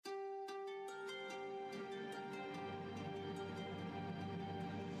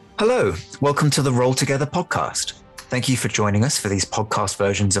Hello, welcome to the Roll Together podcast. Thank you for joining us for these podcast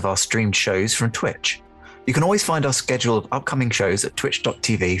versions of our streamed shows from Twitch. You can always find our schedule of upcoming shows at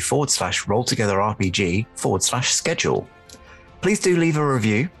twitch.tv/rolltogetherrpg/schedule. Please do leave a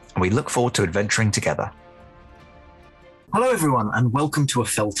review, and we look forward to adventuring together. Hello everyone, and welcome to A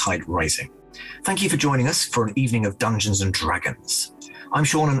Fell Tide Rising. Thank you for joining us for an evening of Dungeons and Dragons. I'm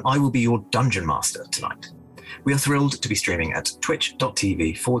Sean, and I will be your Dungeon Master tonight. We are thrilled to be streaming at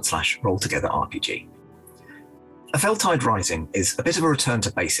twitch.tv/rolltogetherrpg. A Fell Tide Rising is a bit of a return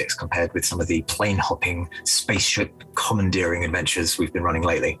to basics compared with some of the plane-hopping, spaceship commandeering adventures we've been running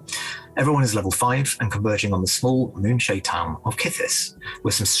lately. Everyone is level 5 and converging on the small Moonshade town of Kithis,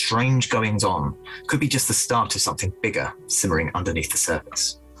 where some strange goings-on could be just the start of something bigger simmering underneath the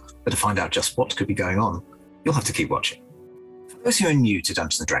surface. But to find out just what could be going on, you'll have to keep watching. For those who are new to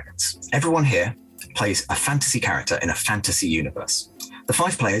Dungeons & Dragons, everyone here plays a fantasy character in a fantasy universe. The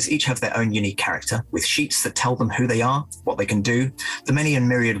 5 players each have their own unique character, with sheets that tell them who they are, what they can do, the many and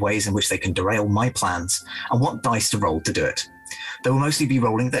myriad ways in which they can derail my plans, and what dice to roll to do it. They will mostly be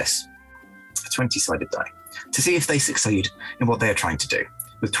rolling this, a 20-sided die, to see if they succeed in what they are trying to do,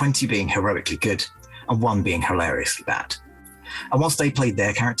 with 20 being heroically good and 1 being hilariously bad. And whilst they played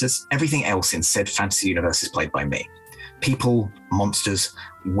their characters, everything else in said fantasy universe is played by me. People, monsters,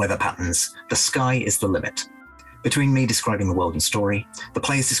 weather patterns, the sky is the limit. Between me describing the world and story, the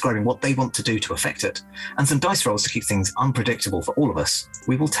players describing what they want to do to affect it, and some dice rolls to keep things unpredictable for all of us,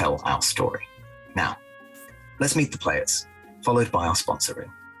 we will tell our story. Now, let's meet the players, followed by our sponsor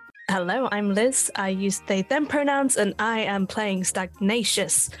room. Hello, I'm Liz. I use they, them pronouns, and I am playing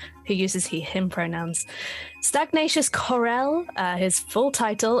Stagnacious, who uses he, him pronouns. Stagnacious Corel, his full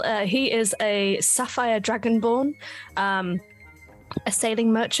title, he is a Sapphire Dragonborn, a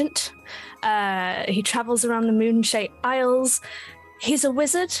sailing merchant. He travels around the Moonshade Isles. He's a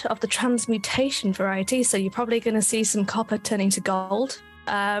wizard of the transmutation variety, so you're probably going to see some copper turning to gold.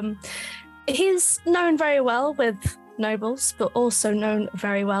 He's known very well with nobles, but also known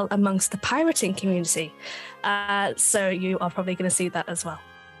very well amongst the pirating community. So you are probably going to see that as well.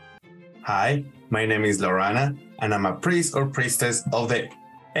 Hi, my name is Lorana, and I'm a priest or priestess of the...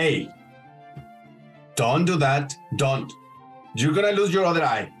 Hey! Don't do that. Don't. You're gonna lose your other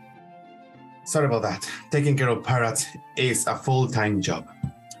eye. Sorry about that. Taking care of pirates is a full-time job.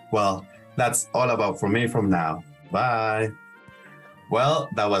 Well, that's all about for me from now. Bye. Well,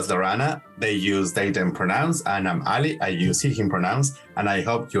 that was Lorana. They use they, them pronouns, and I'm Ali. I use he, him pronouns, and I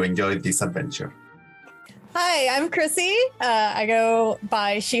hope you enjoyed this adventure. Hi, I'm Chrissy. I go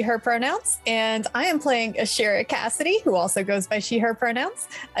by she, her pronouns, and I am playing Ashira Cassidy, who also goes by she, her pronouns.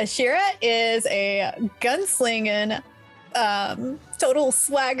 Ashira is a gunslinging, total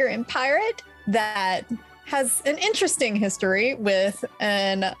swagger and pirate that has an interesting history with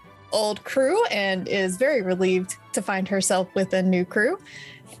an old crew and is very relieved to find herself with a new crew.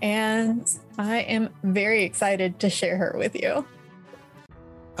 And I am very excited to share her with you.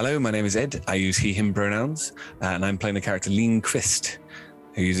 Hello, my name is Ed. I use he, him pronouns, and I'm playing the character Lean Christ,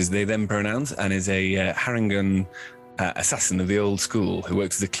 who uses they, them pronouns and is a Harangun assassin of the old school who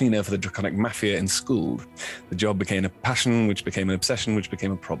works as a cleaner for the Draconic Mafia in Skuld. The job became a passion, which became an obsession, which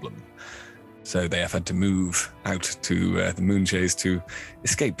became a problem. So they have had to move out to the Moonshades to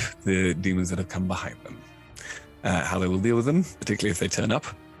escape the demons that have come behind them. How they will deal with them, particularly if they turn up,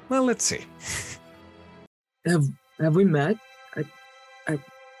 well, let's see. Have we met? I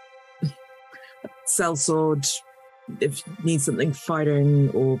sell sword. If you need something fighting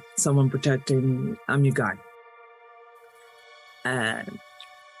or someone protecting, I'm your guy. And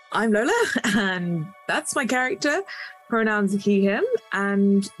I'm Lola, and that's my character. Pronouns are he, him,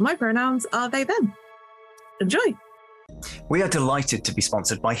 and my pronouns are they, them. Enjoy. We are delighted to be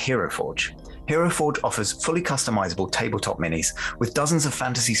sponsored by HeroForge. HeroForge offers fully customizable tabletop minis with dozens of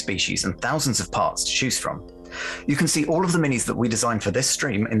fantasy species and thousands of parts to choose from. You can see all of the minis that we designed for this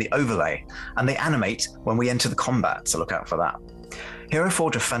stream in the overlay, and they animate when we enter the combat, so look out for that.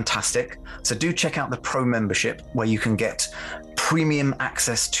 HeroForge are fantastic, so do check out the Pro membership where you can get premium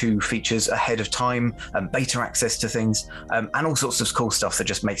access to features ahead of time, beta access to things, and all sorts of cool stuff that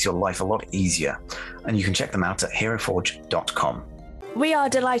just makes your life a lot easier. And you can check them out at heroforge.com. We are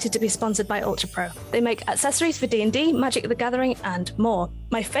delighted to be sponsored by Ultra Pro. They make accessories for D&D, Magic the Gathering, and more.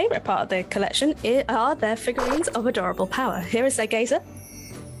 My favourite part of their collection are their figurines of adorable power. Here is their gazer.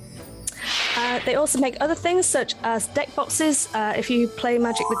 They also make other things such as deck boxes if you play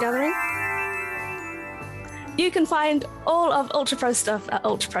Magic the Gathering. You can find all of Ultra Pro stuff at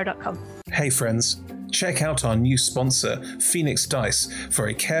ultrapro.com. Hey friends, Check out our new sponsor, Phoenix Dice, for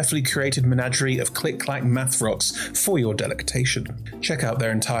a carefully curated menagerie of click-clack math rocks for your delectation. Check out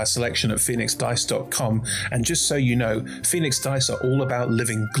their entire selection at phoenixdice.com, and just so you know, Phoenix Dice are all about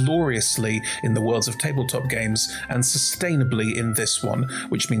living gloriously in the worlds of tabletop games and sustainably in this one,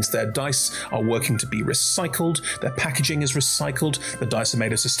 which means their dice are working to be recycled, their packaging is recycled, the dice are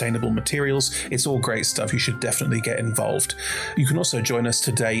made of sustainable materials. It's all great stuff. You should definitely get involved. You can also join us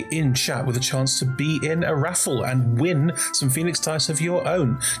today in chat with a chance to be in a raffle and win some Phoenix Dice of your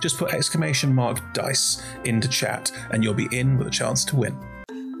own. Just put !dice into chat and you'll be in with a chance to win.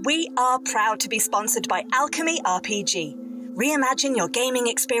 We are proud to be sponsored by Alchemy RPG. Reimagine your gaming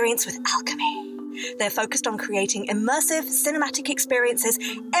experience with Alchemy. They're focused on creating immersive cinematic experiences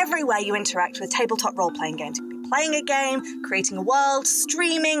everywhere you interact with tabletop role-playing games. Playing a game, creating a world,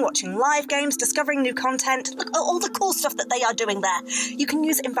 streaming, watching live games, discovering new content. Look at all the cool stuff that they are doing there. You can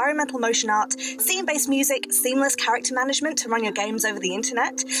use environmental motion art, scene-based music, seamless character management to run your games over the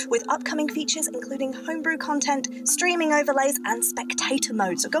internet, with upcoming features including homebrew content, streaming overlays, and spectator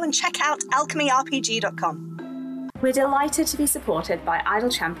mode. So go and check out alchemyrpg.com. We're delighted to be supported by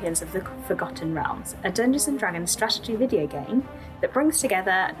Idle Champions of the Forgotten Realms, a Dungeons & Dragons strategy video game that brings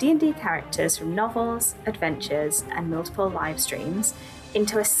together D&D characters from novels, adventures, and multiple live streams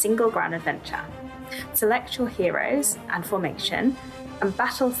into a single grand adventure. Select your heroes and formation and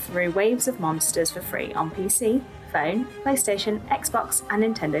battle through waves of monsters for free on PC, phone, PlayStation, Xbox, and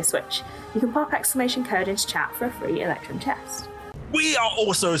Nintendo Switch. You can pop exclamation code into chat for a free Electrum chest. We are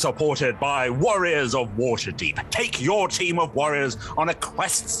also supported by Warriors of Waterdeep. Take your team of warriors on a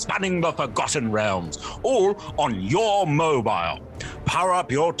quest spanning the Forgotten Realms, all on your mobile. Power up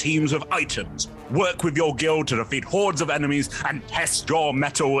your teams with items, work with your guild to defeat hordes of enemies, and test your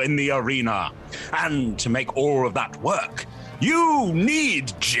mettle in the arena. And to make all of that work, you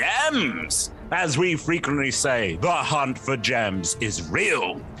need gems. As we frequently say, the hunt for gems is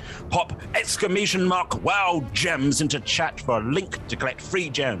real. Pop !WOW gems into chat for a link to collect free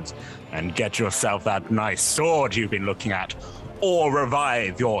gems and get yourself that nice sword you've been looking at, or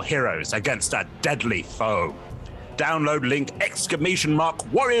revive your heroes against a deadly foe. Download link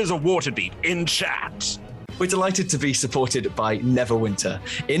 !Warriors of Waterdeep in chat. We're delighted to be supported by Neverwinter.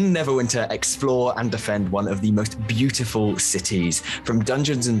 In Neverwinter, explore and defend one of the most beautiful cities from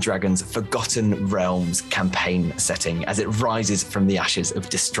Dungeons & Dragons' Forgotten Realms campaign setting as it rises from the ashes of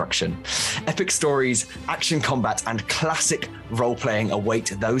destruction. Epic stories, action combat, and classic role-playing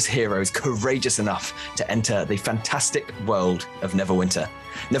await those heroes courageous enough to enter the fantastic world of Neverwinter.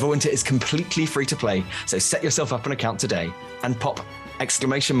 Neverwinter is completely free to play, so set yourself up an account today and pop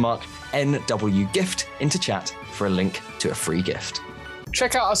 !NW gift into chat for a link to a free gift.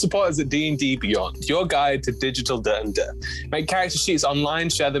 Check out our supporters at D&D Beyond, your guide to digital D&D. Make character sheets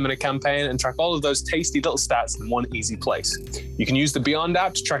online, share them in a campaign, and track all of those tasty little stats in one easy place. You can use the Beyond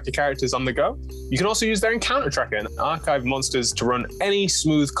app to track your characters on the go. You can also use their encounter tracker and archive monsters to run any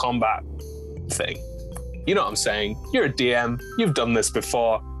smooth combat thing. You know what I'm saying. You're a DM. You've done this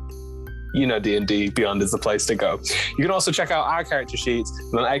before. You know D&D Beyond is the place to go. You can also check out our character sheets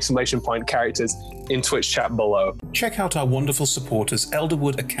with an ! characters in Twitch chat below. Check out our wonderful supporters,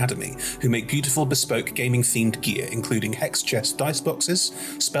 Elderwood Academy, who make beautiful bespoke gaming-themed gear, including hex chest dice boxes,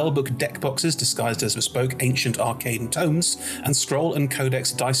 spellbook deck boxes disguised as bespoke ancient arcane tomes, and scroll and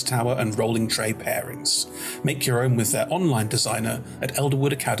codex dice tower and rolling tray pairings. Make your own with their online designer at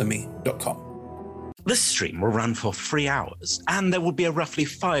elderwoodacademy.com. This stream will run for 3 hours, and there will be a roughly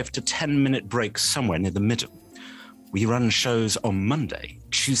 5 to 10 minute break somewhere near the middle. We run shows on Monday,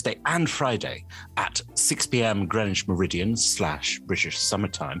 Tuesday, and Friday at 6 p.m. Greenwich Meridian / British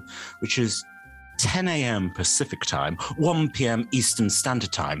Summertime, which is 10 a.m. Pacific Time, 1 p.m. Eastern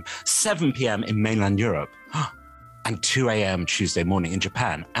Standard Time, 7 p.m. in mainland Europe, and 2 a.m. Tuesday morning in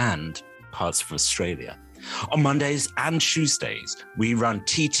Japan and parts of Australia. On Mondays and Tuesdays, we run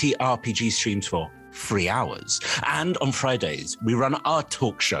TTRPG streams for 3 hours. And on Fridays, we run our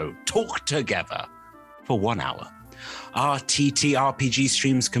talk show, Talk Together, for 1 hour. Our TTRPG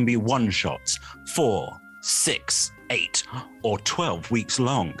streams can be one-shots, 4, 6, 8, or 12 weeks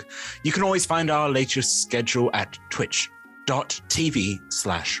long. You can always find our latest schedule at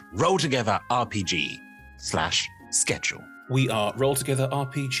twitch.tv/rolltogetherrpg/schedule. We are Roll Together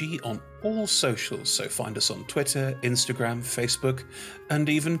RPG on all socials, so find us on Twitter, Instagram, Facebook, and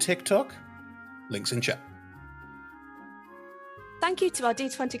even TikTok. Links in chat. Thank you to our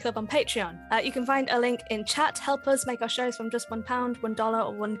D20 Club on Patreon. You can find a link in chat. Help us make our shows from just £1, $1,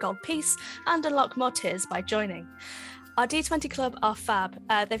 or $1 gold piece, and unlock more tiers by joining. Our D20 Club are fab.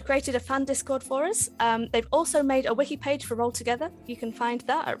 They've created a fan Discord for us. They've also made a wiki page for Roll Together. You can find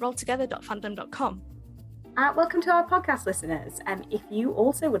that at rolltogether.fandom.com. Welcome to our podcast listeners. If you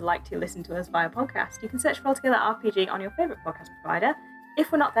also would like to listen to us via podcast, you can search Roll Together RPG on your favourite podcast provider.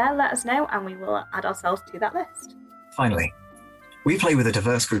 If we're not there, let us know and we will add ourselves to that list. Finally, we play with a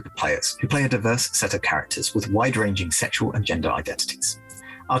diverse group of players who play a diverse set of characters with wide-ranging sexual and gender identities.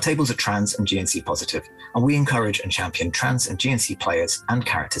 Our tables are trans and GNC positive, and we encourage and champion trans and GNC players and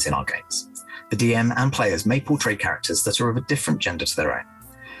characters in our games. The DM and players may portray characters that are of a different gender to their own.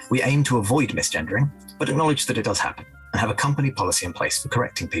 We aim to avoid misgendering, but acknowledge that it does happen, and have a company policy in place for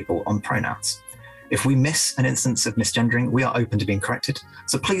correcting people on pronouns. If we miss an instance of misgendering, we are open to being corrected,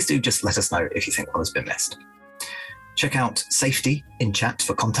 so please do just let us know if you think one has been missed. Check out Safety in chat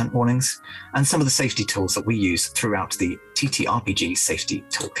for content warnings and some of the safety tools that we use throughout the TTRPG Safety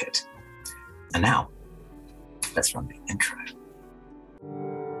Toolkit. And now, let's run the intro.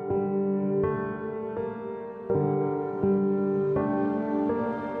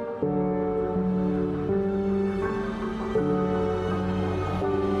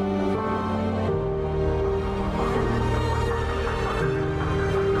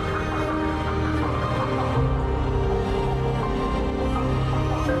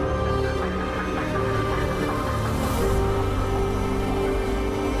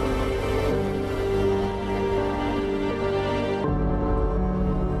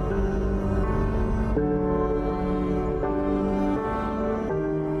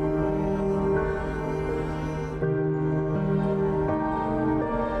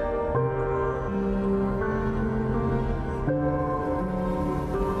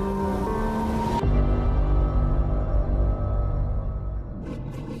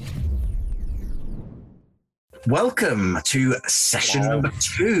 Welcome to session number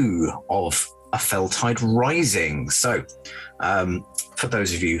 2 of A Feltide Rising. So, for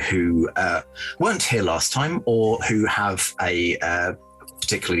those of you who weren't here last time or who have a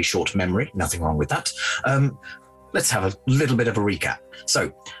particularly short memory, nothing wrong with that, let's have a little bit of a recap.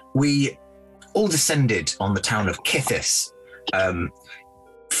 So, we all descended on the town of Kithis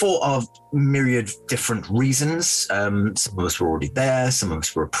for our myriad different reasons. Some of us were already there, some of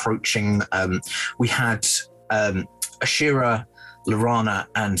us were approaching. We had Ashira, Lorana,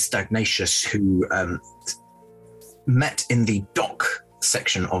 and Stagnacious, who met in the dock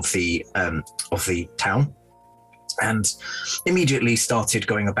section of the town, and immediately started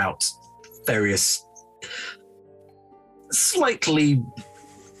going about various slightly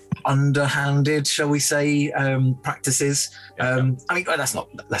underhanded, shall we say, practices. I mean, that's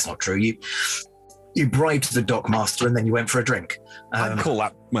not true. You bribed the dock master and then you went for a drink. I'd call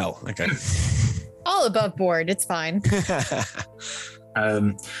that, well, okay. All above board, it's fine. There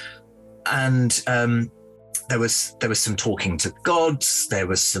was some talking to gods. There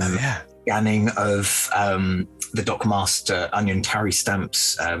was some scanning of the dockmaster Onion Tarry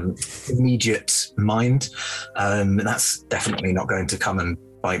Stamp's immediate mind. That's definitely not going to come and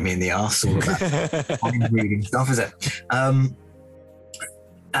bite me in the arse. All of that mind reading stuff, is it?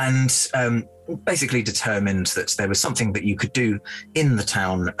 And basically determined that there was something that you could do in the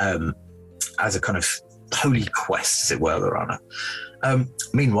town as a kind of holy quest, as it were, Lorana.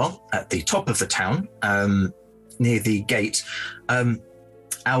 Meanwhile, at the top of the town, near the gate,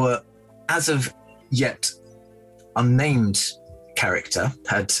 our as of yet unnamed character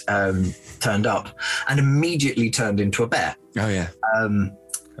had turned up and immediately turned into a bear. Oh yeah.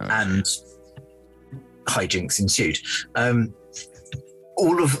 And hijinks ensued.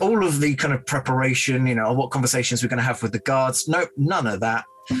 All of the kind of preparation, what conversations we're going to have with the guards. Nope, none of that.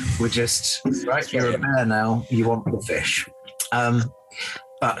 We're just, right, you're a bear now, you want the fish.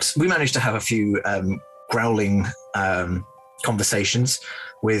 But we managed to have a few growling conversations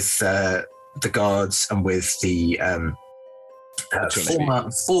with the guards and with the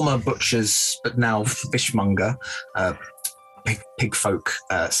former butchers, but now fishmonger, pig folk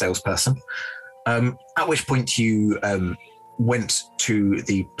salesperson. At which point you went to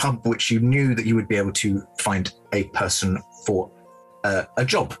the pub, which you knew that you would be able to find a person for a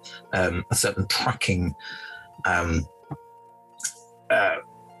job, a certain tracking. Well,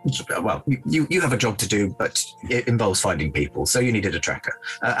 you have a job to do, but it involves finding people, so you needed a tracker,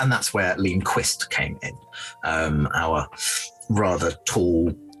 and that's where Lean Quist came in. Our rather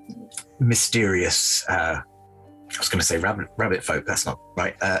tall, mysterious. I was going to say rabbit folk. That's not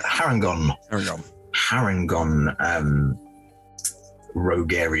right. Harangon.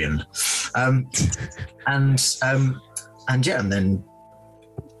 Rogarian, and then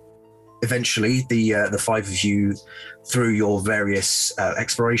eventually the five of you, through your various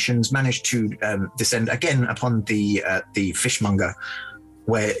explorations, managed to descend again upon the fishmonger,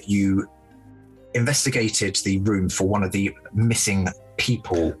 where you investigated the room for one of the missing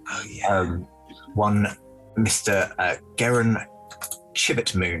people. One Mr. Garen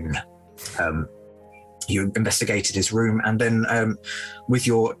Chibitmoon. You investigated his room, and then with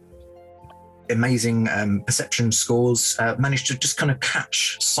your amazing perception scores, managed to just kind of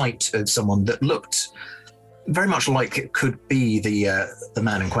catch sight of someone that looked very much like it could be the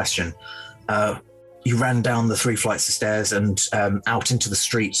man in question. You ran down the 3 flights of stairs and out into the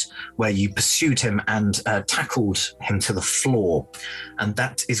street, where you pursued him and tackled him to the floor. And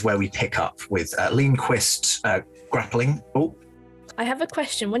that is where we pick up with Leanquist grappling. Oh, I have a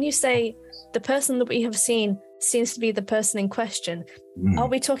question. When you say the person that we have seen seems to be the person in question, are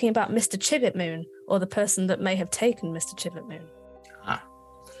we talking about Mr. Chibitmoon or the person that may have taken Mr. Chibitmoon?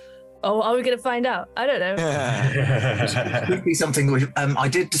 Oh, are we going to find out? I don't know. It could be something which I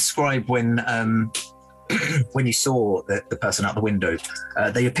did describe when you saw the person out the window.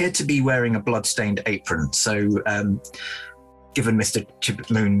 They appeared to be wearing a blood-stained apron. So, given Mr.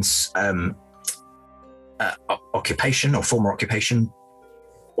 Chibitmoon's occupation or former occupation,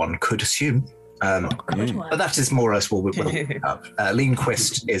 one could assume. But that is more or less what we'll pick up.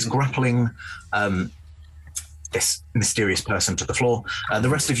 Leanquist is grappling this mysterious person to the floor. The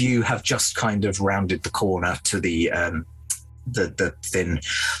rest of you have just kind of rounded the corner to the thin,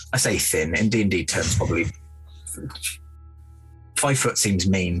 I say thin, in D&D terms probably 5 foot seems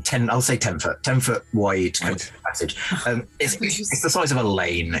mean, 10, I'll say 10 foot, 10 foot wide kind of passage. It's the size of a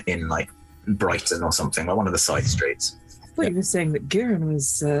lane in like Brighton or something, like one of the side streets. I thought you were saying that Garen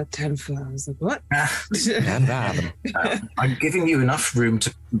was 10 foot. I was like, what? I'm giving you enough room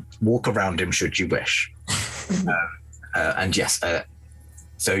to walk around him should you wish. And yes,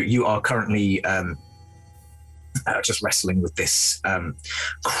 so you are currently just wrestling with this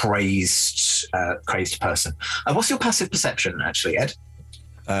crazed person. What's your passive perception, actually,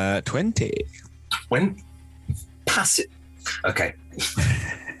 Ed? 20. When passive? Okay.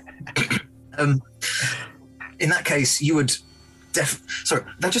 In that case, you would sorry.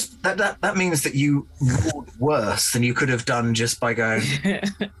 That means that you rolled worse than you could have done just by going.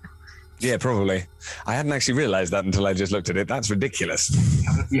 Yeah, probably. I hadn't actually realized that until I just looked at it. That's ridiculous.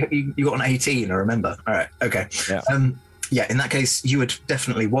 You got an 18, I remember. All right, okay. Yeah. In that case, you would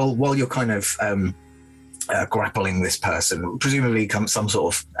definitely, while you're kind of grappling this person, presumably some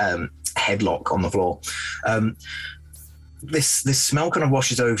sort of headlock on the floor, this smell kind of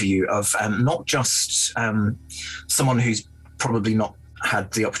washes over you of not just someone who's probably not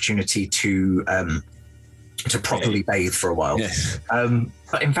had the opportunity to properly bathe for a while, yes.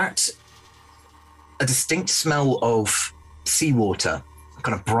 But in fact, a distinct smell of seawater,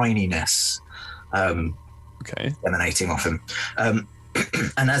 kind of brininess, emanating off him.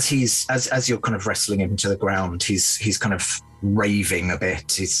 And as you're kind of wrestling him to the ground, he's kind of raving a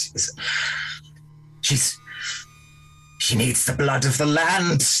bit. She needs the blood of the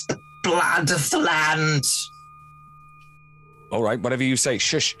land, the blood of the land. All right, whatever you say.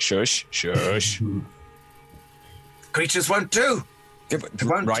 Shush, shush, shush. Creatures won't do.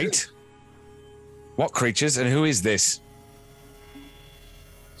 Right. Do. What creatures and who is this?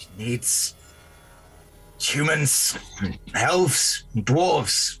 She needs humans, elves,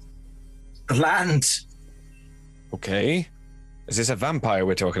 dwarves, the land. Okay. Is this a vampire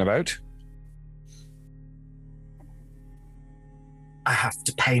we're talking about? I have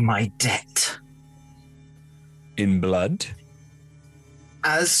to pay my debt. In blood?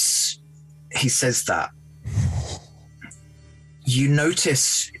 As he says that, you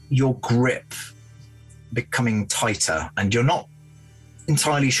notice your grip becoming tighter, and you're not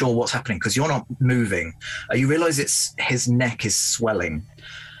entirely sure what's happening because you're not moving. You realize his neck is swelling,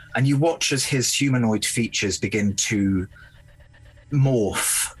 and you watch as his humanoid features begin to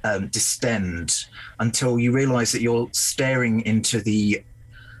morph, distend, until you realize that you're staring into the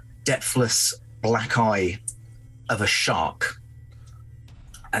depthless black eye of a shark,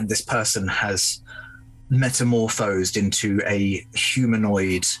 and this person has metamorphosed into a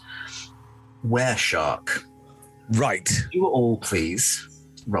humanoid were-shark. Right. You all please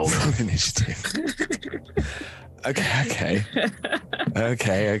roll initiative. Okay.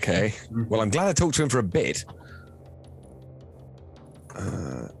 Well, I'm glad I talked to him for a bit.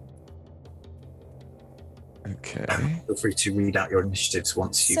 Okay. Feel free to read out your initiatives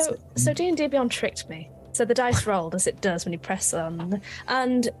once you. So D&D Beyond tricked me. So the dice rolled as it does when you press on,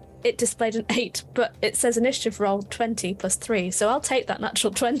 and it displayed an 8, but it says initiative roll 20 plus 3, so I'll take that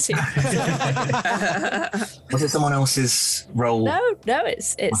natural 20. Was it someone else's roll? No,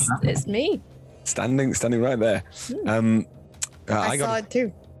 it's me. Standing right there. I saw it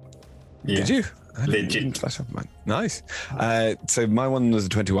too. Yeah. Did you? Legit. Nice. So my one was a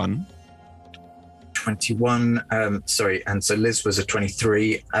 21. 21. Sorry, and so Liz was a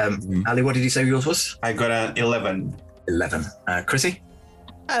 23. Ali, what did you say yours was? I got an 11. 11. Chrissy?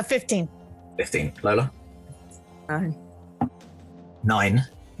 15. 15. Lola? 9. 9.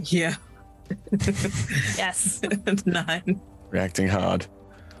 Yeah. Yes. 9. Reacting hard.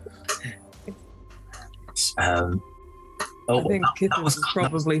 I think Kith was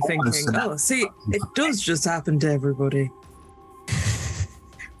probably thinking, see, it does just happen to everybody.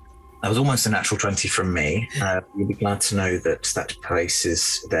 That was almost a natural 20 from me. You'll be glad to know that that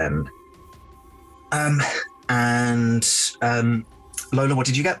places them. And Lola, what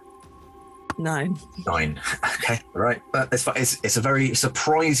did you get? 9. 9. Okay, all right. But it's a very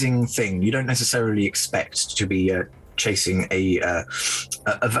surprising thing. You don't necessarily expect to be chasing a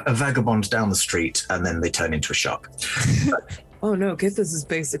vagabond down the street and then they turn into a shark. Oh no, Kithis is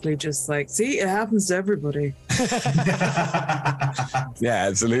basically just like, see, it happens to everybody. Yeah,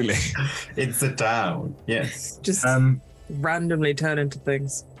 absolutely. It's a town. Yes. Just randomly turn into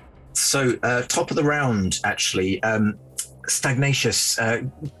things. So, top of the round, actually, Stagnacious,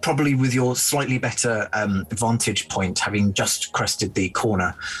 probably with your slightly better vantage point, having just crested the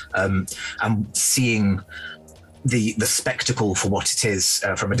corner and seeing the spectacle for what it is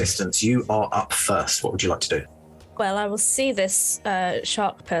from a distance, you are up first. What would you like to do? Well, I will see this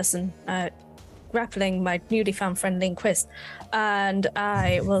shark person grappling my newly found friend Lindquist, and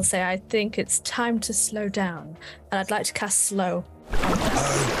I will say I think it's time to slow down, and I'd like to cast slow.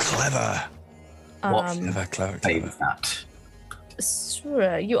 Oh, clever. Clever. That.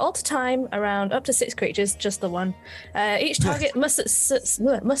 Sure. You alter time around up to 6 creatures, just the one. Each target must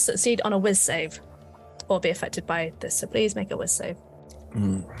succeed on a whiz save or be affected by this, so please make a whiz save.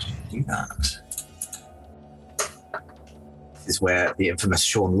 Do that. This is where the infamous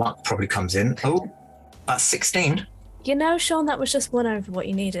Sean Luck probably comes in. Oh, that's 16. You know, Sean, that was just 1 over what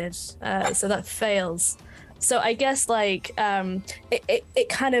you needed, so that fails. So I guess it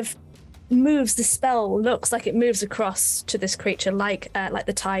kind of moves. The spell looks like it moves across to this creature like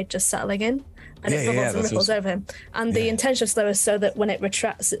the tide just settling in, and it bubbles and ripples over him. And the intention of slow is so that when it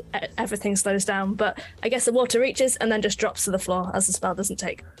retracts, everything slows down. But I guess the water reaches and then just drops to the floor as the spell doesn't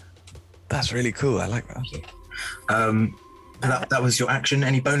take. That's really cool. I like that. That was your action.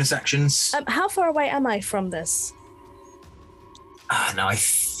 Any bonus actions? How far away am I from this? No, I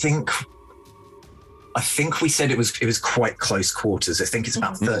think we said it was quite close quarters. I think it's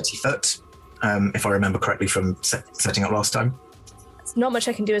about 30 foot, if I remember correctly from setting up last time. There's not much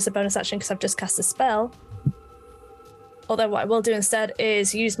I can do as a bonus action because I've just cast a spell. Although what I will do instead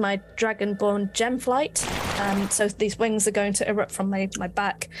is use my Dragonborn Gem Flight. So these wings are going to erupt from my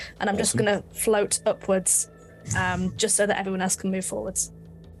back, and I'm just going to float upwards, just so that everyone else can move forwards.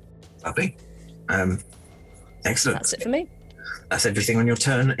 Lovely. Excellent. That's it for me. That's everything on your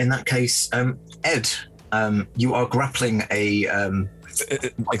turn. In that case, Ed, you are grappling a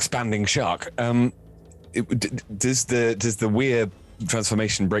expanding shark. Does the weird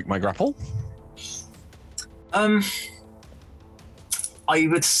transformation break my grapple? I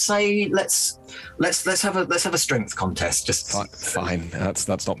would say let's have a strength contest. Just fine.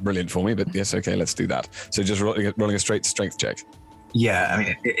 That's not brilliant for me, but yes, okay, let's do that. So just rolling a straight strength check. Yeah, I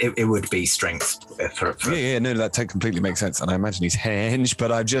mean, it would be strength. No, that completely makes sense. And I imagine he's hinged,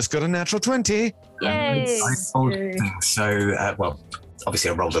 but I've just got a natural 20. Yay! So, obviously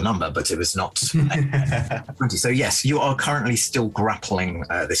I rolled a number, but it was not 20. So yes, you are currently still grappling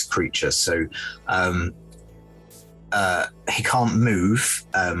this creature. So he can't move,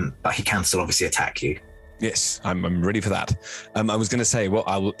 but he can still obviously attack you. Yes, I'm ready for that. I was going to say, well,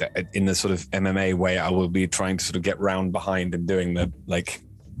 I will, in the sort of MMA way, I will be trying to sort of get round behind and doing the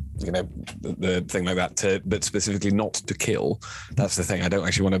the thing like that, but specifically not to kill. That's the thing. I don't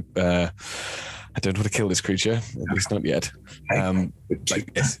actually want to. I don't want to kill this creature, at least not yet.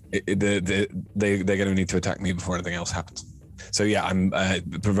 Yes, they're going to need to attack me before anything else happens. So yeah, I'm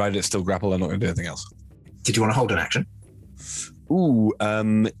provided it's still grappled, I'm not going to do anything else. Did you want to hold an action? Ooh,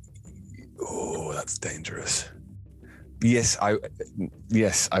 that's dangerous. Yes, I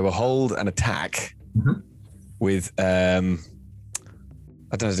will hold an attack with. I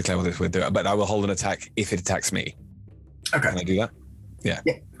don't know how to declare what this would do, but I will hold an attack if it attacks me. Okay, can I do that? Yeah,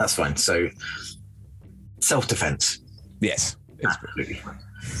 that's fine. So, self-defense. Yes, absolutely fine.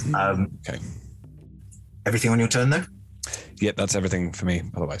 Okay. Everything on your turn, though? Yep, that's everything for me.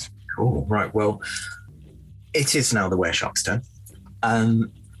 Otherwise, cool. Right. Well, it is now the wereshark's turn.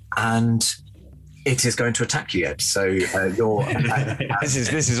 And it is going to attack you, Ed. So you're.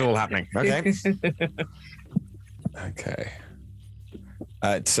 This is all happening. Okay. Okay.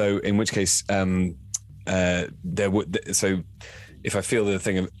 So in which case, there would if I feel the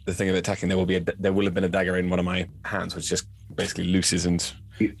thing of attacking, there will have been a dagger in one of my hands, which just basically looses and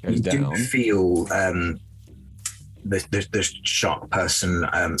goes down. Do feel the shark person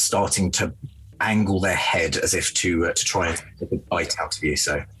starting to angle their head as if to try and take a bite out of you.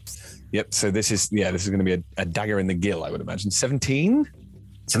 So, yep. So this is going to be a dagger in the gill, I would imagine. 17.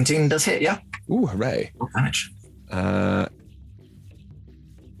 17 does hit. Yeah. Ooh, hooray! What damage? I'm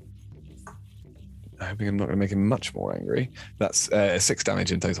hoping I'm not going to make him much more angry. That's 6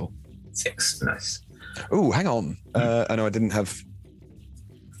 damage in total. 6, nice. Oh, hang on. I know I didn't have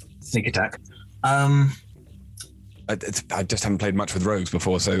sneak attack. I just haven't played much with rogues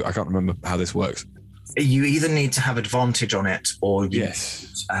before, so I can't remember how this works. You either need to have advantage on it, or you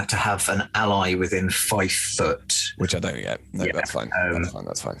to have an ally within 5 foot. Which I don't yet. No, yeah. That's fine.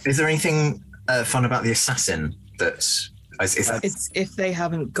 That's fine. Is there anything fun about the assassin that is that? It's if they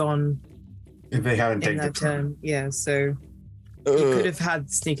haven't gone. If they haven't taken that turn, yeah. So you could have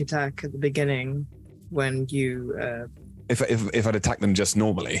had sneak attack at the beginning when you. If I'd attacked them just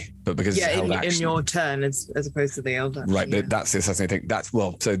normally, but because it's held action. In your turn as opposed to the held action. Right, but that's the assassination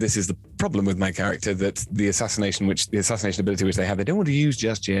thing. So this is the problem with my character, that the assassination ability which they have, they don't want to use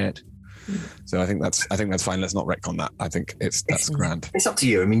just yet. So I think that's fine. Let's not retcon that. I think that's grand. It's up to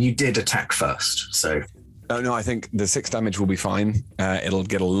you. I mean, you did attack first, so. No, I think the 6 damage will be fine. It'll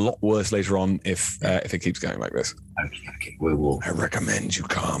get a lot worse later on if it keeps going like this. Okay, we will. I recommend you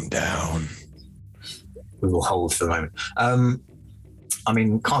calm down. We will hold for the moment. I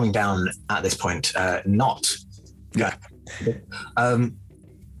mean, calming down at this point, not. Yeah.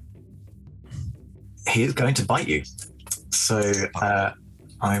 He is going to bite you. So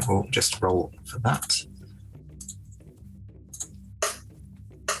I will just roll for that.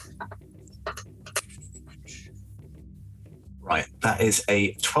 Right, that is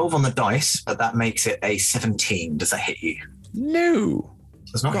a 12 on the dice, but that makes it a 17. Does that hit you? No.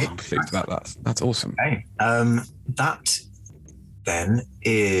 Does not hit. Pleased about that. That's awesome. Okay. That then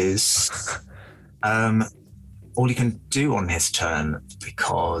is all you can do on his turn,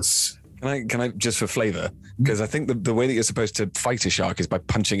 because. Can I just for flavour? Because I think the way that you're supposed to fight a shark is by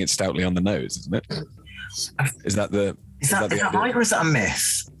punching it stoutly on the nose, isn't it? Is that right, or is that a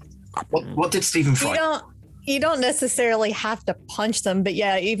myth? What did Stephen Fry? You don't necessarily have to punch them, but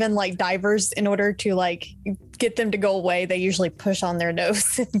yeah, even like divers, in order to like get them to go away, they usually push on their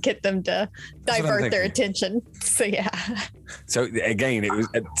nose and get them to divert their attention. So yeah. So again, it was.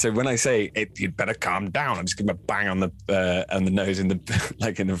 So when I say it, you'd better calm down. I'm just giving a bang on the nose in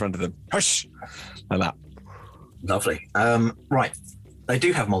the front of them. Hush, like that. Lovely. Right. They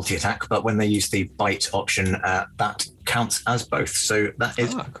do have multi-attack, but when they use the bite option, that counts as both. So that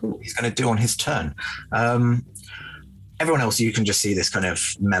is cool. What he's going to do on his turn. Everyone else, you can just see this kind of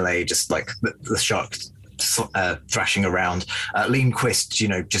melee, just like the shark thrashing around. Lindquist,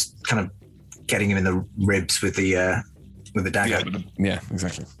 just kind of getting him in the ribs with the dagger. Yeah,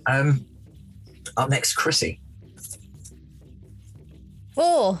 exactly. Up next, Chrissy.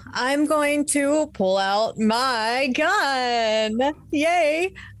 Cool. I'm going to pull out my gun.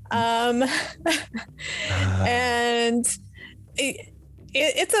 Yay. And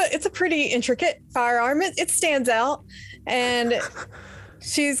it's a pretty intricate firearm. It stands out, and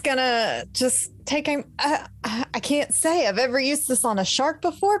she's gonna just take him. I can't say I've ever used this on a shark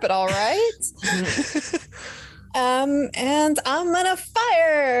before, but all right. And I'm gonna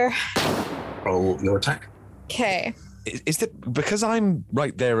fire. Roll your attack. Okay. Is it because I'm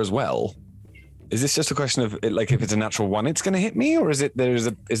right there as well? Is this just a question of like, if it's a natural 1, it's going to hit me, or is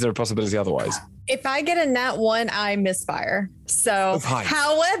there a possibility otherwise? If I get a nat 1, I misfire. So,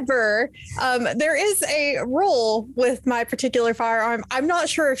 however, there is a rule with my particular firearm. I'm not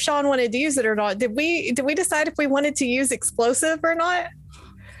sure if Sean wanted to use it or not. Did we decide if we wanted to use explosive or not?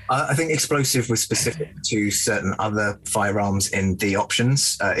 I think explosive was specific to certain other firearms in the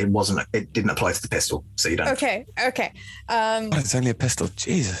options. It didn't apply to the pistol, so you don't. Okay. It's only a pistol.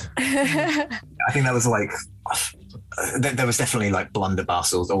 Jesus. I think that was like, there was definitely like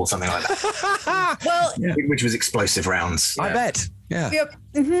blunderbuss or something like that. Well, which was explosive rounds. I bet. Yeah. Yep.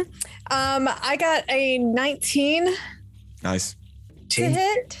 Mm-hmm. I got a 19. Nice. To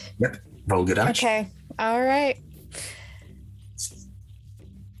hit. Yep. Roll good damage. Okay. All right.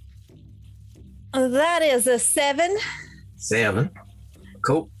 That is a 7. 7.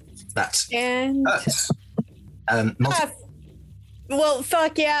 Cool. That's and well,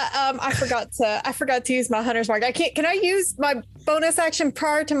 fuck yeah. I forgot to use my hunter's mark. Can I use my bonus action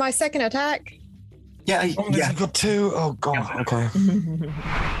prior to my second attack? Yeah. You've got 2. Oh god. Okay.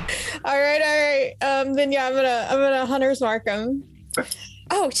 All right. Then yeah, I'm gonna hunter's mark him.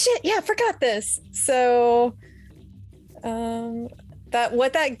 Oh shit! Yeah, I forgot this. So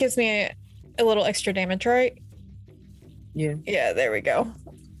That gives me a little extra damage, right? Yeah. Yeah, there we go.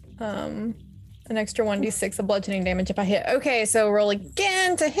 An extra 1d6 of bludgeoning damage if I hit. Okay, so roll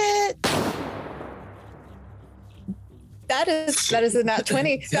again to hit. That is a nat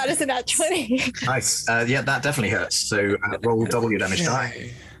 20. That is a nat 20. Nice. Yeah, that definitely hurts. So roll double your damage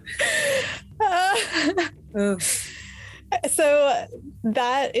die. So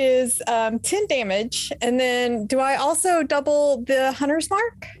that is 10 damage. And then do I also double the hunter's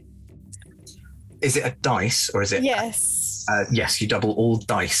mark? Is it a dice or is it? Yes. Yes, you double all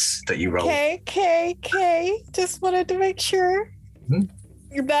dice that you roll. Okay. Just wanted to make sure.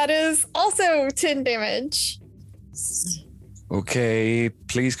 That is also 10 damage. Okay,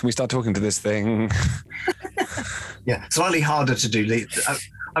 please, can we start talking to this thing? Yeah, slightly harder to do.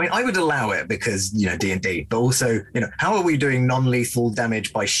 I mean, I would allow it because, D&D, but also, how are we doing non-lethal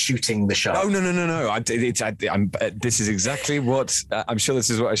damage by shooting the shark? Oh, no. This is exactly what, I'm sure this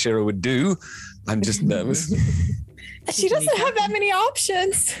is what Ashira would do. I'm just nervous. She doesn't have that many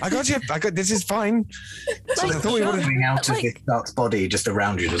options. I got you. This is fine. So I thought we were coming out of this shark's body just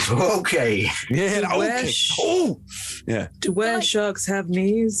around you. Just, okay. Yeah. Okay. Yeah. Do were sharks have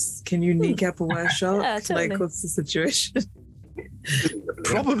knees? Can you kneecap a were shark? Yeah, totally. Like, what's the situation?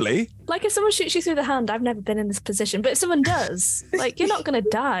 Probably. Like if someone shoots you through the hand, I've never been in this position, but if someone does, you're not going to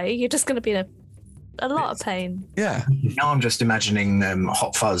die. You're just going to be in a lot of pain. Yeah. Now I'm just imagining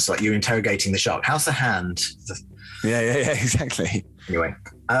Hot Fuzz, like you interrogating the shark. How's the hand? Yeah, exactly. Anyway,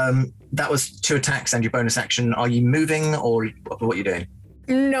 that was 2 attacks and your bonus action. Are you moving or what are you doing?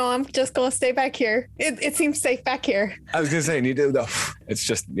 No, I'm just going to stay back here. It seems safe back here. I was going to say, it's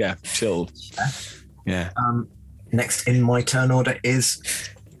just, chilled. Yeah. Next in my turn order is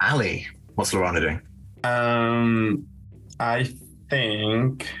Ali. What's Lorana doing? I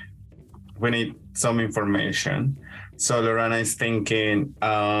think we need some information. So Lorana is thinking,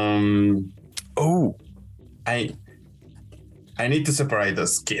 I need to separate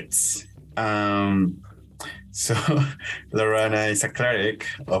those kids. So Lorana is a cleric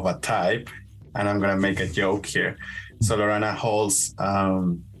of a type, and I'm gonna make a joke here. So Lorana holds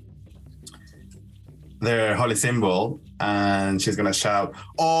their holy symbol, and she's gonna shout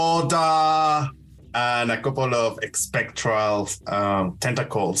 "Order!" And a couple of spectral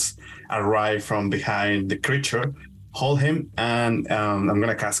tentacles arrive from behind the creature, hold him, and I'm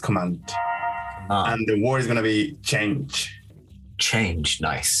gonna cast command. And the word is gonna be change. Change,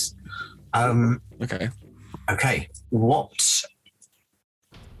 nice. Okay. What?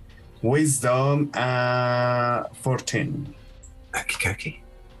 Wisdom 14. Okay.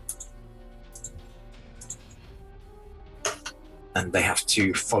 And they have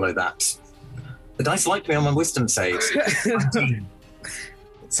to follow that. The dice like me on my wisdom saves. 19.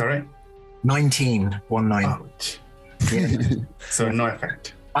 Sorry? 19. 19. Ouch. Yeah. So no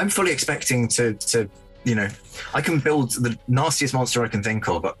effect. I'm fully expecting to I can build the nastiest monster I can think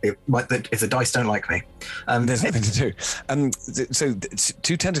of, but if the dice don't like me, there's nothing to do. So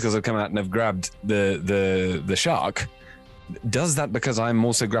 2 tentacles have come out and have grabbed the shark. Does that, because I'm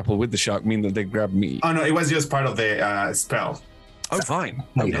also grappled with the shark, mean that they grabbed me? Oh no, it was just part of the spell. Oh, fine.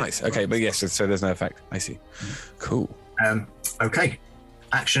 Oh, nice. Okay, but yes, so there's no effect. I see. Cool. Okay.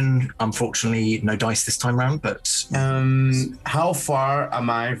 Action, unfortunately, no dice this time round, but... how far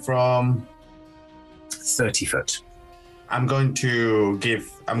am I from... 30 foot. I'm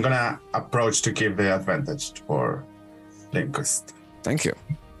gonna approach to give the advantage for Linquist. Thank you.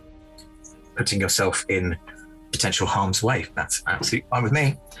 Putting yourself in potential harm's way. That's absolutely fine with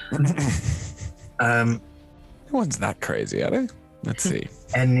me. No one's that crazy, are they? Let's see.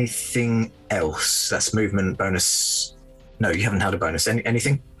 Anything else? That's movement bonus. No, you haven't had a bonus.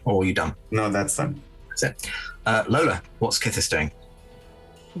 Anything? Or are you done? No, that's done. That's it. Lola, what's Kithis doing?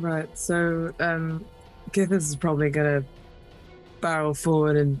 Right, so Kithis is probably gonna barrel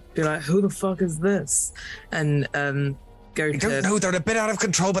forward and be like, "Who the fuck is this?" And go I to. don't know. They're a bit out of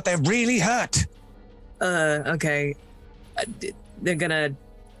control, but they're really hurt. Okay. They're gonna.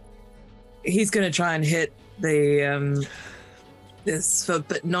 He's gonna try and hit the this foot,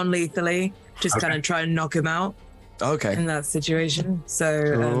 but non-lethally. Just kind of try and knock him out. Okay. In that situation,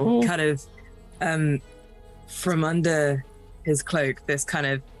 so kind of from under his cloak, this kind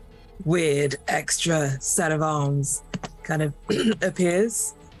of weird extra set of arms kind of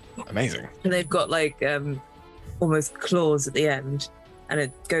appears. Amazing. And they've got like almost claws at the end, and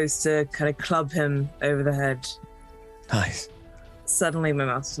it goes to kind of club him over the head. Nice. Suddenly my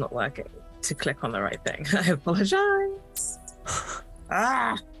mouse is not working to click on the right thing. I apologize.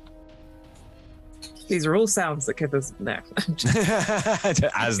 These are all sounds that Kithers. No.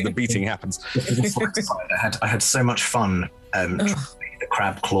 As the beating happens. I had so much fun. The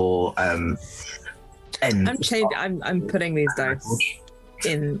crab claw. End. I'm putting these dice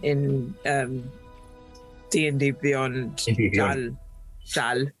in D&D Beyond.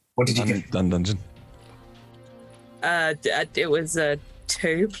 Jal. What did you get? Dungeon. It was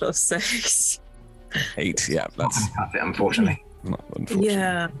 2 + 6. 8. Yeah, that's unfortunately. Not unfortunately.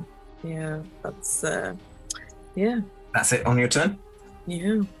 Yeah. That's That's it on your turn.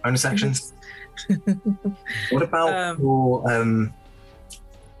 Yeah. Bonus actions. What about your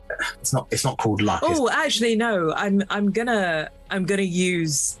It's not called luck. Oh, actually, no. I'm gonna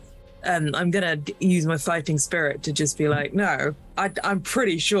use my fighting spirit to just be like, no, I'm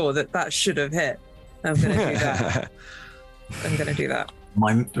pretty sure that should have hit. I'm gonna do that. I'm gonna do that.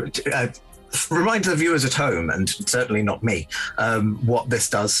 Remind the viewers at home, and certainly not me, what this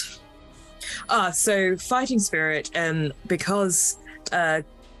does. So fighting spirit, because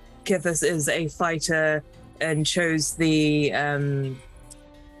Kithis is a fighter and chose the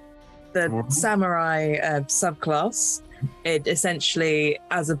samurai subclass, it essentially,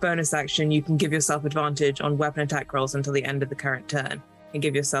 as a bonus action, you can give yourself advantage on weapon attack rolls until the end of the current turn and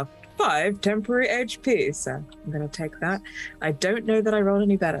give yourself 5 temporary HP. So I'm going to take that. I don't know that I rolled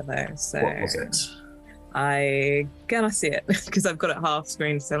any better though. So what was it? I cannot see it because I've got it half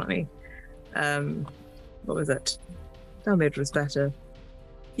screen. So let me. What was it? Damage was better.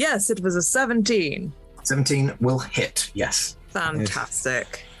 Yes, it was a 17. 17 will hit. Yes.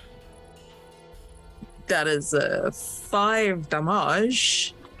 Fantastic. That is 5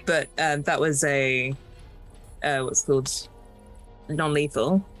 damage, but that was a what's called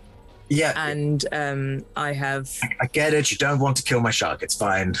non-lethal. Yeah. And I have. I get it. You don't want to kill my shark. It's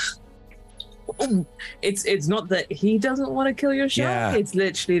fine. It's not that he doesn't want to kill your shark. Yeah. It's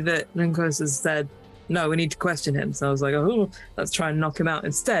literally that Linkos has said, no, we need to question him. So I was like, oh, let's try and knock him out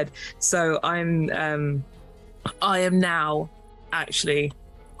instead. So I am now actually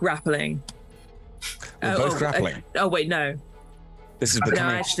grappling. We're both grappling. Oh wait, no. This is No,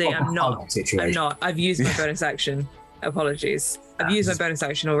 actually, I'm not. I'm not. I've used my bonus action. Apologies. I've used my bonus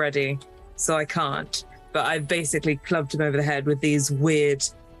action already, so I can't. But I've basically clubbed him over the head with these weird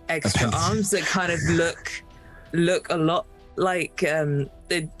extra arms that kind of look a lot like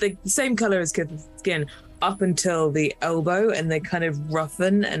the same color as Kith's skin up until the elbow, and they kind of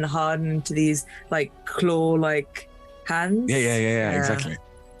roughen and harden into these like claw-like hands. Yeah, exactly.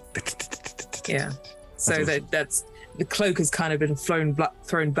 Yeah. So that's the cloak has kind of been thrown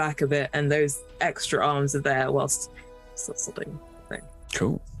back a bit, and those extra arms are there whilst something.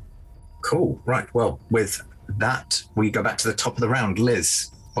 Cool. Right. Well, with that, we go back to the top of the round. Liz,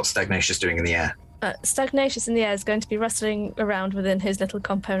 what's Stagnacious doing in the air? Stagnacious in the air is going to be rustling around within his little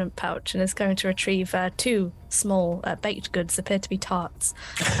component pouch and is going to retrieve 2 small baked goods, appear to be tarts.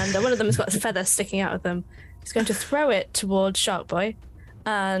 And one of them has got a feather sticking out of them. He's going to throw it towards Shark Boy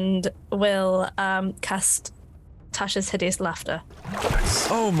and will cast Tasha's Hideous Laughter.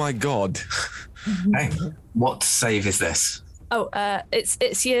 Oh my god. Hey, what save is this? Oh,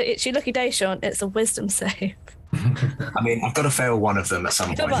 it's your lucky day, Sean. It's a wisdom save. I mean, I've got to fail one of them at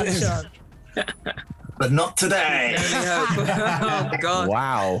some Come point. on, Sean. But not today. Oh god.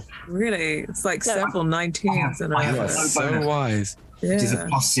 Wow. Really? It's like several 19s and I have I no So bonus. wise. Yeah. It is a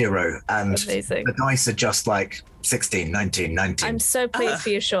 +0, and Amazing. the dice are just like 16, 19, 19. I'm so pleased for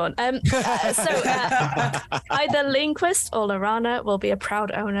you, Sean. Either Linquist or Lorana will be a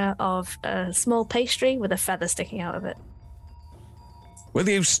proud owner of a small pastry with a feather sticking out of it. Will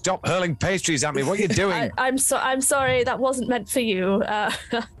you stop hurling pastries at me? What are you doing? I'm sorry, that wasn't meant for you.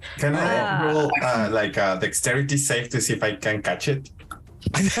 Can I roll like a dexterity save to see if I can catch it?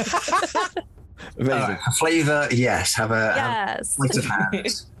 Amazing. Flavor, yes. Have a sleight of hand,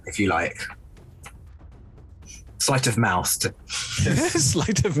 if you like. Sleight of mouth.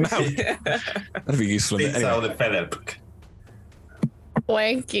 Sleight of mouth. That'd be useful. It's Anyway. the feather.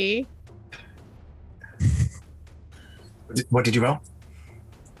 Wanky. What did you roll?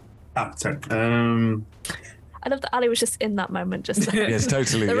 Sorry. I love that Ali was just in that moment. Just Yes,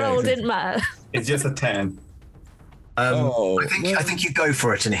 totally. the yeah. roll didn't matter. It's just a 10. I think you go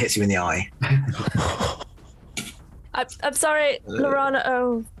for it and it hits you in the eye. I'm sorry, Lorana.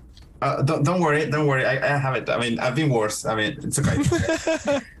 Oh, Don't worry. I have it. I mean, I've been worse. I mean, it's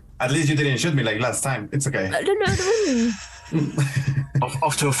okay. At least you didn't shoot me like last time. It's okay.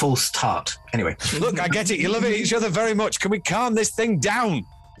 Off to a false start. Anyway. Look, I get it. You love each other very much. Can we calm this thing down?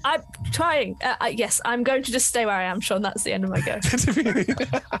 I'm trying. Yes, I'm going to just stay where I am, Sean. That's the end of my go. In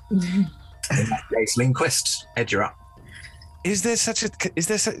that case, Linquist, Ed, you're up. Is there such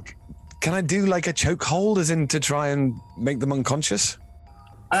Can I do like a choke hold, as in to try and make them unconscious?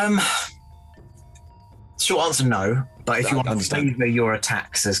 Short answer, no. But if you want to favour your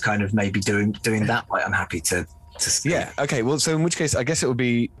attacks as kind of maybe doing that, like, I'm happy to. Yeah. Okay. Well, so in which case, I guess it would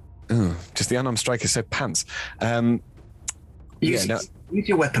be just the unarmed strike is so pants. Use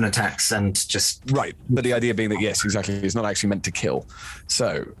your weapon attacks and just right. But the idea being that yes, exactly, it's not actually meant to kill.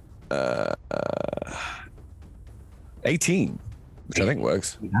 So 18, which I think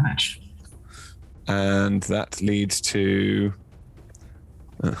works. Damage. And that leads to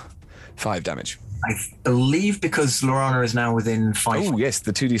 5 damage. I believe because Lorana is now within 5. Oh yes,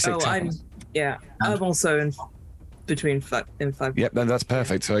 the 2d6. I'm also in between 5 and 5. Yep, then that's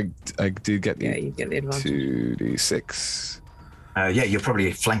perfect. So I do get the you get the advantage. 2d6. Yeah, you're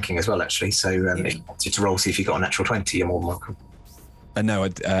probably flanking as well, actually. So if you wanted to roll, see if you got a natural 20, you're more than welcome. No,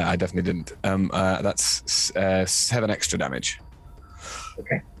 I definitely didn't. That's 7 extra damage.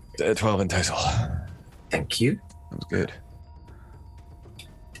 Okay. 12 in total. Thank you. That was good.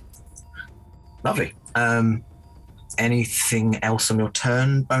 Lovely. Anything else on your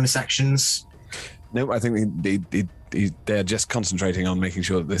turn? Bonus actions? No, I think they're just concentrating on making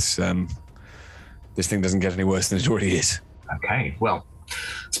sure that this thing doesn't get any worse than it already is. Okay, well,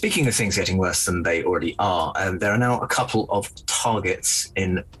 speaking of things getting worse than they already are, there are now a couple of targets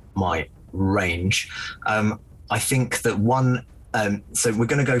in my range. I think that one, so we're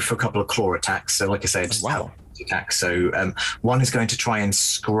going to go for a couple of claw attacks. So like I said, attacks. So one is going to try and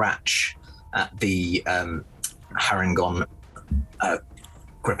scratch at the Harengon,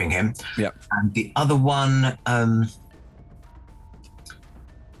 gripping him. Yep. And the other one, I'm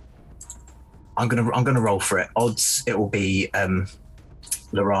gonna roll for it. Odds, it will be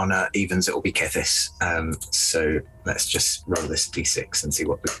Lorana. Evens, it will be Kithis. So let's just roll this d6 and see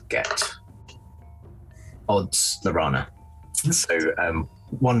what we get. Odds, Lorana. So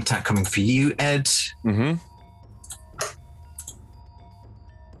one attack coming for you, Ed. Mm-hmm.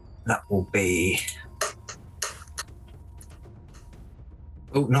 That will be.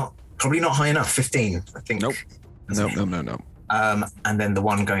 Oh, probably not high enough. 15, I think. Nope. No. And then the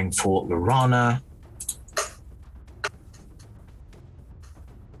one going for Lorana.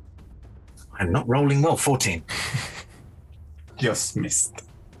 I'm not rolling well. 14. Just missed.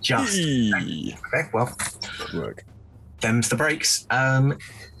 Just. Okay, well. Good work. Them's the breaks.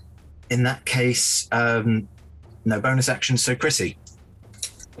 In that case, no bonus action. So, Chrissy.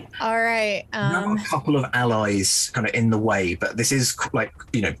 All right. Now a couple of allies kind of in the way, but this is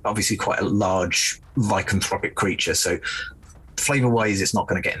obviously quite a large lycanthropic creature. So flavor-wise, it's not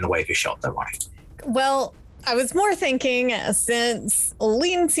going to get in the way of your shot. Don't worry. Well, I was more thinking, since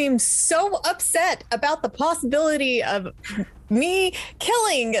Lean seems so upset about the possibility of me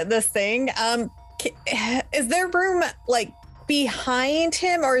killing this thing, is there room behind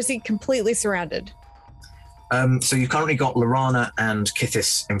him, or is he completely surrounded? So you've currently got Lorana and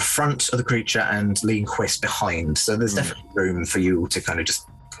Kithis in front of the creature and Lean Quist behind. So there's definitely room for you to kind of just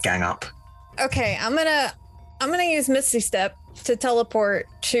gang up. Okay, I'm gonna use Misty Step to teleport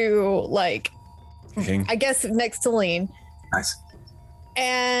to I guess next to Lean. Nice.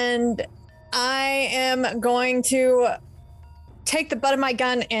 And I am going to take the butt of my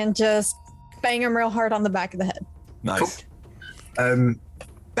gun and just bang him real hard on the back of the head. Nice. Cool.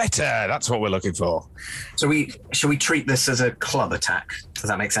 Better. That's what we're looking for. So shall we treat this as a club attack? Does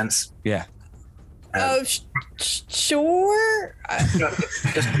that make sense? Yeah. Sure.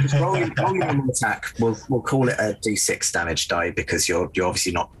 Just roll your attack. We'll call it a d6 damage die because you're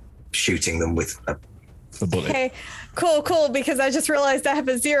obviously not shooting them with a bullet. Okay, cool. Because I just realized I have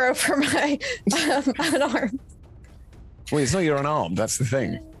a 0 for my unarmed. Well, it's not your unarmed. That's the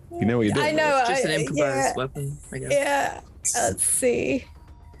thing. You know what you're doing. I know. It's just an improvised weapon, I guess. Yeah. Let's see.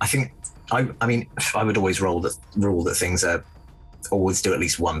 I think I mean I would always rule that things always do at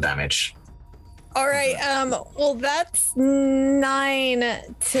least 1 damage. All right. Well, that's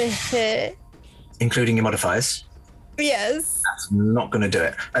 9 to hit. Including your modifiers. Yes. That's not going to do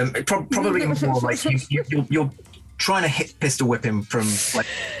it. Probably more like you're trying to hit pistol whip him from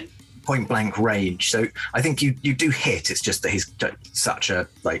point blank range. So I think you do hit. It's just that he's such a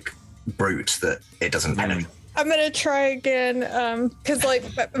brute that it doesn't penetrate. I'm gonna try again, because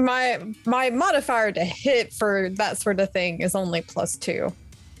my modifier to hit for that sort of thing is only +2.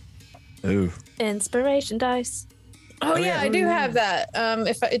 Ooh. Inspiration dice. Oh yeah, I do have that.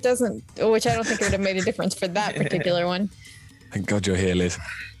 If it doesn't, which I don't think it would have made a difference for that particular one. Thank God you're here, Liz.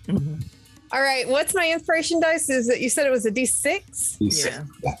 Mm-hmm. All right, what's my inspiration dice? Is that you said it was a D6? Yeah.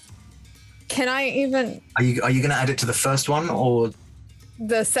 Can I even? Are you going to add it to the first one or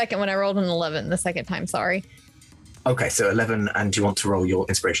the second one? I rolled an 11 the second time. Sorry. Okay, so 11, and you want to roll your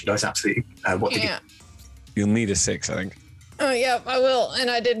inspiration dice? Absolutely. What did You'll need a 6, I think. Oh, yeah, I will. And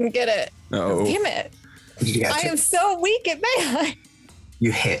I didn't get it. No. Damn it. Did you get I am so weak at melee.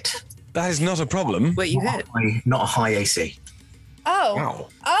 You hit. That is not a problem. Wait, you hit? Not a high AC. Oh. Wow.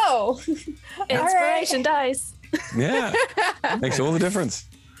 Oh. Inspiration dice. Yeah. Makes all the difference.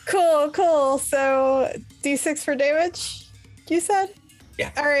 Cool. So D6 for damage, you said?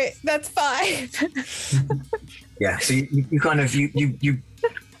 Yeah. All right, that's 5. Yeah, so you kind of, you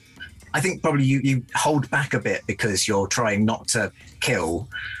I think probably you hold back a bit because you're trying not to kill,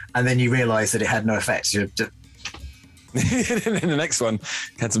 and then you realize that it had no effect. You're just, And the next one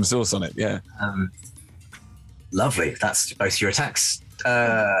had some sauce on it, yeah. Lovely. That's both your attacks.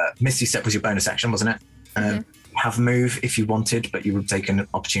 Misty Step was your bonus action, wasn't it? Have move if you wanted, but you would take an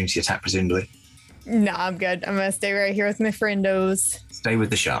opportunity attack, presumably. No, I'm good. I'm going to stay right here with my friendos. Stay with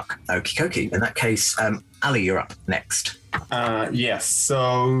the shark. Okie dokie. In that case, Ali, you're up next. Yes.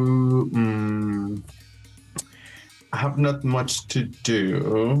 So I have not much to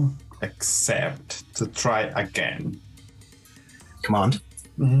do except to try again. Command.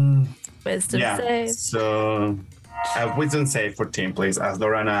 Wisdom save. So wisdom save for team, please. As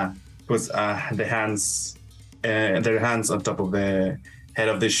Lorana puts their hands on top of the head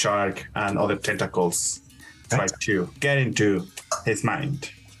of the shark and other tentacles, try to get into his mind.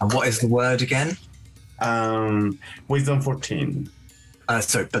 And what is the word again? Wisdom 14.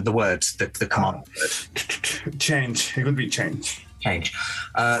 But the word, the command word. Change. It would be change. Change.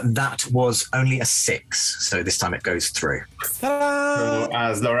 That was only a 6, so this time it goes through. So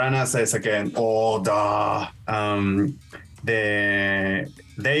as Lorana says again, order.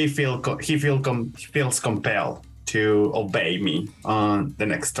 He feels compelled to obey me on the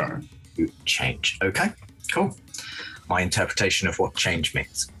next turn. Change. Okay, cool. My interpretation of what change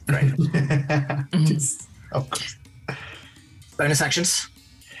means. Great. Of course. Bonus actions?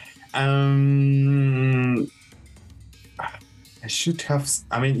 I should have.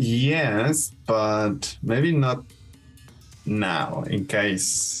 Yes, but maybe not now. In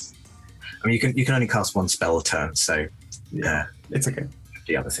case. You can only cast one spell a turn, so yeah, it's okay.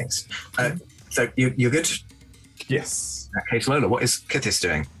 The other things. So you're good. Yes. In that case, Lola, what is Kithis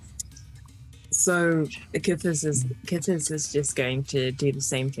doing? So Kithis is just going to do the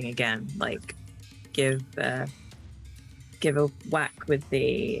same thing again, like give a whack with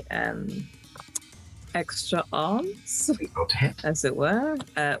the extra arms, as it were,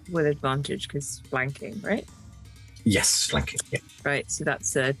 with advantage because flanking, right? Yes, flanking. Yeah. Right. So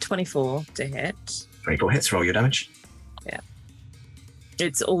that's 24 to hit. 24 hits. Roll your damage. Yeah.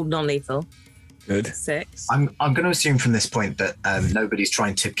 It's all non-lethal. Good. 6. I'm going to assume from this point that nobody's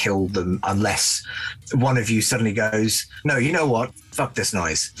trying to kill them unless one of you suddenly goes, no, you know what? Fuck this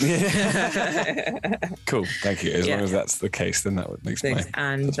noise. Cool. Thank you. As long as that's the case, then that would make sense.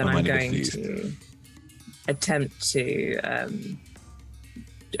 And then I'm going to attempt to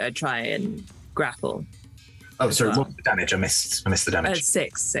try and grapple. Oh, sorry. What's the damage? I missed the damage.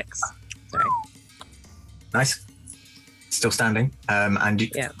 6. Sorry. Nice. Still standing. And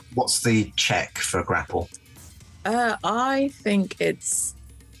what's the check for grapple? I think it's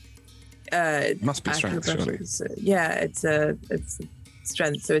must be strength, surely. It's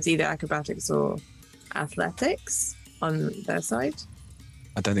strength. So it's either acrobatics or athletics on their side.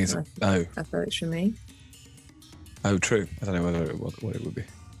 I don't think it's athletics for me. Oh, true. I don't know what it would be.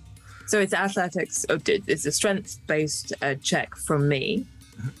 So it's athletics. It's a strength-based check from me.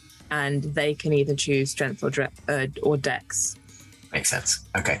 And they can either choose strength or dex. Makes sense.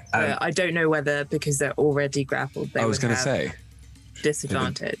 Okay. I don't know whether, because they're already grappled, they I was going to have say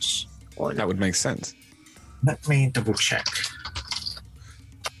disadvantage or not. That would make sense. Let me double check.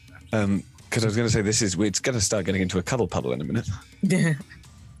 Because I was going to say it's going to start getting into a cuddle puddle in a minute.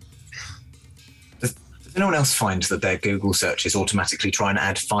 Does anyone else find that their Google searches automatically try and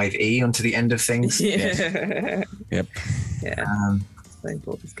add 5e onto the end of things? Yeah. Yep. Yeah. Playing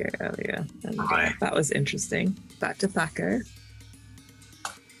Baldur's Gate earlier, and that was interesting. Back to Thacker.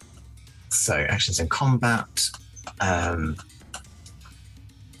 So actions in combat. Find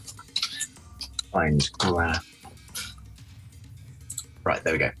grab. Right,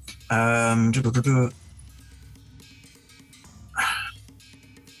 there we go.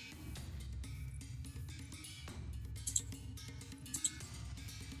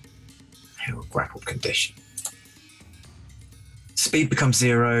 Grappled condition. Speed becomes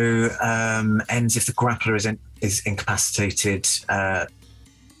 0, ends if the grappler is incapacitated.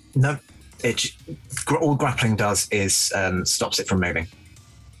 No, all grappling does is stops it from moving.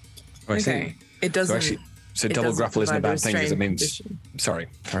 Oh, I see. It doesn't. So double grapple isn't a bad thing because it means. Sorry.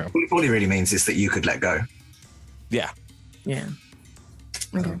 All it really means is that you could let go. Yeah. Yeah.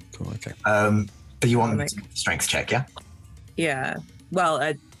 Okay. Cool. Okay. But you want strength check, yeah? Yeah. Well,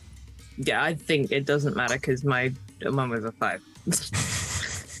 I think it doesn't matter because my one was a 5.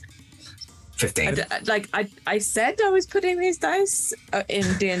 15. I said I was putting these dice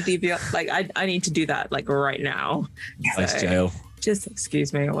in D&D Beyond. Like, I need to do that like right now. Nice jail. Just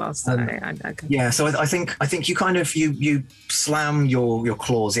excuse me whilst I Yeah, so I think you kind of you slam your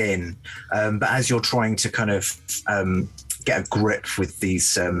claws in, but as you're trying to kind of get a grip with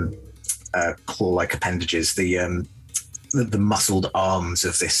these claw-like appendages, the muscled arms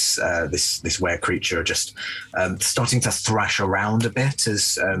of this were creature are just starting to thrash around a bit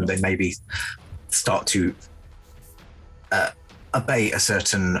as they maybe start to abate a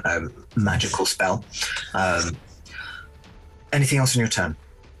certain magical spell. Anything else on your turn?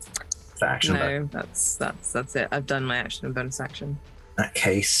 Action? No, that's it. I've done my action and bonus action. In that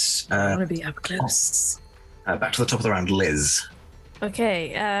case, I want to be up close. Back to the top of the round, Liz.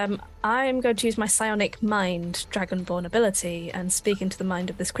 Okay, I'm going to use my psionic mind dragonborn ability and speak into the mind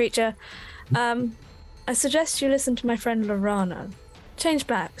of this creature. I suggest you listen to my friend Lorana. Change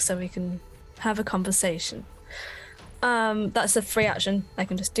back so we can have a conversation. That's a free action. I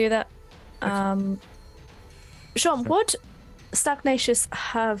can just do that. Sean, would Stagnacious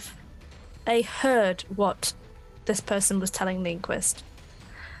have heard what this person was telling Lindquist?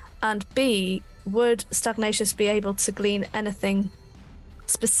 And B, would Stagnacious be able to glean anything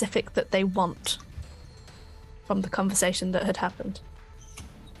specific that they want from the conversation that had happened?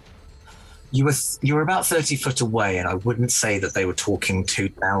 You were about 30 foot away, and I wouldn't say that they were talking too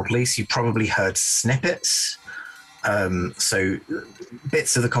loudly, so you probably heard snippets. So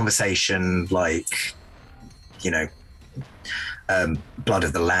bits of the conversation, like, blood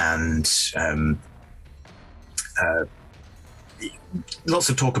of the land, lots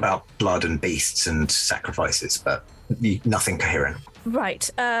of talk about blood and beasts and sacrifices, but nothing coherent. Right.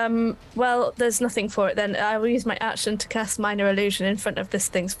 Well, there's nothing for it then. I will use my action to cast Minor Illusion in front of this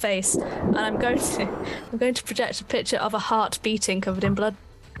thing's face, and I'm going to project a picture of a heart beating covered in blood.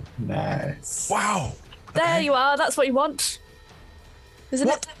 Nice. Wow. There you are. That's what you want, isn't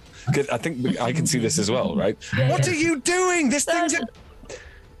it? Good. I think I can see this as well, right? Yeah, What are you doing? This thing's...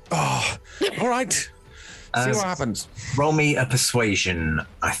 Oh, all right. See what happens. Roll me a persuasion,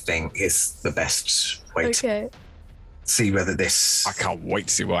 I think, is the best way to see whether this... I can't wait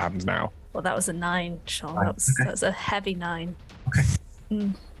to see what happens now. Well, that was a 9, Sean. That's a heavy 9. Okay.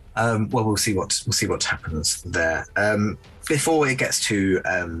 Well, we'll see what happens there. Before it gets to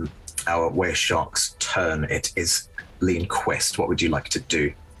our Were Shark's turn, it is Lindquist. What would you like to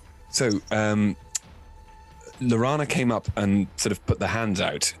do? So, Lorana came up and sort of put the hands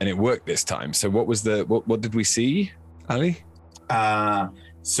out, and it worked this time. So, what did we see, Ali?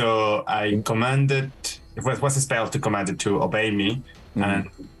 So I commanded. It was a spell to command it to obey me, and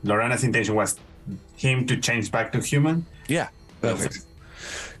Lorana's intention was him to change back to human. Yeah, perfect.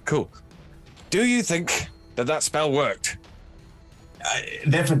 Cool. Do you think that spell worked?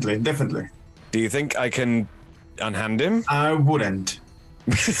 Definitely. Do you think I can unhand him? I wouldn't.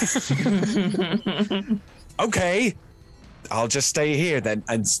 Okay. I'll just stay here then,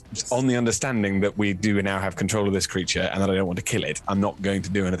 and on the understanding that we do now have control of this creature and that I don't want to kill it. I'm not going to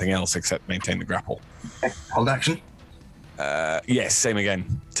do anything else except maintain the grapple. Hold action? Yes, same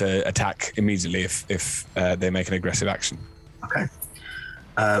again, to attack immediately if they make an aggressive action. Okay.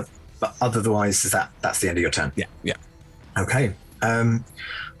 But otherwise, that's the end of your turn? Yeah. Okay.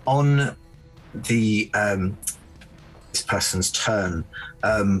 On the this person's turn,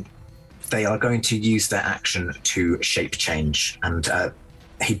 they are going to use their action to shape change, and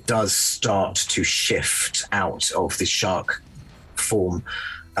he does start to shift out of the shark form,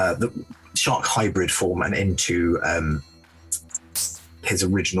 the shark hybrid form, and into his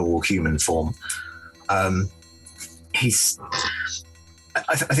original human form. He's,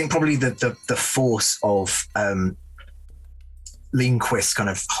 I think, probably the force of Lindquist kind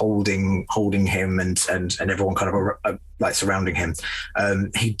of holding him and everyone kind of like surrounding him.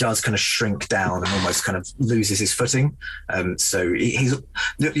 He does kind of shrink down and almost kind of loses his footing. So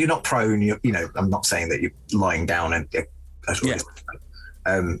you're not prone. I'm not saying that you're lying down and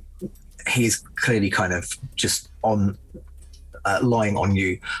he's clearly kind of just on lying on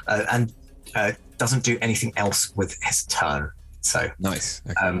you and doesn't do anything else with his turn. So nice.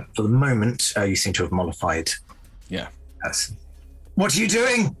 Okay. For the moment, you seem to have mollified. Yeah. Us. What are you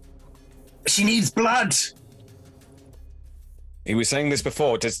doing? She needs blood. He was saying this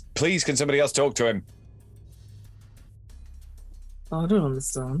before. Please, can somebody else talk to him? I don't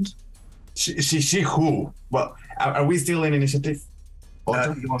understand. She who? Well, are we still in initiative?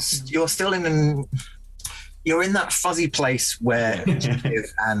 You're still in. You're in that fuzzy place where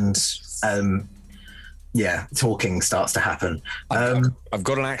initiative and talking starts to happen. I've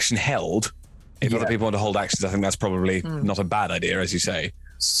got an action held. If other people want to hold actions, I think that's probably not a bad idea, as you say.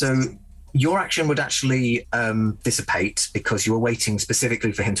 So your action would actually dissipate because you were waiting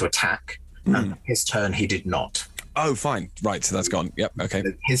specifically for him to attack. And his turn, he did not. Oh, fine. Right, so that's gone. Yep, okay.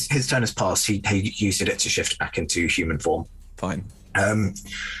 His turn has passed. He used it to shift back into human form. Fine.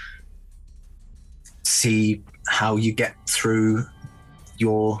 See how you get through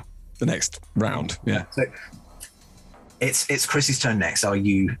the next round. Yeah. So it's Chrissy's turn next. Are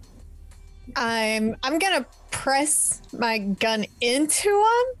you? I'm gonna press my gun into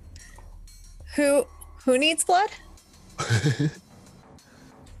him. Who needs blood?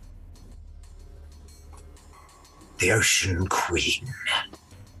 The Ocean Queen.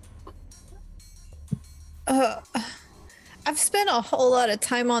 I've spent a whole lot of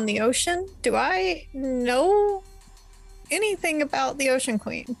time on the ocean. Do I know anything about the Ocean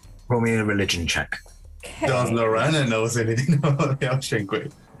Queen? Roll me a religion check. Okay. Does Lorana knows anything about the Ocean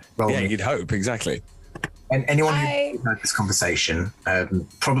Queen? Roll Yeah, me. you'd hope, exactly. And anyone who heard this conversation, I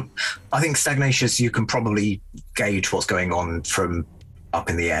think Stagnacious, you can probably gauge what's going on from up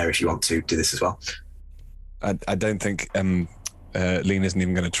in the air if you want to do this as well. I don't think Lean isn't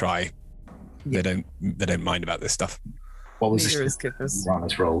even going to try. They don't mind about this stuff. What was Neither this? is Kippers.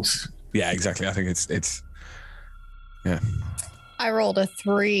 Rana's rolls. Yeah, exactly. I think it's yeah. I rolled a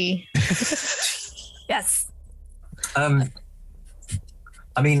 3. Yes.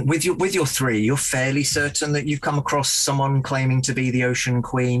 I mean, with your 3, you're fairly certain that you've come across someone claiming to be the Ocean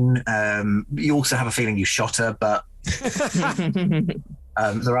Queen. You also have a feeling you shot her, but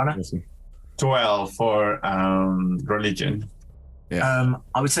Lorana? 12 for religion. Yeah.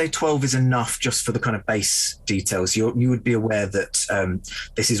 I would say 12 is enough just for the kind of base details. You would be aware that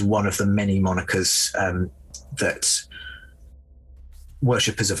this is one of the many monikers that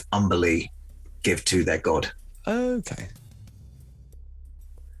worshippers of Umberlee give to their god. Okay.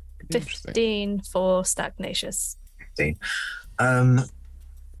 15 for Stagnacious. 15. I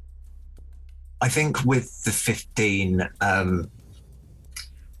think with the 15,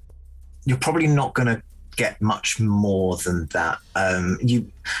 you're probably not going to get much more than that.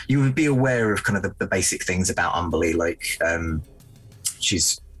 You would be aware of kind of the basic things about Umberlee, like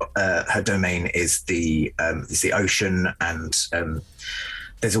she's her domain is the ocean, and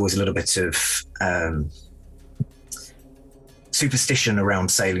there's always a little bit of superstition around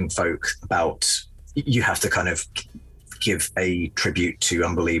sailing folk about you have to kind of give a tribute to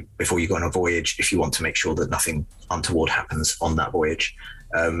Umberlee before you go on a voyage if you want to make sure that nothing untoward happens on that voyage.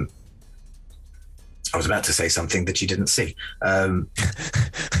 I was about to say something that you didn't see. Okay.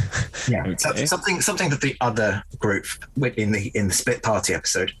 Something that the other group in the split party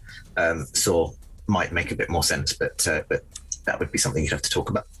episode saw might make a bit more sense, but that would be something you'd have to talk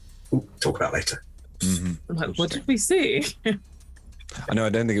about later. Mm-hmm. Like, what did we see? I know. I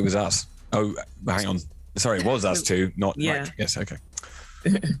don't think it was us. Oh, hang on. Sorry, it was us too. Not Yeah. Mike. Yes. Okay.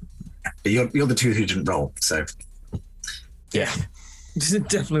 You're the two who didn't roll, so Yeah.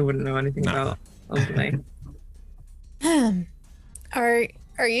 Definitely wouldn't know anything No. about Umberlee.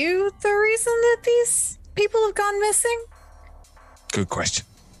 Are you the reason that these people have gone missing? Good question.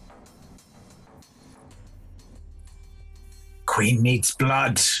 Queen needs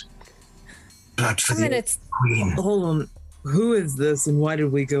blood. Blood for the It's Queen. Hold on. Who is this and why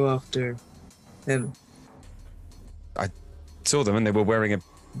did we go after him? Saw them and they were wearing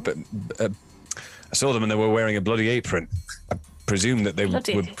I saw them and they were wearing a bloody apron. I presume that they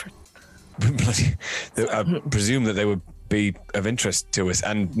Bloody would. apron. I presume that they would be of interest to us,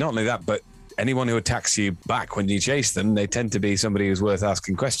 and not only that, but anyone who attacks you back when you chase them, they tend to be somebody who's worth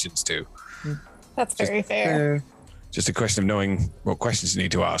asking questions to. That's very fair. Just a question of knowing what questions you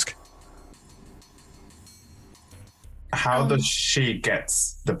need to ask. How does she get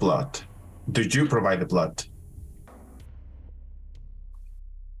the blood? Did you provide the blood?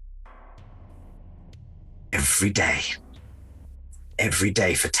 Every day. Every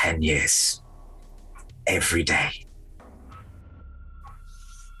day for 10 years. Every day.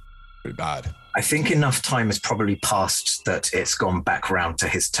 Pretty bad. I think enough time has probably passed that it's gone back round to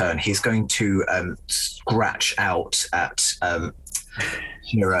his turn. He's going to scratch out at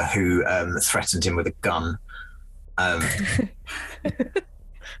Shira, who threatened him with a gun.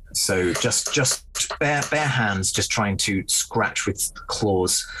 So just bare hands, just trying to scratch with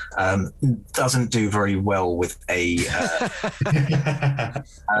claws. Doesn't do very well with a.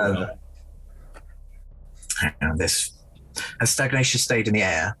 Hang on, this has Stagnacious stayed in the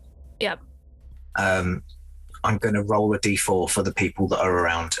air? Yep. I'm going to roll a d4 for the people that are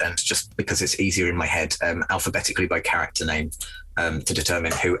around, and just because it's easier in my head, alphabetically by character name, to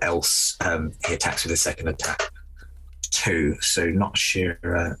determine who else he attacks with his second attack. 2, so not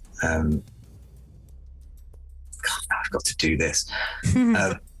Shira. God, I've got to do this. It's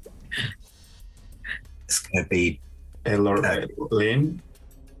going to be Lynn?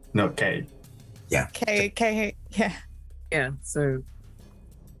 No, Kay. Yeah. K, yeah. Yeah, so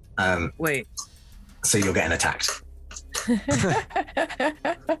wait. So you're getting attacked.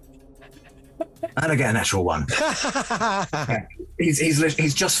 And I get a natural 1.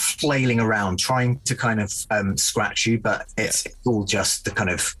 He's just flailing around, trying to kind of scratch you, but it's all just the kind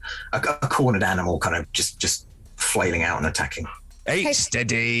of a cornered animal, kind of just flailing out and attacking. 8,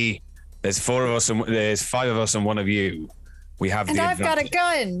 steady. There's 4 of us, and there's 5 of us, and 1 of you. We have And the I've got a advantage.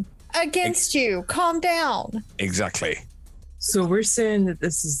 gun against you. Calm down. Exactly. So we're saying that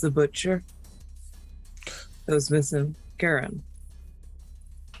this is the butcher that was missing Garen.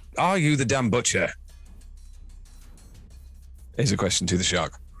 Are you the damn butcher? Here's a question to the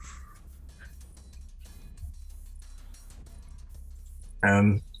shark.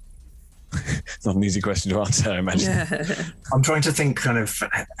 It's not an easy question to answer, I imagine. Yeah. I'm trying to think kind of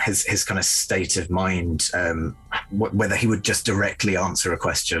his kind of state of mind, whether he would just directly answer a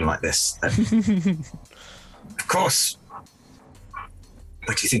question like this. Of course.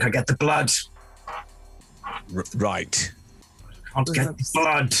 Where do you think I get the blood? Right. Can't get the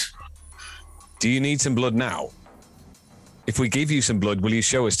blood. Do you need some blood now? If we give you some blood, will you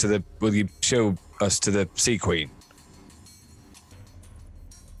show us to the Sea Queen?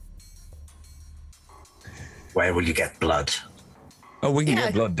 Where will you get blood? Oh, we can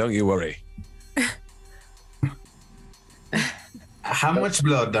get blood, don't you worry. How much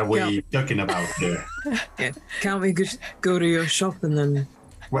blood are we talking about here? Yeah. Can't we just go to your shop and then...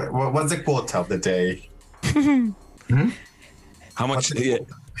 What's the quota of the day? How much?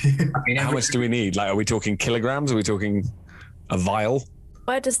 How much do we need? Like, are we talking kilograms? Are we talking a vial?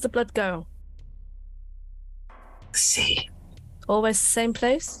 Where does the blood go? The sea. Always the same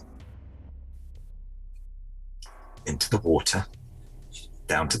place? Into the water.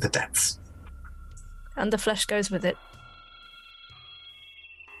 Down to the depths. And the flesh goes with it.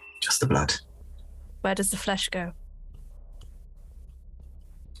 Just the blood. Where does the flesh go?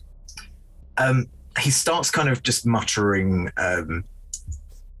 He starts kind of just muttering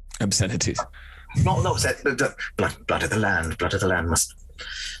obscenities. Not blood of the land must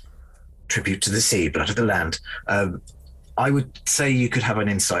tribute to the sea, blood of the land. I would say you could have an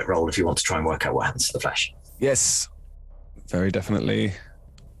insight roll if you want to try and work out what happens to the flesh. Yes, very definitely.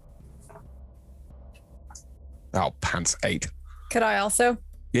 Oh, pants, 8. Could I also?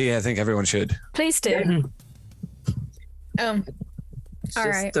 Yeah, I think everyone should. Please do. All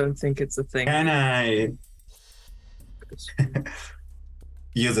right. Don't think it's a thing. Can I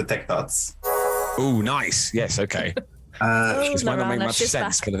use the tech thoughts? Oh, nice. Yes, okay. This might not make much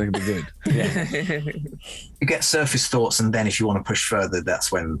sense, but I think it'll be good. Yeah. You get surface thoughts, and then if you want to push further,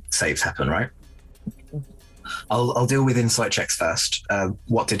 that's when saves happen, right? I'll deal with insight checks first.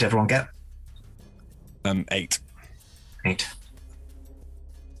 What did everyone get? 8. 8.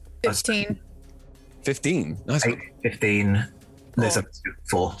 15. 15. Nice. 8, 15. There's a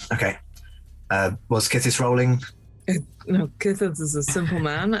 4. Okay. Was Kithis rolling? No, Kithis is a simple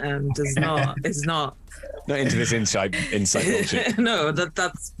man and is not not into this insight bullshit. No,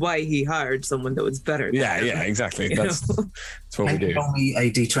 that's why he hired someone that was better. Yeah, exactly. That's what we do. Roll me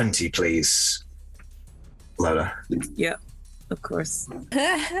a d20, please, Lola. Yeah, of course.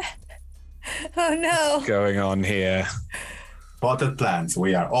 Oh no. What's going on here? Potted plants.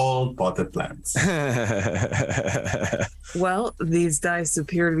 We are all potted plants. Well, these dice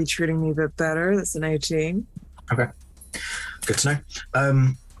appear to be treating me a bit better. That's an 18. Okay. Good to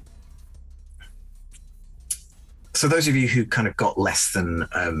know. So those of you who kind of got less than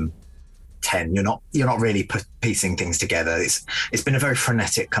 10, you're not really piecing things together. It's been a very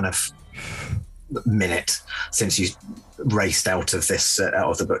frenetic kind of minute since you raced out of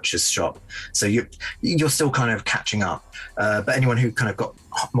the butcher's shop. So you're still kind of catching up. But anyone who kind of got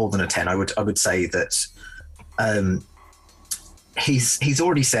more than a 10, I would say that he's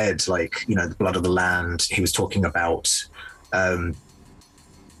already said, like, the blood of the land. He was talking about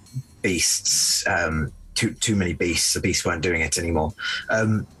beasts. Too many beasts. The beasts weren't doing it anymore.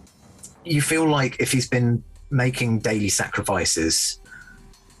 You feel like if he's been making daily sacrifices,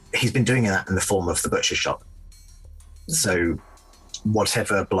 he's been doing that in the form of the butcher shop. So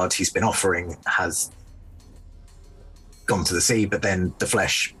whatever blood he's been offering has gone to the sea, but then the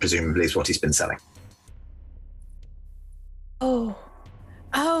flesh presumably is what he's been selling. Oh,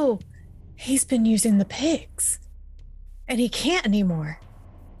 He's been using the pigs. And he can't anymore.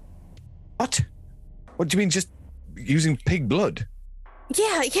 What? What do you mean just using pig blood?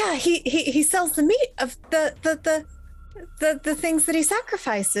 Yeah, he sells the meat of the things that he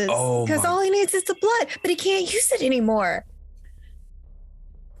sacrifices. Oh, because my- all he needs is the blood, but he can't use it anymore.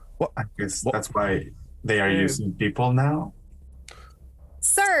 I guess that's why they are using people now.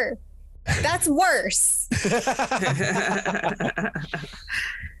 Sir, that's worse.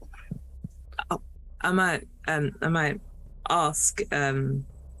 I might ask.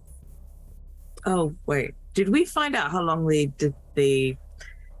 Oh wait, did we find out how long the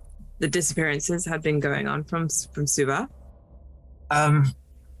disappearances had been going on from Suba? It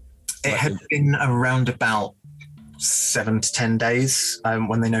had been around about 7 to 10 days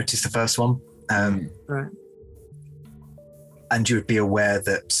when they noticed the first one. Right. And you would be aware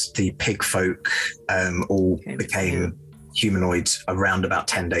that the pig folk all became humanoids around about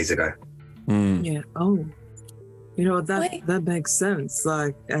 10 days ago. Yeah. Oh, you know that makes sense.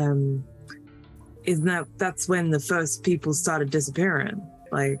 Like, isn't that's when the first people started disappearing?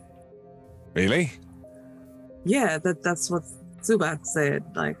 Like, really? Yeah, that's what Zubat said.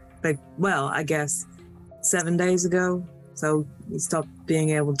 Like, I guess 7 days ago. So we stopped being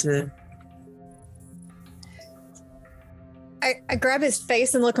able to. I grab his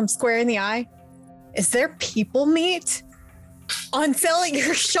face and look him square in the eye. Is there people meat on sale at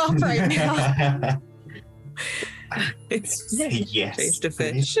your shop right now? It's yes. Change to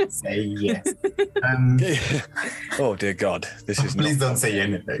fish. Say yes. Oh dear God, this is. Please don't say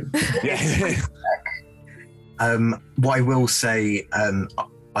anything. What I will say,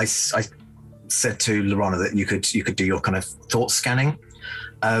 I said to Lorana that you could do your kind of thought scanning.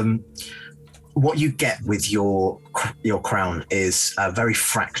 What you get with your crown is very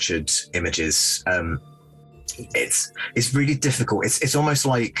fractured images. It's really difficult. It's almost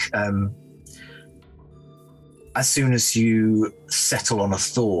like as soon as you settle on a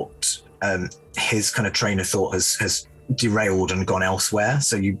thought, his kind of train of thought has derailed and gone elsewhere.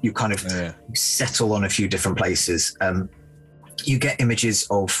 So you kind of settle on a few different places. You get images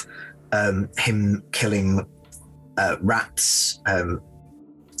of him killing rats,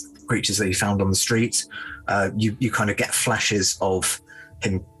 creatures that he found on the street. You kind of get flashes of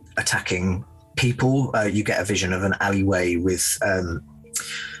him attacking people. You get a vision of an alleyway with a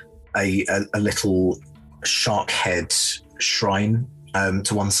little shark head shrine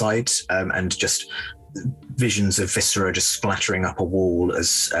to one side, and just visions of viscera just splattering up a wall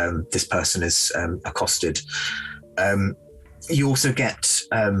as this person is accosted. You also get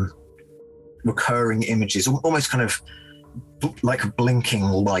recurring images, almost kind of like a blinking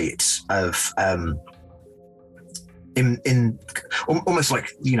light of in almost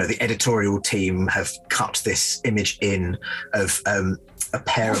like, you know, the editorial team have cut this image in of a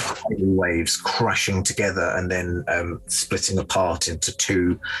pair of tidal waves crashing together and then splitting apart into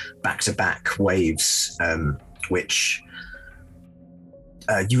two back-to-back waves, which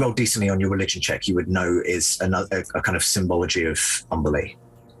you rolled decently on your religion check, you would know is a kind of symbology of Umberlee.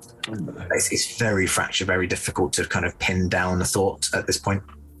 It's very fractured, very difficult to kind of pin down a thought at this point.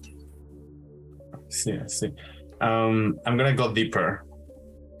 I see. I'm gonna go deeper.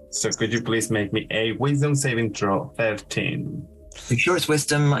 So could you please make me a wisdom saving throw 13? Are you sure it's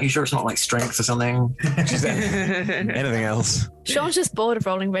wisdom? Are you sure it's not like strength or something? Anything else? Sean's just bored of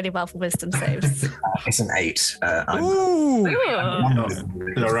rolling really well for wisdom saves. It's an 8.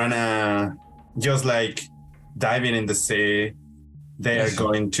 Lorana, just like diving in the sea, they are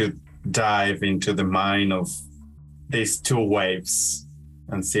going to dive into the mind of these two waves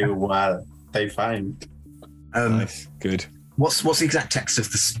and see what they find. Nice. Good. What's the exact text of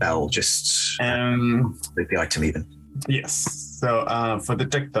the spell? Just with the item even. Yes. So for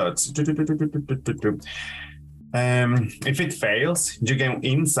detect thoughts, if it fails, you gain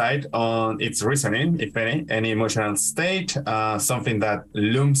insight on its reasoning, if any emotional state, something that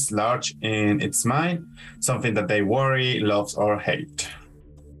looms large in its mind, something that they worry, love, or hate.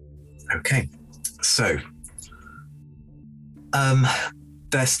 Okay. So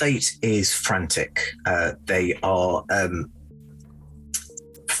their state is frantic. They are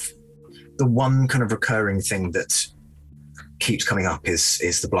the one kind of recurring thing that keeps coming up is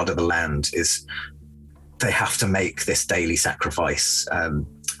the blood of the land. Is they have to make this daily sacrifice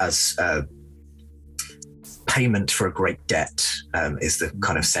as payment for a great debt, is the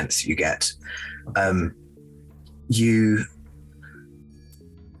kind of sense you get. You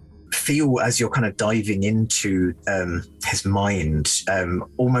feel as you're kind of diving into his mind,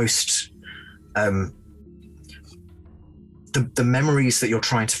 almost the memories that you're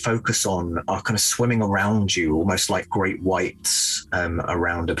trying to focus on are kind of swimming around you, almost like great whites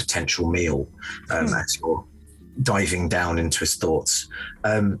around a potential meal as you're diving down into his thoughts.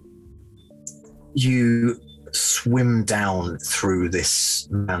 You swim down through this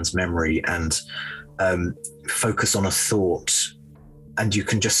man's memory and focus on a thought, and you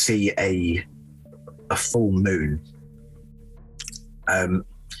can just see a full moon.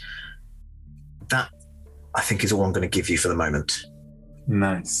 That, I think, is all I'm going to give you for the moment.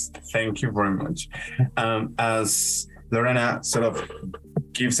 Nice. Thank you very much. As Lorena sort of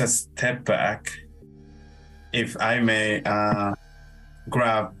gives a step back, if I may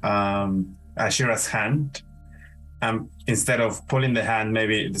grab Ashira's hand, instead of pulling the hand,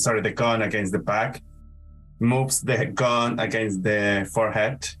 the gun against the back, moves the gun against the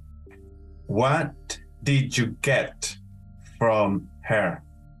forehead. What did you get from her?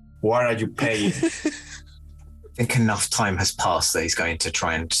 What are you paying? I think enough time has passed that he's going to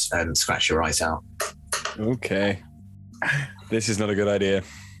try and scratch your eyes out. Okay. This is not a good idea.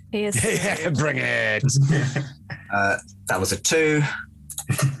 He is. Yeah, bring it. That was a 2.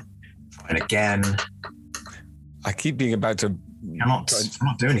 And again. I keep being about to. I'm not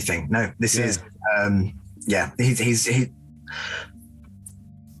doing anything. No, this is.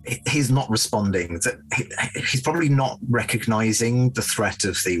 He's not responding. He's probably not recognizing the threat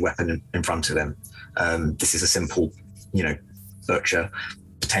of the weapon in front of him. This is a simple, butcher.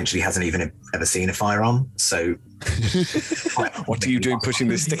 Potentially hasn't even ever seen a firearm. So, what are you doing pushing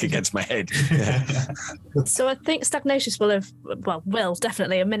this stick against my head? So I think Stagnacious will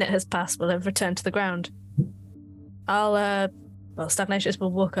definitely, a minute has passed, will have returned to the ground. Stagnacious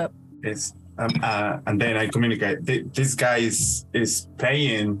will walk up. Yes. And then I communicate, this guy is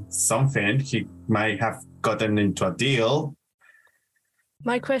paying something. He might have gotten into a deal.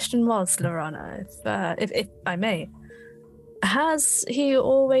 My question was, Lorana, if I may, has he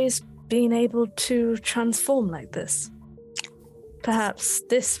always been able to transform like this? Perhaps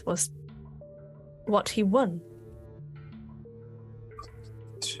this was what he won.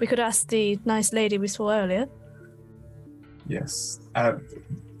 We could ask the nice lady we saw earlier. Yes.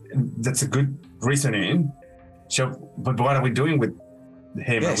 That's a good reasoning. So, but what are we doing with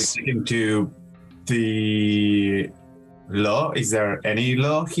him? Yes. Are we taking to the law? Is there any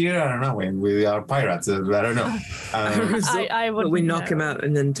law here? I don't know. We are pirates. I don't know. I would. We knock him out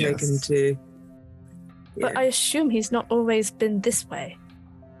and then take him to. But I assume he's not always been this way,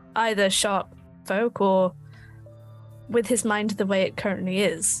 either sharp folk or with his mind the way it currently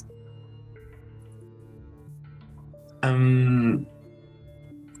is. I'm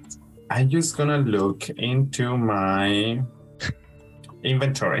just gonna look into my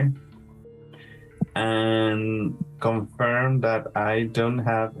inventory and confirm that I don't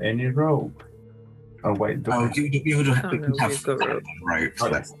have any rope. Oh wait, you would have rope. Okay. Don't worry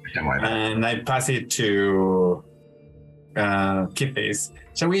about it. And I pass it to Kitties.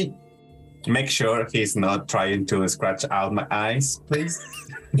 Shall we make sure he's not trying to scratch out my eyes, please?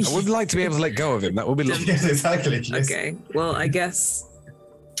 I would like to be able to let go of him. That would be lovely. Yes, exactly. Yes. Okay. Well, I guess.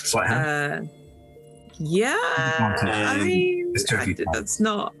 Sleight hand. Yeah. I mean, that's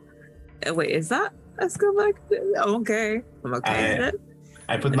not. Wait, is that a skill back? Oh, okay. I'm okay with it.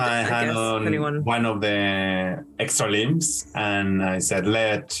 I put my hand on one of the extra limbs and I said,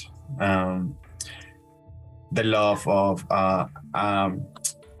 let the love of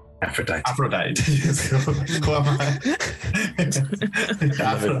Aphrodite. Who am I?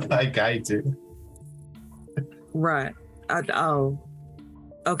 Aphrodite guy too. Right.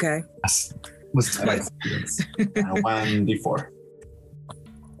 Okay. Was 1d4.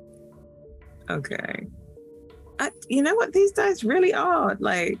 Okay. You know what these dice really are?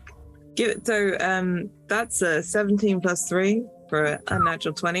 Like, give it. So that's a 17 plus 3 for a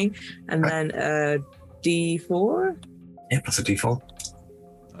natural 20, and then a D4. Yeah, plus a D4.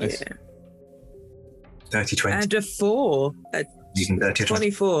 Nice. Yeah. Dirty 20. And a 4. Using dirty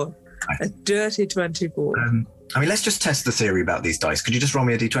 24. A dirty 24. I mean, let's just test the theory about these dice. Could you just roll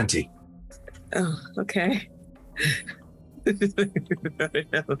me a D20? Oh, okay.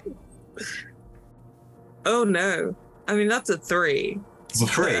 Oh no! I mean, that's a 3. It's a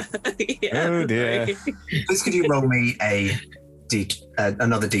 3. Yeah, oh dear. Please, could you roll me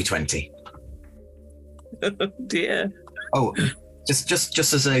another D20? Oh dear. Oh, just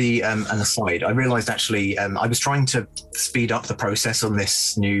as an aside, I realised actually I was trying to speed up the process on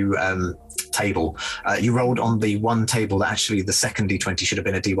this new table. You rolled on the one table that actually the second D20 should have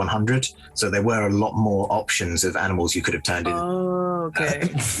been a D100, so there were a lot more options of animals you could have turned in. Oh, okay.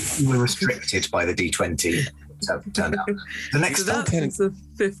 You were restricted by the D20. So it turned out. The next so that's the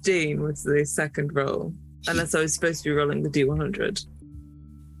 15 was the second roll. Unless I was supposed to be rolling the D100.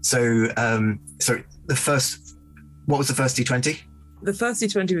 So, sorry, what was the first D20? The first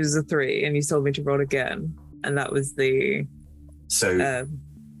D20 was a 3, and you told me to roll again, and that was the 15.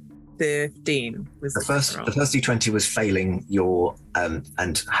 Was the first D20 was failing your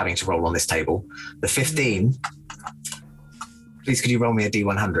and having to roll on this table. The 15. Please, could you roll me a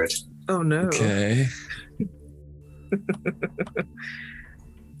D100? Oh no. Okay.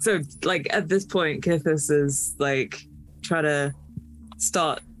 So, like, at this point, Kithis is like trying to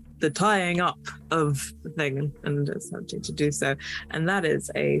start the tying up of the thing and attempting to do so, and that is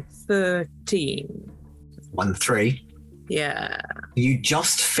a 13. 1-3. Yeah. You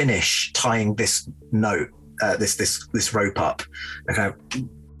just finish tying this note, this rope up, and kind of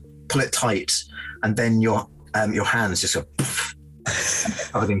pull it tight, and then your hands just go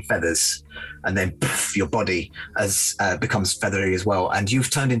covered in feathers, and then your body becomes feathery as well, and you've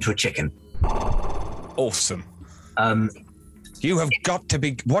turned into a chicken. Awesome. You have got to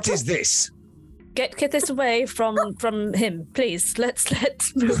be. What is this? Get Kithis away from him, please. Let's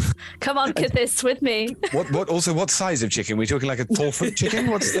move. Come on, Kithis, with me. What? Also, what size of chicken? We're talking like a 4-foot chicken.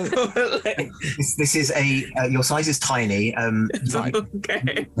 What's the? This is your size is tiny. Right.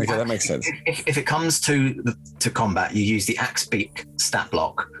 Okay, that makes sense. If it comes to combat, you use the axe beak stat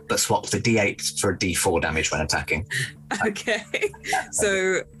block, but swap the D8 for a D4 damage when attacking. Okay,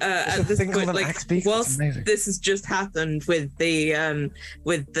 so at this point, like, whilst this has just happened with the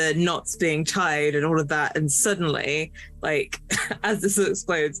knots being tied and all of that, and suddenly, like, as this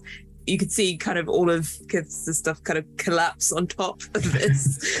explodes, you could see kind of all of Kith's stuff kind of collapse on top of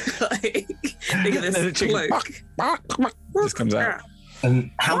this, like, look at this cloak. Just comes out.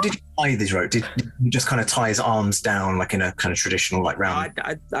 And how did you tie this rope? Did you just kind of tie his arms down like in a kind of traditional like round?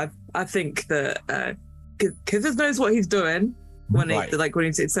 I think that Kithis knows what he's doing when he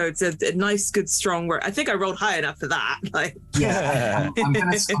so it's a nice, good, strong work. I think I rolled high enough for that. Like, yeah, I'm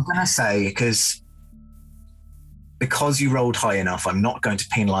gonna say because you rolled high enough, I'm not going to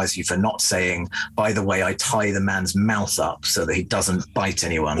penalize you for not saying, by the way, I tie the man's mouth up so that he doesn't bite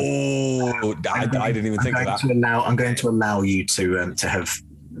anyone. Oh, I didn't even think of that. I'm going to allow you to have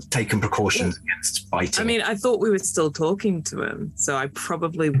taken precautions against biting. I mean, I thought we were still talking to him, so I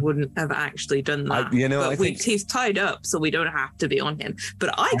probably wouldn't have actually done that. He's tied up, so we don't have to be on him.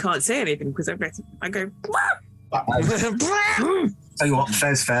 But I can't say anything because I go. Tell you what,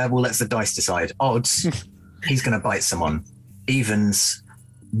 fair's fair. We'll let the dice decide. Odds, he's going to bite someone. Evens,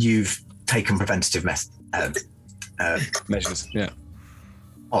 you've taken preventative measures. Yeah.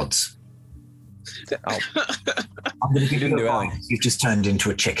 Odds. I'm going to give you advice. You've just turned into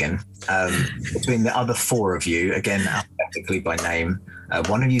a chicken. Between the other 4 of you, again alphabetically by name,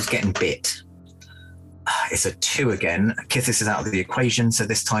 one of you's getting bit. It's a 2 again. Kithis is out of the equation, so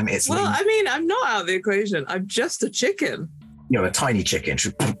this time it's. Well, I mean, I'm not out of the equation. I'm just a chicken. You're a tiny chicken.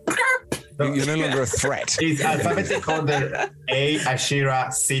 You're no longer a threat. Is alphabetical the A,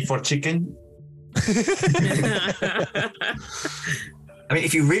 Ashira, C for chicken? I mean,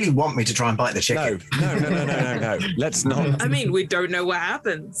 if you really want me to try and bite the chicken. No. Let's not. I mean, we don't know what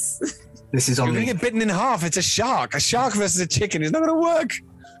happens. This is on You're going to get bitten in half. It's a shark. A shark versus a chicken is not going to work.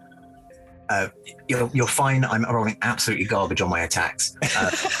 You're fine. I'm rolling absolutely garbage on my attacks.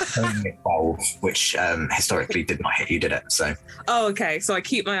 Only a 12, which historically did not hit you, did it? So. Oh, okay. So I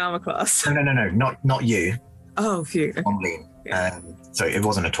keep my armor class. No, not you. Oh, phew. On Lean. So it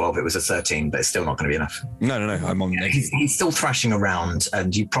wasn't a 12, it was a 13, but it's still not going to be enough. No, I'm on. He's still thrashing around,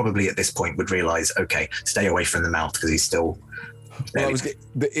 and you probably at this point would realize, okay, stay away from the mouth because he's still. Well,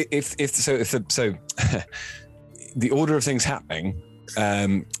 the order of things happening,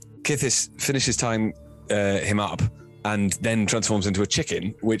 Kithis finishes tying him up and then transforms into a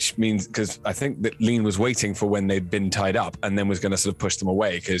chicken, which means, because I think that Lean was waiting for when they'd been tied up and then was going to sort of push them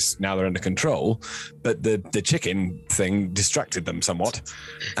away because now they're under control. But the chicken thing distracted them somewhat,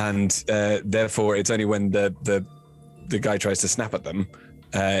 and therefore it's only when the guy tries to snap at them,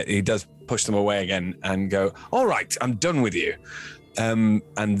 he does push them away again and go, "All right, I'm done with you," and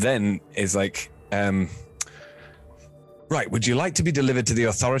then is like. Right, would you like to be delivered to the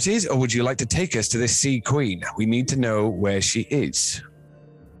authorities, or would you like to take us to this Sea Queen? We need to know where she is.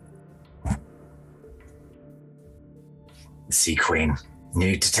 Sea Queen. You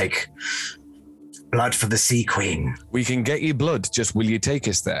need to take blood for the Sea Queen. We can get you blood, just will you take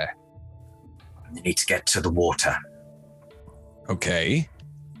us there? You need to get to the water. Okay.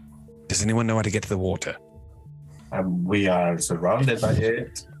 Does anyone know how to get to the water? We are surrounded by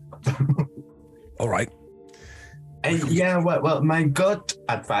it. All right. Well, my gut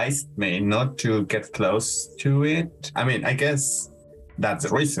advised me not to get close to it. I mean, I guess that's the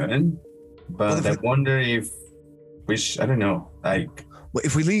reason. But I wonder if I don't know. Like, well,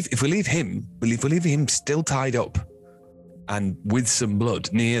 if we leave him, if we leave him still tied up and with some blood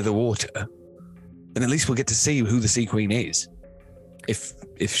near the water, then at least we'll get to see who the Sea Queen is,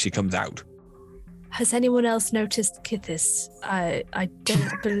 if she comes out. Has anyone else noticed Kithis? I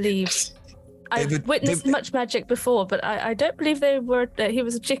don't believe. I've witnessed much magic before, but I don't believe he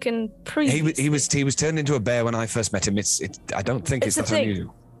was a chicken previously. He was turned into a bear when I first met him. I don't think it's that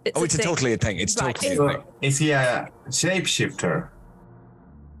unusual. It's totally a thing. It's totally a thing. Is he a shapeshifter?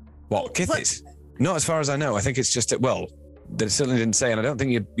 What, Kithis? Not as far as I know. I think it's just they certainly didn't say, and I don't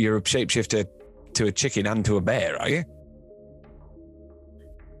think you're a shapeshifter to a chicken and to a bear, are you?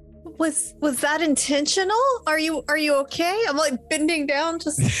 Was that intentional? Are you okay? I'm like bending down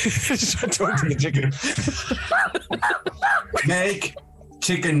just talk to the chicken. Make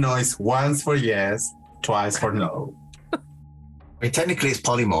chicken noise once for yes, twice for no. I mean, technically it's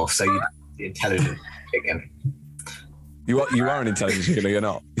polymorph, so you're the intelligent chicken. You are an intelligent chicken, or you're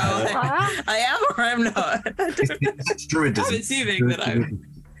not? I am or I'm not? I'm assuming that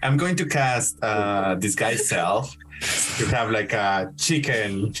I'm going to cast disguise self to have like a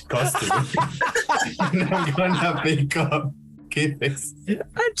chicken costume. And I'm gonna pick up Kithis.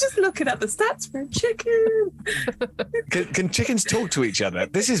 I'm just looking at the stats for a chicken. Can chickens talk to each other?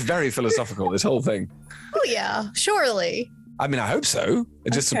 This is very philosophical, this whole thing. Oh yeah, surely. I mean, I hope so.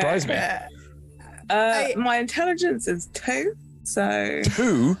 It just surprised me. My intelligence is 2, so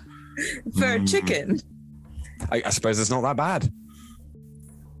 2 for a chicken. I suppose it's not that bad.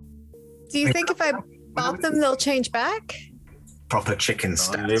 Do you think if I bop them, they'll change back? Proper chicken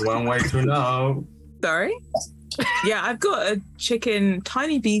stats. Only one way to know. Sorry? Yeah, I've got a chicken,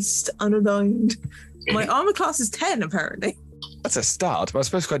 tiny beast, unaligned. My armor class is 10, apparently. That's a start, but I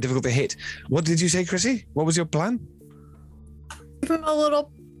suppose quite difficult to hit. What did you say, Chrissy? What was your plan? Give him a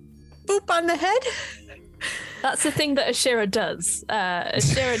little boop on the head. That's the thing that Ashira does.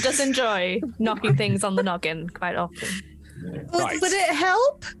 Ashira does enjoy knocking things on the noggin quite often. Would it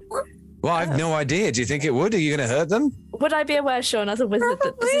help? Well, I have no idea. Do you think it would? Are you going to hurt them? Would I be aware, Sean, as a wizard,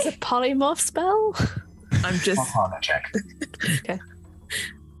 that this is a polymorph spell? I'm just... Arcana check. Okay.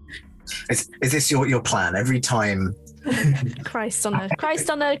 Is this your plan? Every time... Christ on a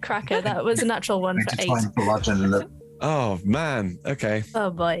cracker. That was a natural one for 8. Oh, man. Okay.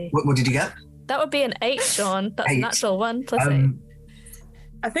 Oh, boy. What did you get? That would be an 8, Sean. That's 8. A natural 1 plus 8.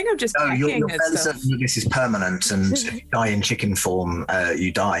 I think I'm just you're fairly certain that this is permanent, and if you die in chicken form,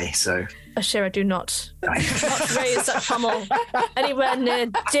 you die, so... Ashira, do not raise that pommel anywhere near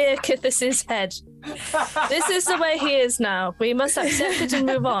dear Kithis' head. This is the way he is now. We must accept it and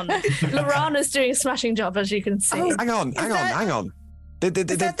move on. Lorana's doing a smashing job, as you can see. Hang on.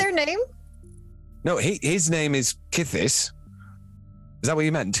 Is that their name? No, his name is Kithis. Is that what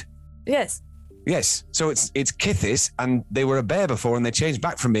you meant? Yes. Yes, so it's Kithis, and they were a bear before, and they changed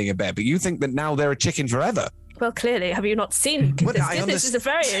back from being a bear. But you think that now they're a chicken forever? Well, clearly, have you not seen Kithis? Kithis is a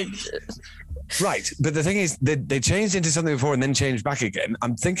very right. But the thing is, they changed into something before and then changed back again.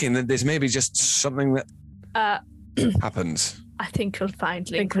 I'm thinking that this may be just something that happens. I think you'll find,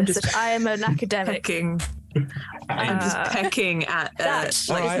 Lincoln, that I am an academic. I'm just pecking at that.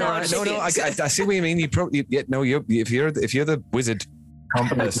 All right. No, I see what you mean. If you're the wizard.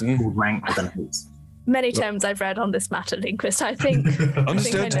 Rank with an 8. Many terms I've read on this matter, Lindquist. I think.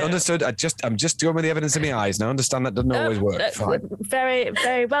 Understood. I'm just going with the evidence in my eyes. Now, I understand that doesn't always work. Very,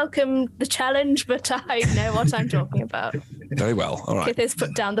 very welcome the challenge, but I know what I'm talking about. Very well. All right. Kithis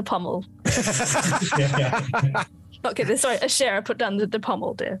put down the pommel. Not Kithis, sorry. Ashira put down the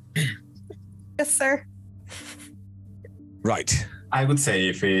pommel, dear. Yes, sir. Right. I would say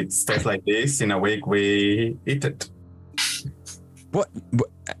if it stays like this, in a week we eat it. What?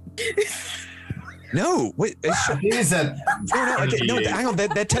 No, wait. No, hang on.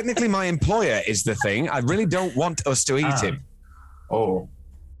 They're technically my employer is the thing. I really don't want us to eat him. Oh.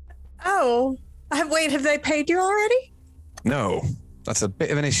 Wait, have they paid you already? No, that's a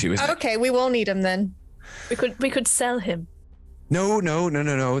bit of an issue, isn't it? Okay, we won't eat him then. We could sell him. No.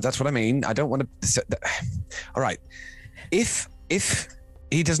 That's what I mean. I don't want to. All right. If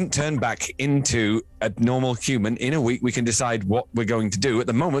he doesn't turn back into a normal human in a week, we can decide what we're going to do. At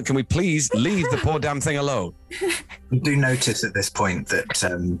the moment, can we please leave the poor damn thing alone? You do notice at this point that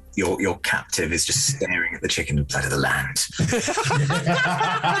your captive is just staring at the chicken side of the land.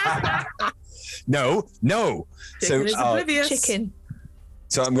 No. So chicken.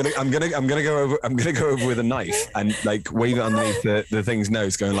 So I'm gonna go over with a knife and like wave it underneath the thing's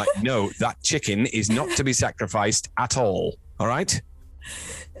nose, going like, no, that chicken is not to be sacrificed at all. All right.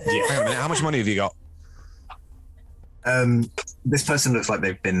 Yeah. Hang on a minute. How much money have you got? This person looks like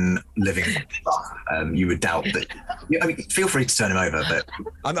they've been living. You would doubt that. I mean, feel free to turn him over, but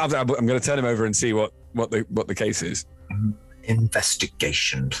I'm going to turn him over and see what the case is.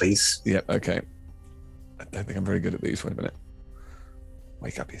 Investigation, please. Yeah. Okay. I don't think I'm very good at these. Wait a minute.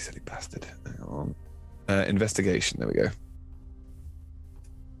 Wake up, you silly bastard. Hang on. Investigation. There we go.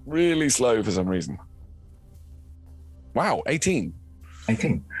 Really slow for some reason. Wow, 18.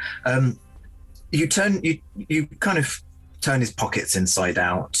 18. You kind of turn his pockets inside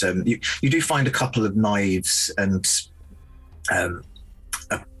out. You do find a couple of knives and a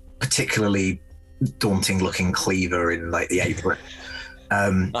particularly daunting-looking cleaver in like the apron.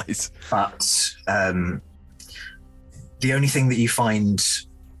 Nice. But the only thing that you find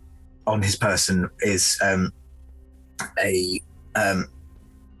on his person is a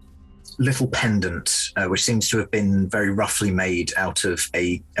little pendant, which seems to have been very roughly made out of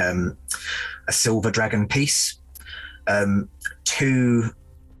a silver dragon piece. Two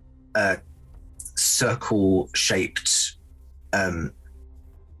circle-shaped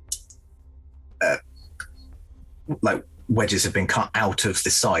like wedges have been cut out of the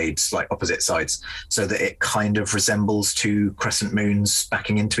sides, like opposite sides, so that it kind of resembles two crescent moons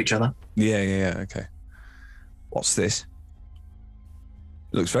backing into each other. Yeah. Okay. What's this?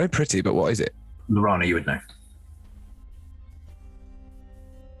 It looks very pretty, but what is it? Lorana, you would know.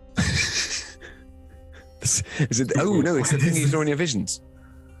 Is it? Oh no, it's the thing you saw in your visions.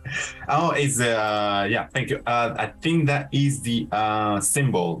 Oh, it's yeah. Thank you. I think that is the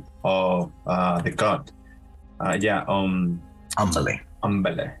symbol of the god. Umbale.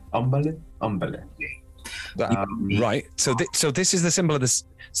 Right. So this is the symbol of this.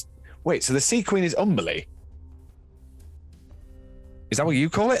 Wait. So the Sea Queen is Umbale. Is that what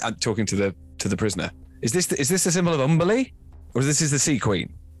you call it? I'm talking to the prisoner. Is this the symbol of Umbale, or this is the Sea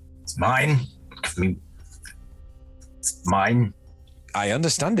Queen? It's mine. It's mine. I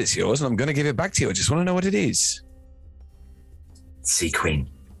understand it's yours, and I'm going to give it back to you. I just want to know what it is. Sea Queen.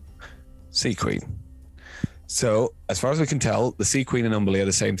 Sea Queen. So, as far as we can tell, the Sea Queen and Umbale are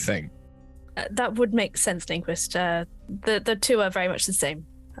the same thing. That would make sense, Linguist. The two are very much the same.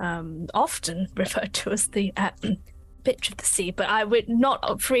 Often referred to as the bitch of the sea, but I would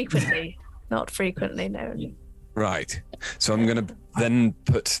not frequently. Not frequently, no. Right. So I'm going to then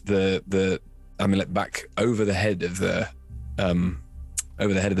put the amulet back over the head of the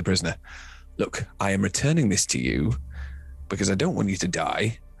prisoner. Look, I am returning this to you because I don't want you to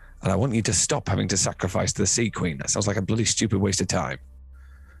die, and I want you to stop having to sacrifice to the Sea Queen. That sounds like a bloody stupid waste of time.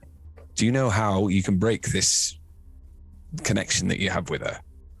 Do you know how you can break this connection that you have with her?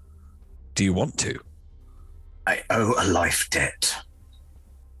 Do you want to? I owe a life debt.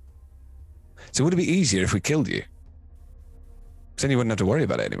 So would it be easier if we killed you? Because then you wouldn't have to worry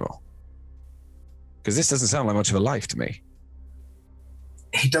about it anymore. Because this doesn't sound like much of a life to me.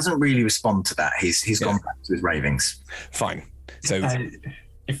 He doesn't really respond to that. He's gone back to his ravings. Fine. So,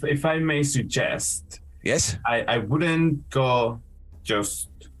 if I may suggest, yes, I wouldn't go just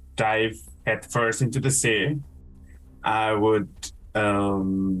dive head first into the sea. I would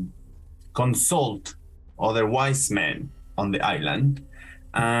consult other wise men on the island,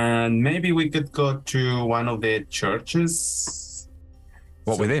 and maybe we could go to one of the churches.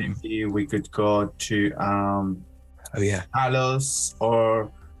 What with him? Maybe we could go to Talos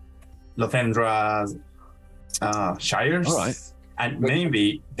or Lothendra's shires. All right. And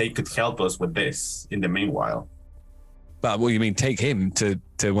maybe they could help us with this in the meanwhile. But what you mean, take him to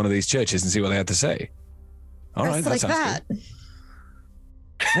one of these churches and see what they had to say? All right, that sounds good.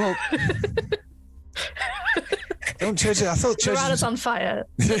 Well, don't churches. I thought churches. Lorana's on fire.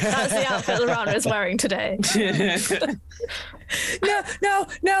 That's the outfit Lorana is wearing today. No,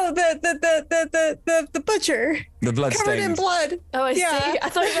 the butcher. The blood covered in blood. Oh, I see. I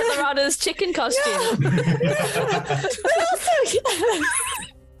thought you meant Lorana's chicken costume.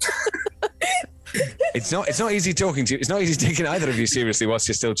 It's not easy talking to you. It's not easy taking either of you seriously whilst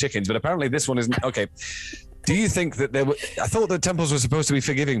you're still chickens. But apparently this one isn't. Okay. Do you think that I thought the temples were supposed to be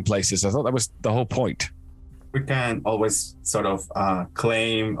forgiving places. I thought that was the whole point. We can always sort of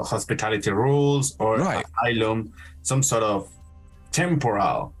claim hospitality rules or asylum, some sort of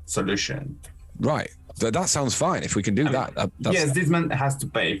temporal solution. Right. That sounds fine. If we can do that. Yes, this man has to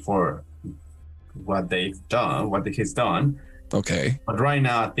pay for what he's done. Okay. But right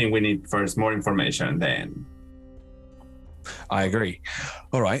now, I think we need first more information. Then. I agree.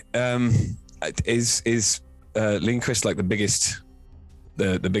 All right. Is Lindquist like the biggest?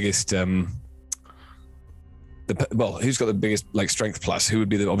 Well, who's got the biggest like strength plus? Who would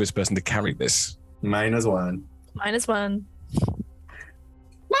be the obvious person to carry this? -1. -1.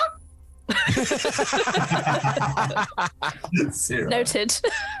 Zero. Noted.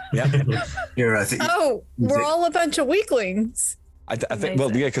 Yeah. I think Oh, we're all a bunch of weaklings. I think.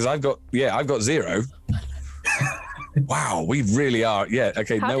 Well, yeah, because I've got 0. Wow, we really are. Yeah.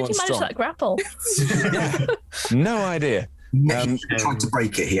 Okay. How no did one's you manage strong. that grapple? No idea. he tried to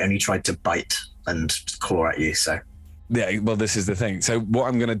break it. He only tried to bite and claw at you. So Yeah. Well, this is the thing. So what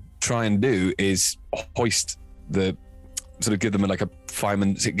I'm going to try and do is hoist the. Sort of give him like a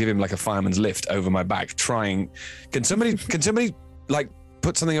fireman's lift over my back. Can somebody like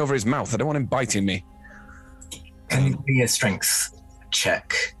put something over his mouth? I don't want him biting me. can you be a strength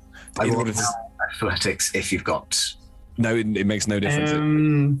check? I In will order to- allow athletics if you've got. No, it makes no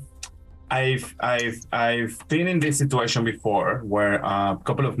difference. I've been in this situation before where a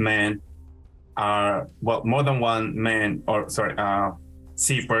couple of men are more than one man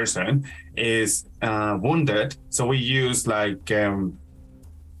C person is wounded, so we use like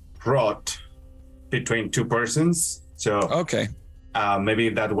rod between two persons. So Okay. maybe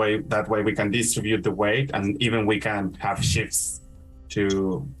that way we can distribute the weight, and even we can have shifts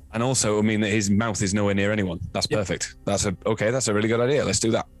to. And also, I mean, that his mouth is nowhere near anyone. That's perfect. That's a really good idea. Let's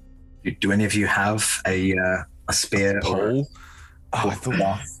do that. Do any of you have a spear or Pole. Oh, I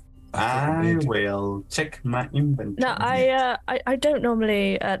thought. I will check my inventory. No, I don't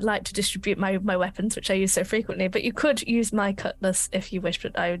normally like to distribute my weapons, which I use so frequently, but you could use my cutlass if you wish,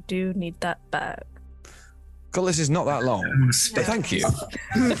 but I do need that back. Cutlass is not that long. But thank you.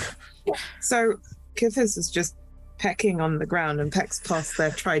 So Kithis is just pecking on the ground and pecks past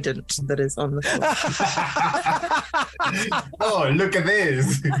their trident that is on the floor. Oh, look at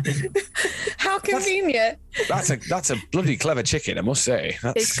this! How convenient. That's a bloody clever chicken, I must say.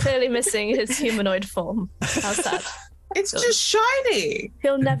 He's clearly missing his humanoid form. How's that? It's just shiny.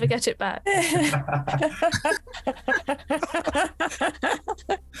 He'll never get it back. I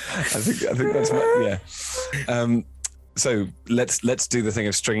think that's yeah. So let's do the thing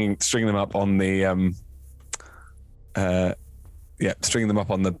of stringing them up on the stringing them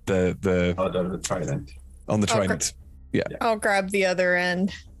up on the trident. On the trident. Yeah. I'll grab the other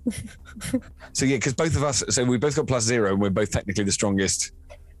end. So yeah, because both of us, so we both got +0, and we're both technically the strongest.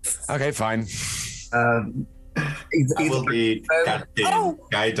 Okay, fine. I will be casting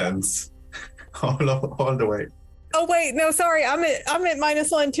guidance all the way. Oh wait, no, sorry, I'm at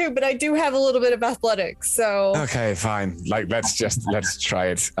 -1 too, but I do have a little bit of athletics, so. Okay, fine. Like let's try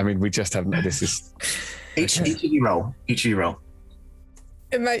it. I mean, we just haven't. This is. Each of you roll.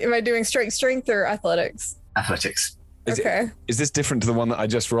 Am I doing strength or athletics? Athletics. Is this different to the one that I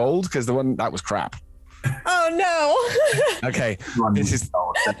just rolled? Because the one that was crap. Oh no. Okay. This is.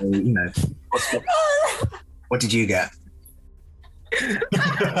 What did you get?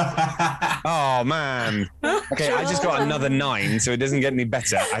 Oh man. Okay, I just got another 9, so it doesn't get any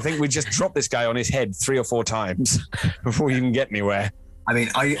better. I think we just drop this guy on his head 3 or 4 times before we even get anywhere. I mean,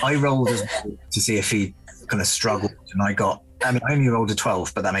 I rolled as well to see if he kind of struggled, and I only rolled a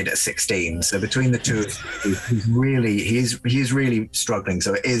 12, but that made it a 16. So between the two, he is really struggling.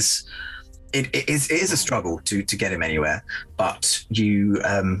 So it is a struggle to get him anywhere. But you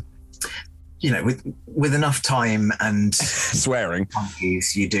with enough time and swearing,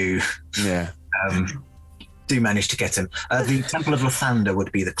 you do do manage to get him. The Temple of Lathander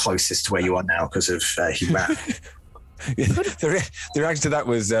would be the closest to where you are now because of he ran. The reaction to that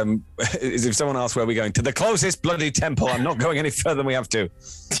was is if someone asked where we're going, to the closest bloody temple. I'm not going any further than we have to.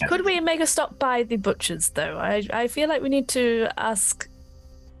 Could we make a stop by the butchers, though? I feel like we need to ask.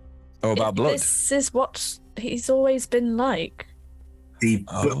 Oh, about blood. This is what he's always been like. The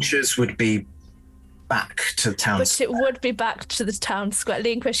butchers would be back to town. But it would be back to the town square.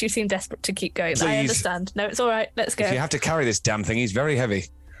 Lee and Chris, you seem desperate to keep going. Please. I understand. No, it's all right. Let's go. If you have to carry this damn thing, he's very heavy.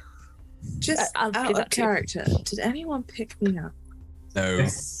 Just I'll do out that of too. character, did anyone pick me up? No.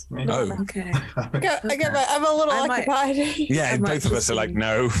 No. Okay. I'm a little occupied. Yeah, both of us are like,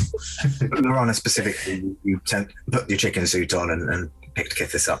 no. Lorana specifically, you put your chicken suit on and picked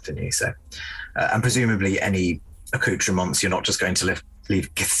Kithis up, didn't you? So, and presumably any accoutrements, you're not just going to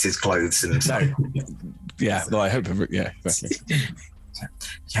leave Kithis' clothes and. No. Yeah, well, I hope. Yeah, exactly.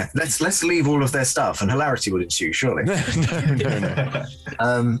 Yeah, let's leave all of their stuff, and hilarity will ensue, surely. No.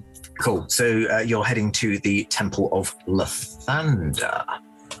 Cool. So you're heading to the Temple of Lathander.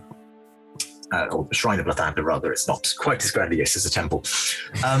 Or the Shrine of Lathander, rather. It's not quite as grandiose as a temple.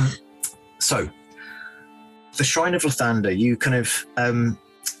 So, the Shrine of Lathander, you kind of...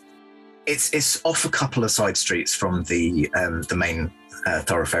 it's off a couple of side streets from the main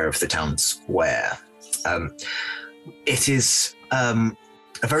thoroughfare of the town square. It is a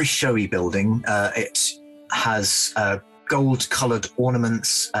very showy building. It has gold-coloured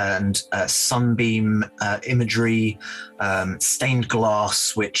ornaments and sunbeam imagery, stained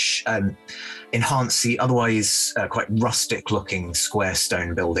glass, which enhance the otherwise quite rustic-looking square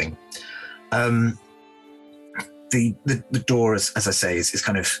stone building. The door, as I say, is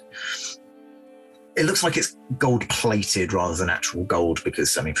kind of... It looks like it's gold-plated rather than actual gold,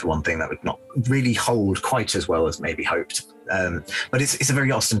 because, I mean, for one thing, that would not really hold quite as well as maybe hoped. But it's a very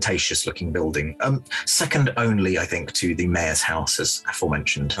ostentatious-looking building. Second only, I think, to the mayor's house, as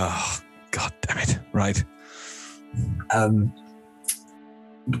aforementioned. Oh, God damn it. Right.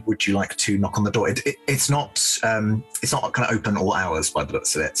 Would you like to knock on the door? It's not kind of open all hours by the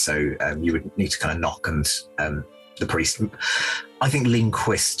looks of it, so you would need to kind of knock, and the priest... I think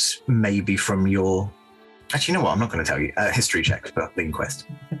Lindquist maybe from your... Actually, you know what? I'm not going to tell you. History check for Lindquist.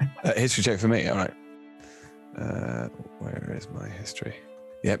 History check for me, all right. Where is my history?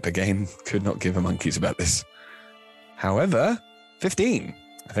 Yep, again, could not give a monkeys about this. However, 15,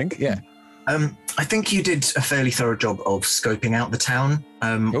 I think, yeah. I think you did a fairly thorough job of scoping out the town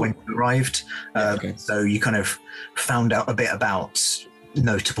when you arrived. Okay. So you kind of found out a bit about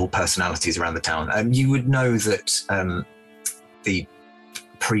notable personalities around the town. You would know that the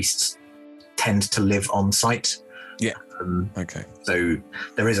priests tend to live on site. Yeah. Okay. So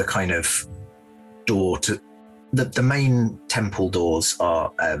there is a kind of door to... The main temple doors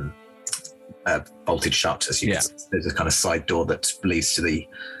are bolted shut, as you can see. There's a kind of side door that leads to the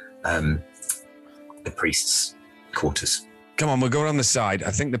priest's quarters. Come on, we'll go around the side. I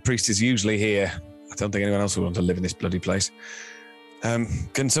think the priest is usually here. I don't think anyone else would want to live in this bloody place.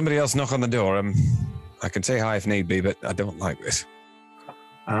 Can somebody else knock on the door? I can say hi if need be, but I don't like this.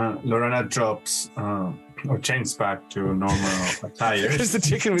 Lorana drops or changes back to normal attire. Because the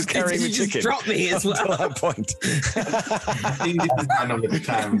chicken was carrying the chicken. Just drop me as well. At that point. I think this is one of the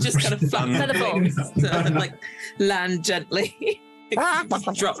time. Just kind of flap like land gently.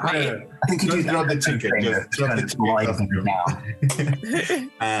 Drop me. I think you do drop the chicken. Just drop the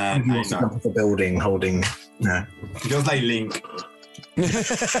chicken. And the building holding... No. Just like Link.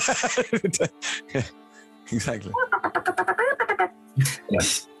 Exactly.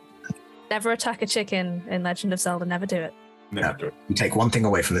 Yes. Never attack a chicken in Legend of Zelda. Never do it. Never do it. You take one thing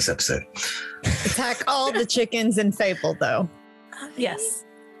away from this episode. Attack all the chickens in Fable, though. Yes.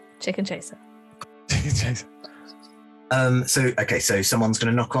 Chicken chaser. Chicken chaser. So someone's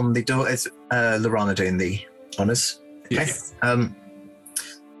going to knock on the door. Is Lorana doing the honors? Yes. Okay.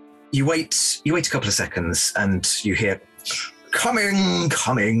 You wait a couple of seconds, and you hear, coming,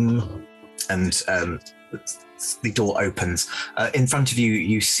 and the door opens. In front of you,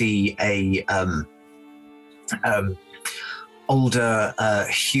 you see a older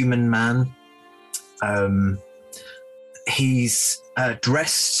human man. He's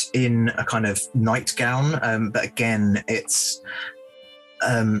dressed in a kind of nightgown, but again, it's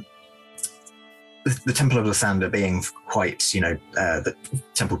the Temple of Lysander being quite, the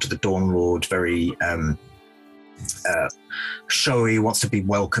Temple to the Dawn Lord, very showy, wants to be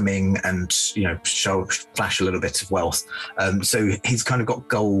welcoming and, flash a little bit of wealth. So he's kind of got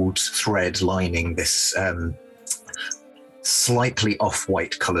gold thread lining this slightly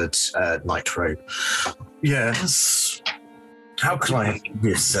off-white coloured night robe. Yes. How can I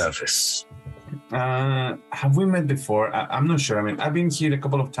be of service? Have we met before? I'm not sure. I mean, I've been here a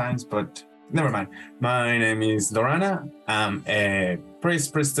couple of times, but never mind. My name is Lorana. I'm a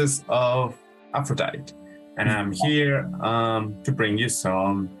priestess of Aphrodite. And I'm here to bring you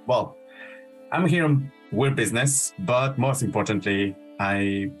some... Well, I'm here on weird business, but most importantly,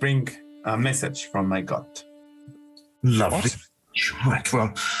 I bring a message from my god. Lovely. Right,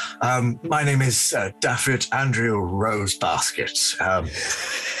 well, my name is Dafford Andrew Rosebasket.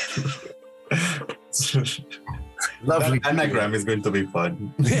 Lovely. That anagram is going to be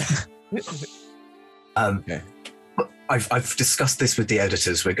fun. Okay. I've discussed this with the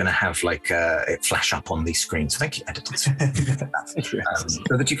editors. We're going to have it flash up on the screen. So thank you, editors,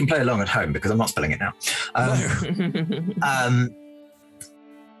 so that you can play along at home, because I'm not spelling it now.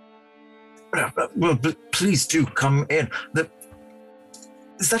 Well, please do come in.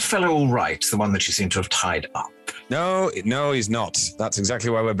 Is that fellow all right? The one that you seem to have tied up? No, he's not. That's exactly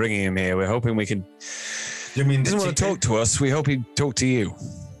why we're bringing him here. We're hoping we can... You mean he doesn't want to talk to us. We hope he'd talk to you.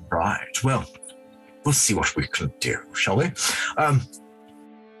 Right. Well, we'll see what we can do, shall we?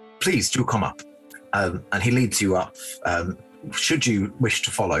 Please do come up. And he leads you up. Should you wish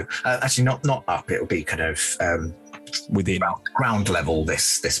to follow? Actually, not up. It'll be kind of within ground level.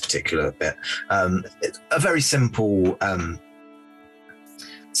 This particular bit. It's a very simple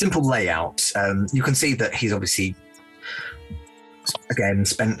layout. You can see that he's obviously again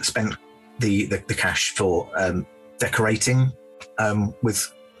spent the cash for decorating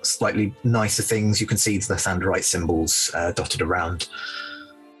with slightly nicer things. You can see the Thanderite symbols dotted around.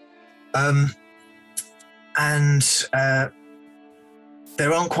 And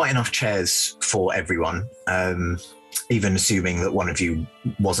there aren't quite enough chairs for everyone, even assuming that one of you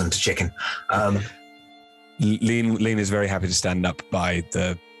wasn't a chicken. Lean is very happy to stand up by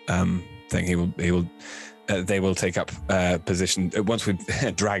the thing. They will take up position once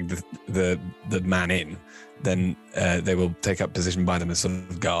we've dragged the man in. Then they will take up position by them as sort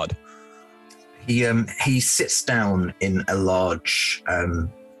of guard. He sits down in a large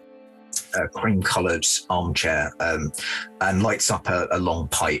cream-coloured armchair and lights up a long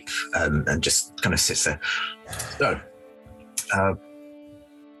pipe and just kind of sits there. So,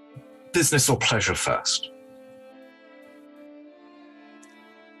 business or pleasure first?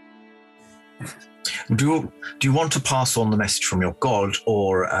 Do you want to pass on the message from your god,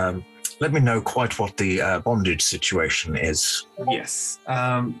 or let me know quite what the bondage situation is? Yes.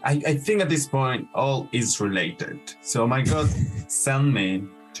 I think at this point, all is related. So my god sent me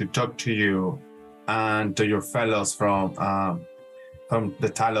to talk to you and to your fellows from the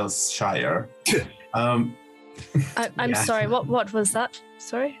Talos Shire. I'm sorry, what was that?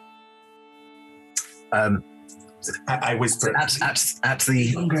 Sorry? I whispered. At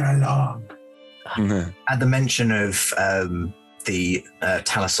the... Don't get along. At the mention of the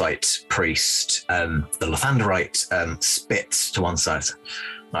Talosite priest, the Lathanderite spits to one side.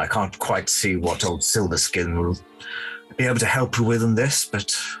 I can't quite see what old Silverskin will be able to help you with in this,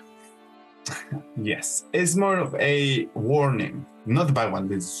 but... Yes, it's more of a warning. Not a bad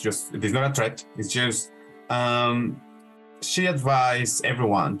one. It is not a threat. It's just she advised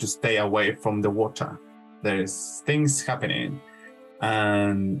everyone to stay away from the water. There's things happening,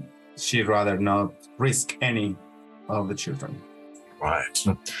 and she'd rather not risk any of the children. Right.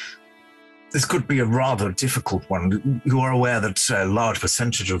 This could be a rather difficult one. You are aware that a large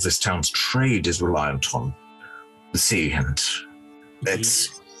percentage of this town's trade is reliant on the sea and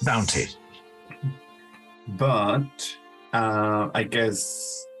its bounty. But I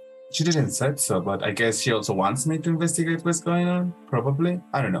guess she didn't say so, but I guess she also wants me to investigate what's going on, probably.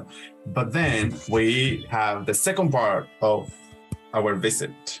 I don't know. But then we have the second part of our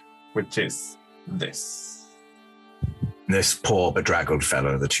visit, which is this. This poor bedraggled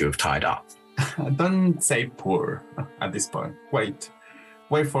fellow that you have tied up. Don't say poor at this point. Wait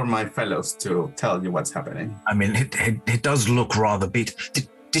for my fellows to tell you what's happening. I mean, it does look rather beat.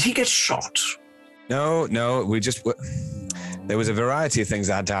 Did he get shot? No, we just... There was a variety of things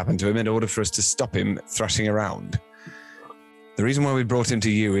that had to happen to him in order for us to stop him thrashing around. The reason why we brought him to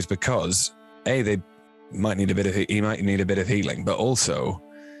you is because, he might need a bit of healing, but also,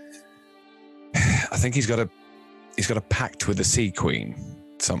 I think he's got a pact with the Sea Queen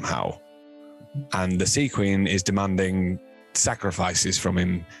somehow, and the Sea Queen is demanding sacrifices from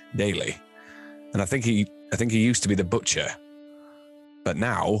him daily. And I think he used to be the butcher, but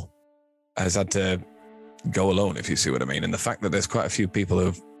now has had to go alone, if you see what I mean. And the fact that there's quite a few people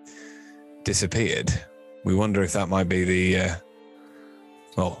who've disappeared, we wonder if that might be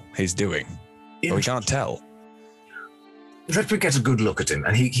his doing. But we can't tell. Let me get a good look at him.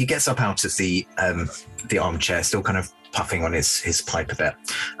 And he gets up out of the armchair, still kind of puffing on his pipe a bit.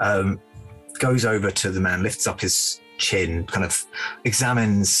 Goes over to the man, lifts up his chin, kind of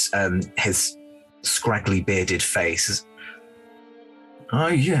examines his scraggly bearded face.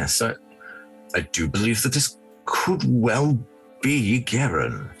 Yes, I do believe that this could well be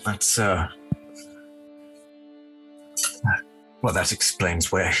Garen. That's, well, that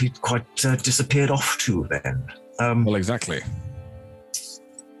explains where he quite disappeared off to then. Well, exactly.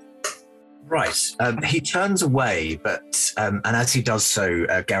 Right. He turns away, but, and as he does so,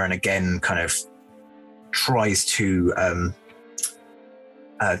 Garen again kind of tries to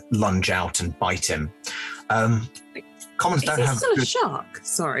lunge out and bite him. Commons don't have a shark.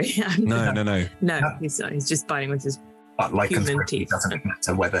 Sorry. No. No, he's not. He's just biting with his human teeth. It doesn't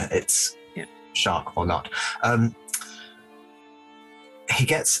matter whether it's shark or not. He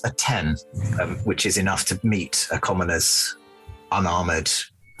gets a 10, which is enough to meet a commoner's unarmored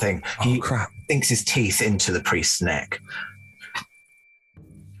thing. He sinks his teeth into the priest's neck.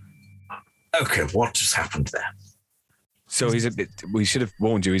 Okay, what just happened there? So we should have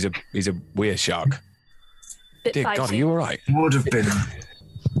warned you, he's a weird shark. Dear God, are you all right? Would have been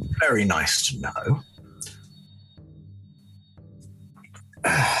very nice to know.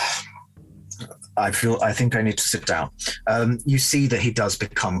 I think I need to sit down. You see that he does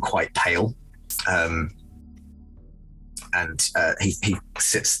become quite pale, and he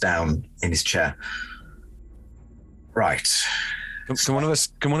sits down in his chair. Right. Can one of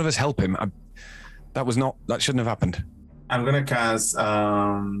us help him? That shouldn't have happened. I'm gonna cast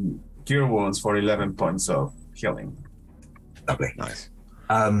Cure Wounds for 11 points of healing. Lovely. Nice.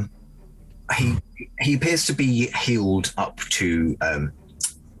 He appears to be healed up to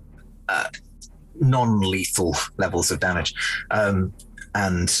non-lethal levels of damage,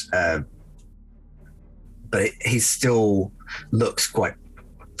 but he still looks quite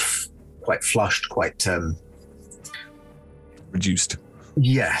flushed, quite reduced.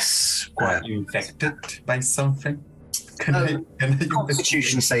 Yes, Quite infected by something.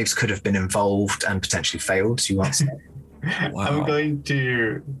 Constitution saves could have been involved and potentially failed. You want to say? Wow. I'm going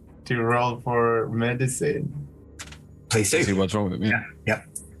to roll for medicine. Please do. See what's wrong with him. Yep.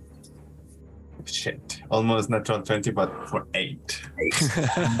 Shit. Almost natural 20, but for 8.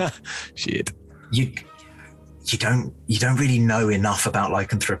 Shit. You don't really know enough about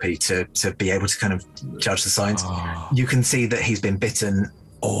lycanthropy to be able to kind of judge the signs. You can see that he's been bitten.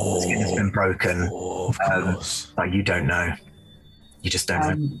 His skin has been broken. Of course. But you don't know. You just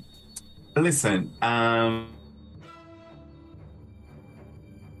don't know. Listen, I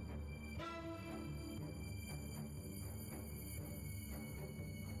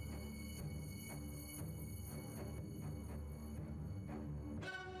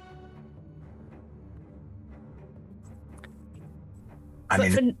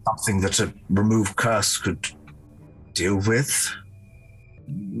mean, something that a remove curse could deal with.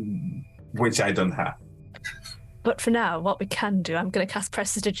 Which I don't have. But for now, what we can do, I'm going to cast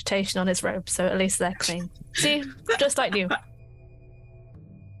Prestidigitation on his robe, so at least they're clean. See? Just like new.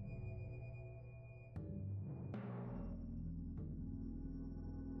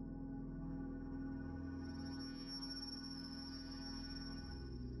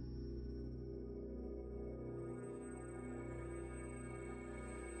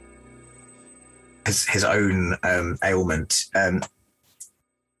 His own ailment.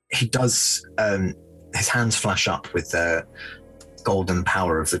 He does. His hands flash up with the golden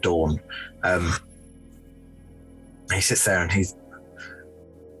power of the dawn. He sits there and he's,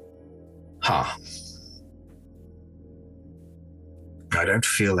 I don't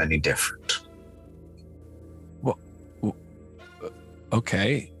feel any different. What?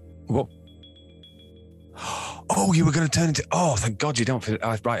 Okay. What? Oh, you were going to turn into... Oh, thank God you don't feel...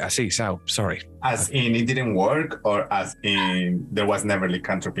 right, I see. So, sorry. As in it didn't work, or as in there was never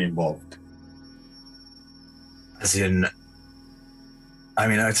lycanthropy involved? As in... I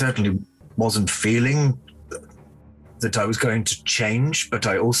mean, I certainly wasn't feeling that I was going to change, but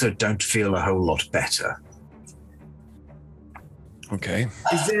I also don't feel a whole lot better. Okay.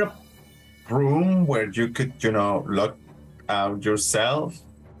 Is there a room where you could, lock out yourself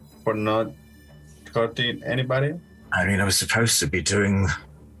for not hurting anybody? I mean, I was supposed to be doing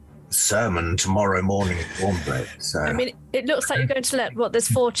a sermon tomorrow morning at Warmbread, so... I mean, it looks like you're going to let... There's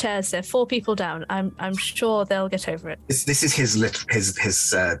 4 chairs there, 4 people down. I'm sure they'll get over it. This is his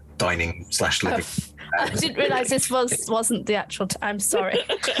dining / living. I didn't realise this wasn't the actual... I'm sorry.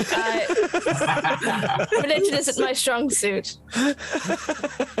 Religion isn't my strong suit.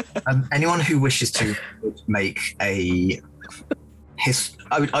 Anyone who wishes to make a...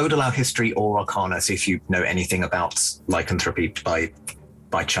 I would allow history or arcana, see if you know anything about lycanthropy by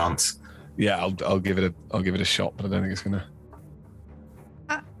chance. Yeah, I'll give it a shot, but I don't think it's gonna.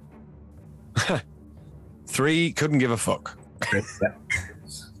 3, couldn't give a fuck. Yeah.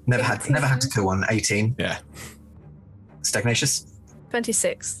 Never had to kill one. 18. Yeah. Stagnacious.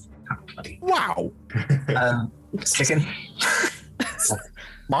 26. Wow. Chicken.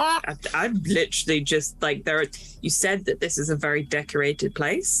 I'm literally just like you said that this is a very decorated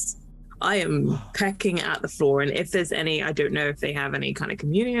place. I am pecking at the floor, and if there's any, I don't know if they have any kind of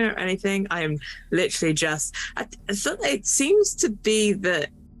communion or anything. I am literally just. I thought it seems to be that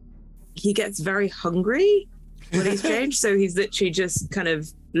he gets very hungry when he's changed, so he's literally just kind of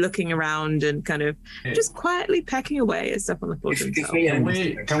looking around and kind of just quietly pecking away at stuff on the floor.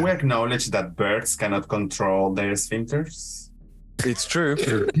 Can we acknowledge that birds cannot control their sphincters? It's true.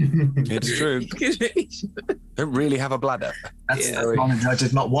 It's true. Don't really have a bladder. That's the knowledge I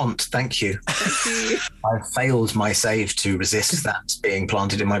did not want. Thank you. I failed my save to resist that being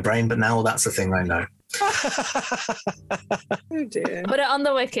planted in my brain, but now that's a thing I know. Oh dear. Put it on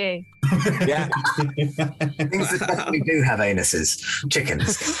the wiki. Yeah. Things that definitely do have anuses.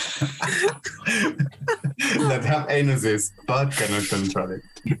 Chickens. That have anuses, but cannot control it.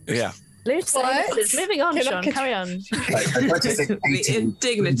 Yeah. Loose anuses. Moving on, Sean. Carry on. The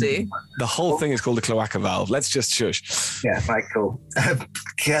indignity. The whole thing is called a cloaca valve. Let's just shush. Yeah, right, cool.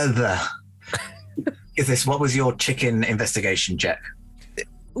 What was your chicken investigation check?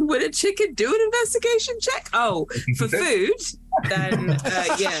 Would a chicken do an investigation check? Oh, for food? Then,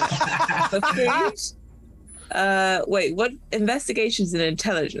 the food. Wait, what? Investigation's an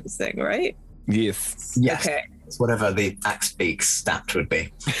intelligence thing, right? Yes. Yes. Okay. It's whatever the Axebeak stat would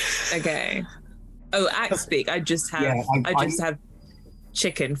be. Okay. Oh, Axebeak. I just have. I just have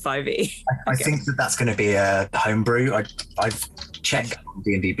chicken 5e. I think that's going to be a homebrew. I've checked on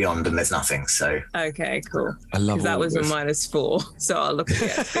D&D Beyond and there's nothing. So. Okay, cool. I love because that was a -4, so I'll look at the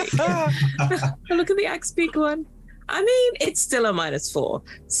Axebeak. I'll look at the Axebeak one. I mean, it's still a -4,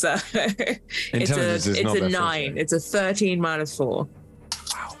 so it's a 9. It's a 13 -4.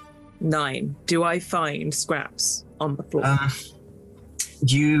 Wow. 9. Do I find scraps on the floor?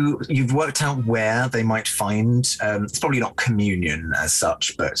 You've worked out where they might find. It's probably not communion as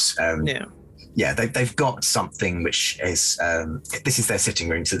such, but yeah, they've got something which is. This is their sitting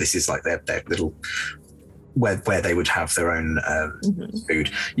room, so this is like their little where they would have their own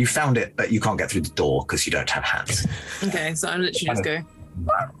food. You found it, but you can't get through the door because you don't have hands. Okay, so I'm literally just going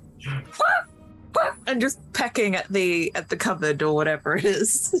and just pecking at the cupboard or whatever it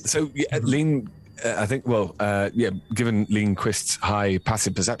is. So Lean, I think. Well, given Lean Quist's high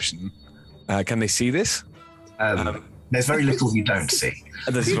passive perception, can they see this? There's very little you don't see.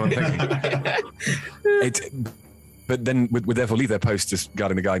 This is what I'm thinking. But then would therefore leave their post as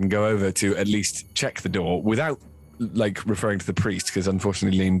guarding the guide and go over to at least check the door without like referring to the priest, because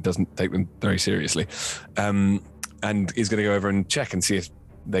unfortunately Lean doesn't take them very seriously, and is going to go over and check and see if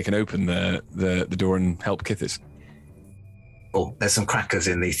they can open the door and help Kithis. Oh, there's some crackers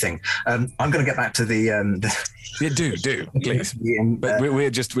in the thing. I'm going to get back to the. Yeah, do please. But we're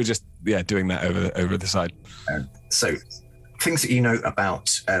just doing that over the side. So, things that you know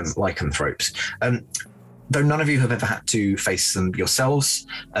about lycanthropes. Though none of you have ever had to face them yourselves,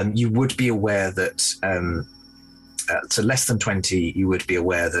 you would be aware that to less than 20, you would be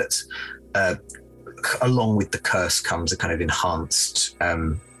aware that along with the curse comes a kind of enhanced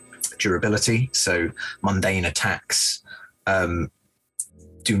durability. So mundane attacks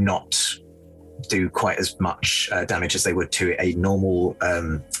do not do quite as much damage as they would to a normal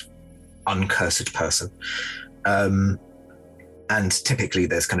uncursed person. And typically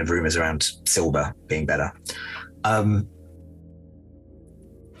there's kind of rumors around silver being better. I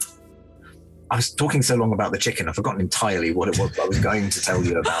was talking so long about the chicken, I've forgotten entirely what it was I was going to tell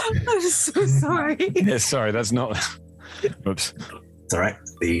you about. I'm so sorry. Yeah, sorry, that's not... Oops. It's all right.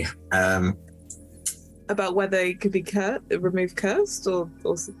 About whether it could be remove cursed or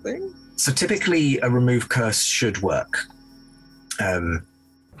something? So typically a remove curse should work.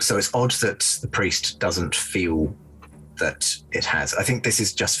 So it's odd that the priest doesn't feel that it has. I think this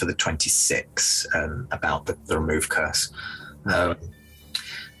is just for the 26 about the remove curse.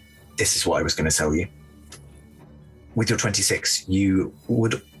 This is what I was going to tell you. With your 26, you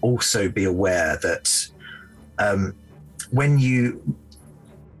would also be aware that when you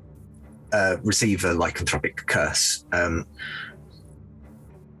receive a lycanthropic curse,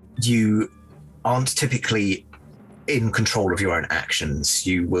 you aren't typically in control of your own actions.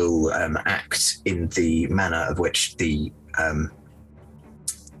 You will act in the manner of which the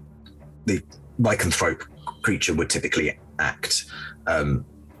lycanthrope creature would typically act.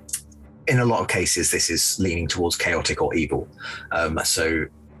 In a lot of cases, this is leaning towards chaotic or evil. So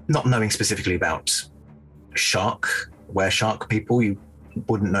not knowing specifically about were-shark people, you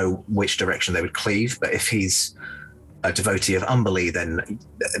wouldn't know which direction they would cleave, but if he's a devotee of Umberlee, then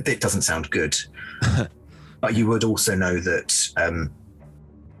it doesn't sound good. But you would also know that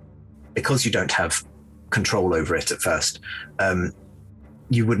because you don't have control over it at first,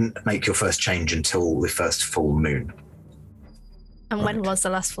 you wouldn't make your first change until the first full moon. And when was the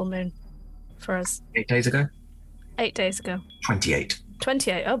last full moon for us? 8 days ago? 8 days ago. 28.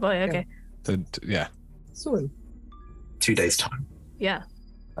 28. Oh boy, okay. Yeah. Soon. 2 days' time. Yeah.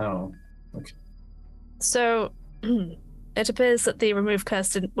 Oh, okay. So it appears that the remove curse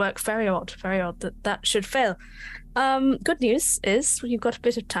didn't work. Very odd that should fail. Good news is you've got a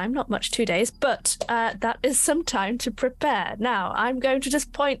bit of time, not much, 2 days, but that is some time to prepare. Now, I'm going to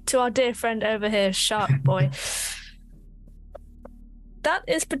just point to our dear friend over here, Shark Boy. That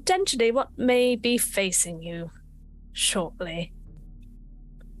is potentially what may be facing you shortly.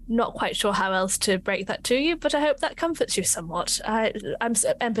 Not quite sure how else to break that to you, but I hope that comforts you somewhat.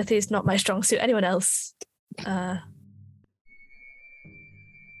 Empathy is not my strong suit. Anyone else?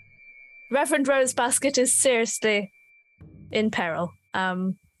 Reverend Rosebasket is seriously in peril.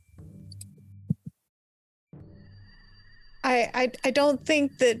 I don't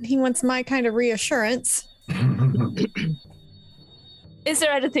think that he wants my kind of reassurance. Is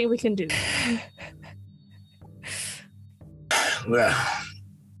there anything we can do? Well,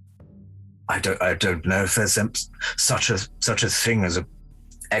 I don't know if there's such a thing as an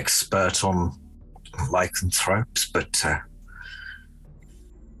expert on lycanthropes, but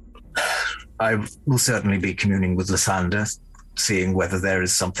I will certainly be communing with Lysander, seeing whether there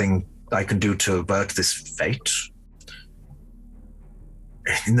is something I can do to avert this fate.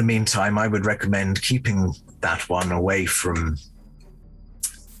 In the meantime, I would recommend keeping that one away from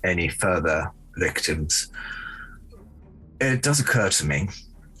any further victims. It does occur to me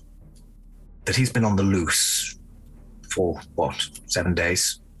that he's been on the loose for, 7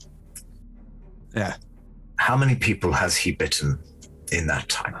 days? Yeah. How many people has he bitten in that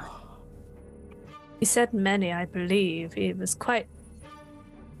time? He said many, I believe. He was quite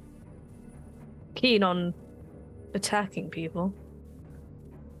keen on attacking people.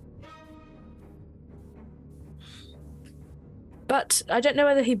 But I don't know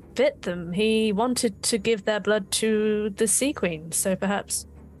whether he bit them. He wanted to give their blood to the Sea Queen, so perhaps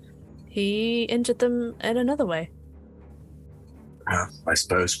he injured them in another way. I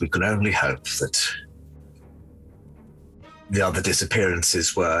suppose we can only hope that the other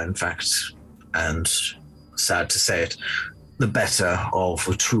disappearances were, in fact, and sad to say it, the better of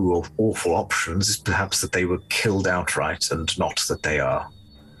the two awful options is perhaps that they were killed outright and not that they are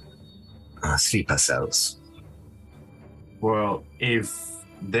sleeper cells. Well, if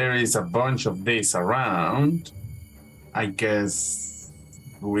there is a bunch of these around, I guess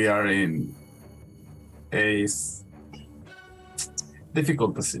we are in a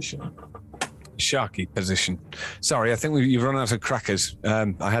difficult position. Sharky position. Sorry, I think you've run out of crackers.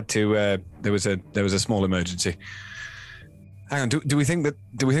 I had to. There was a small emergency. Hang on. Do we think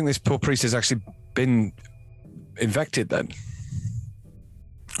this poor priest has actually been infected then,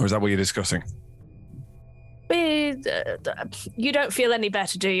 or is that what you're discussing? You don't feel any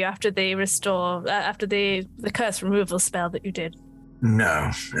better, do you, after the restore, after the curse removal spell that you did? No,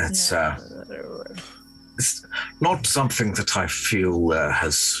 it's not something that I feel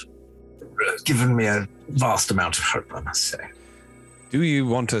has given me a vast amount of hope, I must say. Do you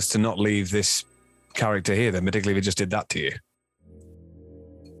want us to not leave this character here then, particularly if he just did that to you?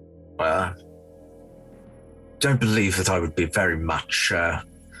 Well, don't believe that I would be very much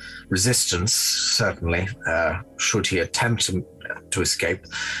resistance, certainly, should he attempt to escape.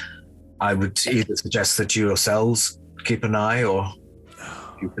 I would either suggest that you yourselves keep an eye, or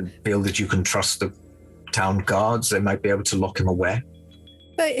you can feel that you can trust the town guards. They might be able to lock him away.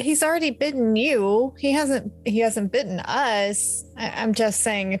 But he's already bitten you. He hasn't bitten us. I'm just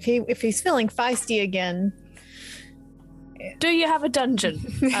saying, if he's feeling feisty again. Do you have a dungeon?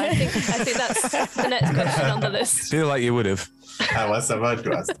 I think that's the next question on the list. Feel like you would have. I was about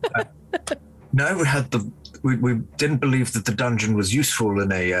to ask. No, we didn't believe that the dungeon was useful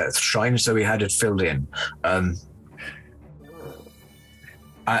in a shrine, so we had it filled in. I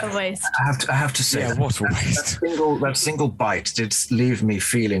have to say, yeah, what a waste. That single bite did leave me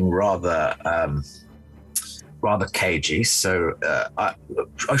feeling rather cagey. So I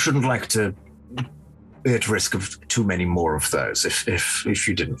shouldn't like to be at risk of too many more of those. If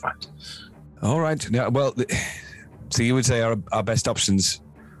you didn't find. All right. Yeah. Well, so you would say our best options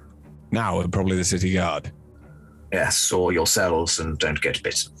now are probably the city guard. Yes, or yourselves, and don't get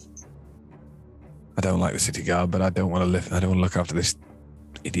bitten. I don't like the city guard, but I don't want to look after this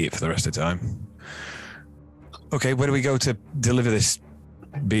idiot for the rest of the time. Okay, where do we go to deliver this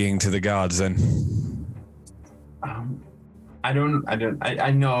being to the guards then? I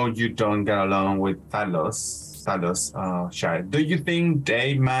know you don't get along with Talos, Shire. Do you think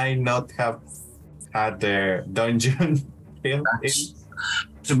they might not have had their dungeon filled in?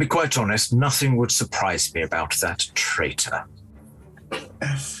 To be quite honest, nothing would surprise me about that traitor.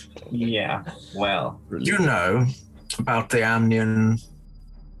 Yeah, well. You know about the Amnion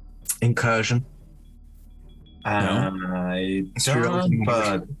incursion? I don't,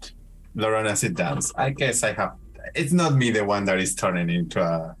 but Lorana, sit down. I guess I have. It's not me, the one that is turning into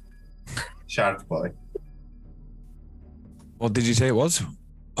a shark boy. What did you say it was?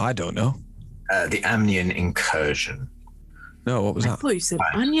 I don't know. The Amnion incursion. No, what was that? I thought you said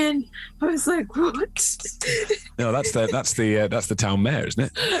onion. I was like, what? No, that's the town mayor, isn't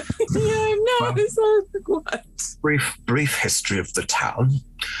it? Yeah, I know. Well, I was like, what? Brief history of the town.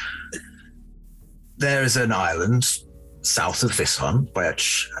 There is an island south of Visson,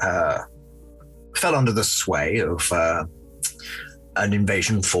 which fell under the sway of an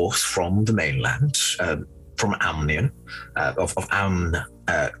invasion force from the mainland, from Amnion, of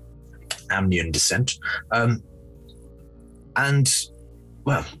Amnion descent. And,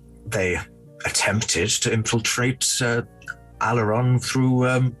 well, they attempted to infiltrate Alaron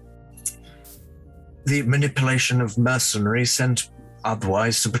through the manipulation of mercenaries sent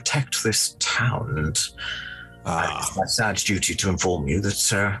otherwise to protect this town. And it's my sad duty to inform you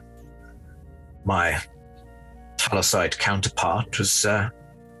that my Talasite counterpart was a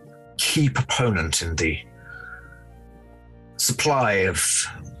key proponent in the supply of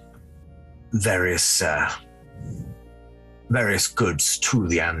various goods to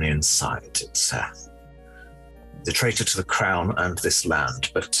the Amnian side. It's the traitor to the crown and this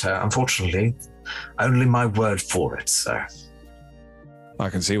land, but unfortunately, only my word for it, sir. I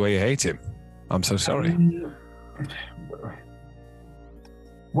can see why you hate him. I'm so sorry.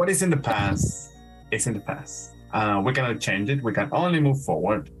 What is in the past is in the past. We cannot change it. We can only move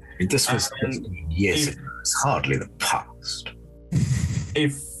forward. This was years ago. It's hardly the past.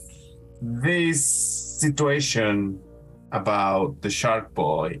 If this situation about the Shark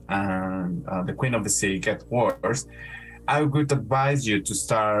Boy and the Queen of the Sea get worse, I would advise you to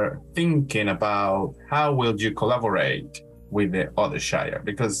start thinking about how will you collaborate with the other Shire,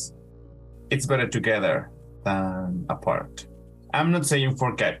 because it's better together than apart. I'm not saying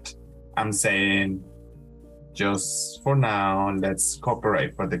forget. I'm saying just for now, let's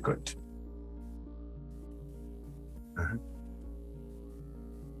cooperate for the good. Mm-hmm.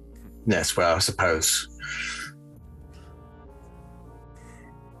 Yes, well, I suppose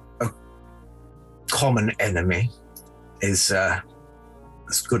a common enemy is as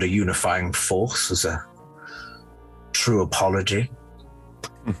good a unifying force as a true apology.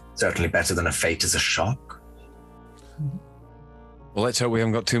 Certainly better than a fate as a shock. Well, let's hope we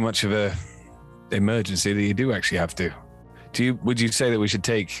haven't got too much of a emergency that you do actually have to. Would you say that we should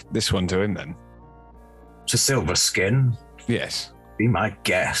take this one to him then? To Silverskin? Yes. Be my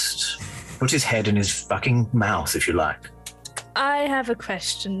guest. Put his head in his fucking mouth if you like. I have a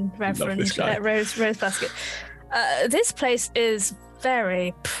question, Reverend Rose Basket. This place is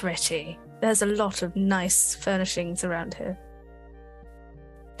very pretty. There's a lot of nice furnishings around here.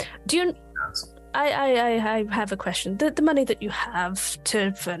 Do you... I have a question. The money that you have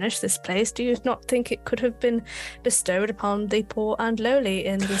to furnish this place, do you not think it could have been bestowed upon the poor and lowly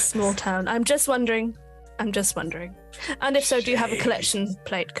in this small town? I'm just wondering. And if so, do you have a collection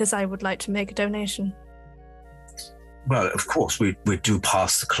plate? Because I would like to make a donation. Well, of course, we do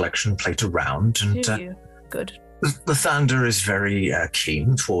pass the collection plate around. And, do you? Good. The Thunder is very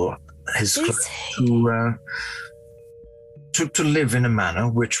keen for his to live in a manner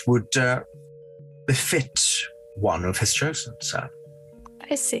which would befit one of his chosen. So.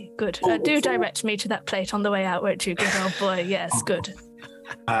 I see. Good. Do direct me to that plate on the way out, won't you, good old boy? Yes, good.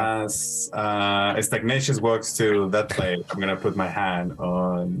 As Stagnacious walks to that plate, I'm gonna put my hand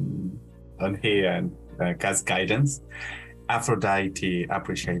on here and cast guidance. Aphrodite,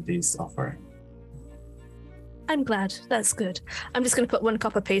 appreciate this offering. I'm glad. That's good. I'm just going to put 1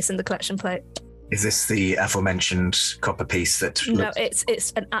 copper piece in the collection plate. Is this the aforementioned copper piece that... No,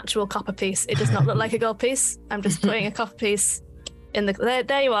 it's an actual copper piece. It does not look like a gold piece. I'm just putting a copper piece in the...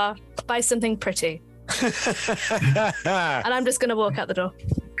 There you are. Buy something pretty. And I'm just going to walk out the door.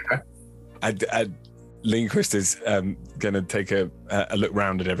 Lindquist is going to take a look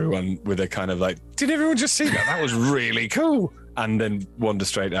round at everyone with a kind of like, did everyone just see that? That was really cool. And then wander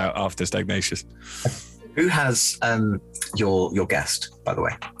straight out after Stagnacious. Who has your guest, by the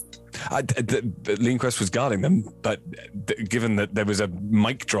way? Lindquist was guarding them, but given that there was a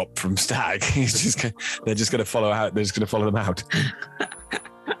mic drop from Stag, they're just going to follow out. They're just going to follow them out.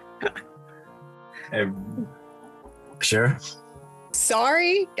 Sure.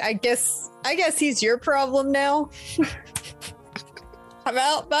 Sorry, I guess he's your problem now. I'm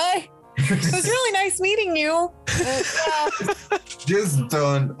out. Bye. It was really nice meeting you. Just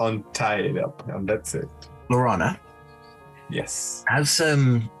don't untie it up, and that's it. Lorana? Yes. As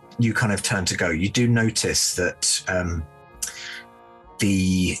you kind of turn to go, you do notice that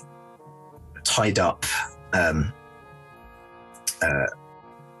the tied up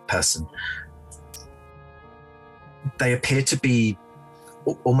person, they appear to be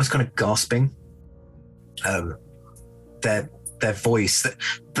almost kind of gasping. Their voice,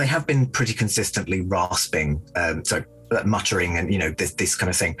 they have been pretty consistently rasping, so muttering and this kind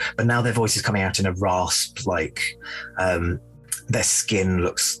of thing. But now their voice is coming out in a rasp, like their skin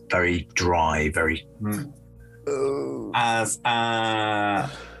looks very dry, very. As a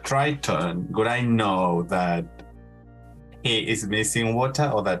Triton, would I know that he is missing water,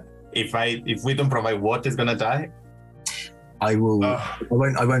 or that if we don't provide water, he's gonna die? I will. I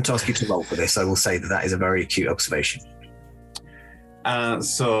won't ask you to roll for this. I will say that is a very acute observation.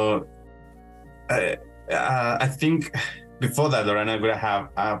 So I think before that, Lorena would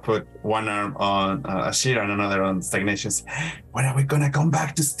have put one arm on Ashira and another on Stagnacious. When are we gonna come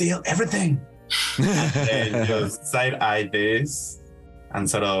back to steal everything? And just side eye this and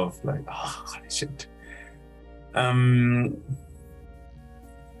sort of like, oh, holy shit.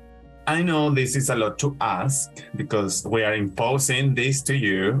 I know this is a lot to ask because we are imposing this to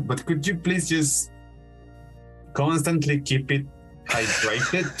you, but could you please just constantly keep it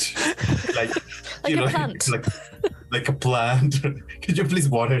hydrated? like Like a plant. Like a plant. Could you please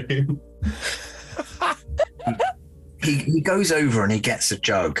water him? He goes over and he gets a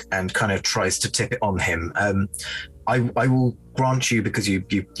jug and kind of tries to tip it on him. I will grant you, because you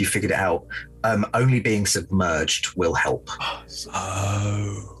figured it out, only being submerged will help.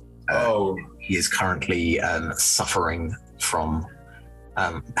 He is currently suffering from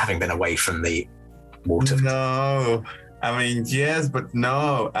having been away from the water. No, I mean, yes, but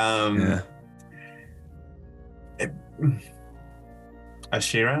no.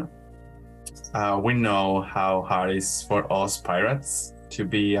 Ashira, we know how hard it is for us pirates to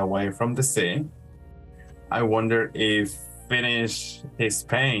be away from the sea. I wonder if finish his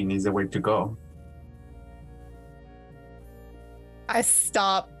pain is the way to go. I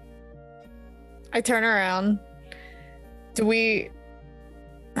stop. I turn around. Do we?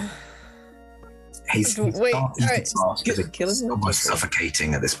 He's wait. almost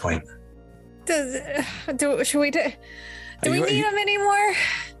suffocating at this point. Should we do? Do we need him anymore?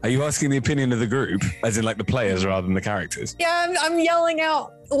 Are you asking the opinion of the group, as in like the players rather than the characters? Yeah, I'm yelling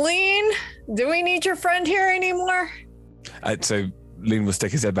out, Lean, do we need your friend here anymore? So Lean will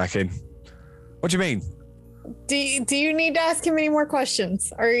stick his head back in. What do you mean? Do you need to ask him any more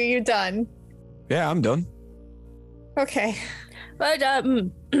questions? Or are you done? Yeah, I'm done. Okay. But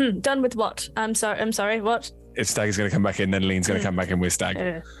done with what? I'm sorry, what? If Stag is going to come back in, then Lean's going to come back in with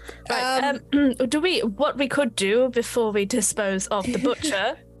Stag. Right, what we could do before we dispose of the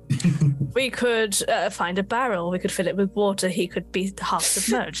butcher, we could find a barrel, we could fill it with water, he could be half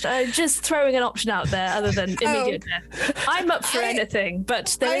submerged. Just throwing an option out there other than immediate death. I'm up for anything,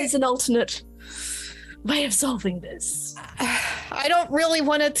 but there is an alternate way of solving this. I don't really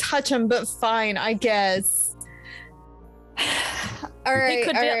want to touch him, but fine, I guess. All right, he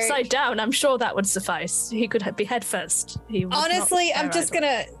could be upside down. I'm sure that would suffice. He could be head first. Honestly, I'm just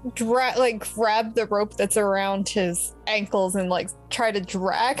gonna grab the rope that's around his ankles and try to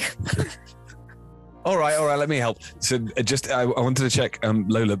drag. All right, let me help. So I wanted to check,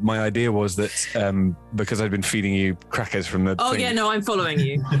 Lola, my idea was that because I'd been feeding you crackers from the thing. Yeah, no, I'm following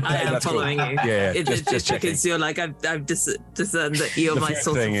you. I am following you. Yeah. Just because you're I've discerned that you're my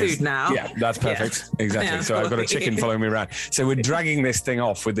source of food now. Yeah, that's perfect. Yeah. Exactly. Yeah, so I've got a chicken following me around. So we're dragging this thing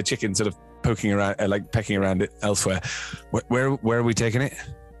off with the chicken sort of poking around, pecking around it elsewhere. Where are we taking it?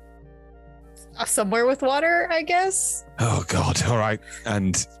 Somewhere with water, I guess. Oh, God. All right.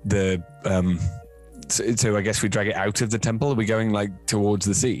 And the... So I guess we drag it out of the temple. Are we going towards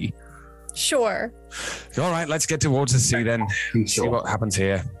the sea? Sure. All right, let's get towards the sea then. See what happens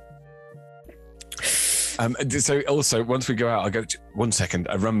here. So also, once we go out, I'll go, 1 second,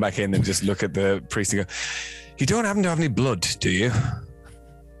 I run back in and just look at the priest and go, you don't happen to have any blood, do you?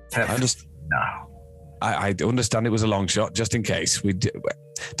 No. I understand it was a long shot, just in case.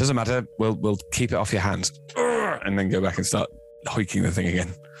 Doesn't matter, we'll keep it off your hands. And then go back and start hoiking the thing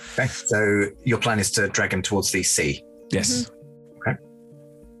again. Okay, so your plan is to drag him towards the sea? Yes. Okay.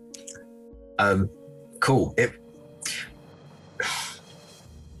 Cool.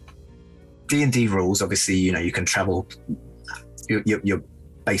 D&D rules, obviously, you can travel, your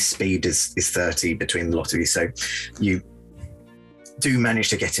base speed is 30 between the lot of you, so you do manage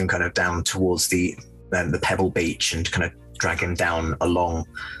to get him kind of down towards the pebble beach and kind of drag him down along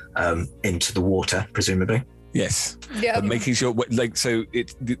into the water, presumably. Yes. Yeah. But making sure, so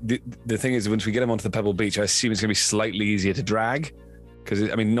the thing is, once we get him onto the pebble beach, I assume it's going to be slightly easier to drag, because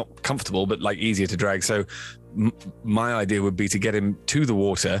not comfortable, but easier to drag. So my idea would be to get him to the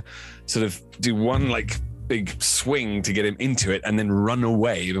water, sort of do one big swing to get him into it, and then run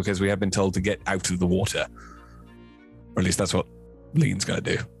away, because we have been told to get out of the water. Or at least that's what Lean's going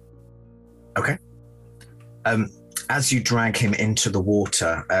to do. Okay. As you drag him into the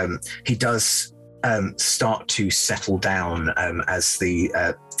water, he does start to settle down as the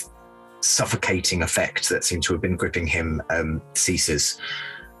suffocating effect that seemed to have been gripping him ceases.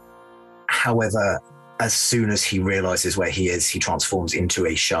 However, as soon as he realizes where he is, he transforms into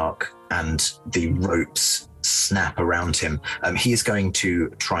a shark and the ropes snap around him. He is going to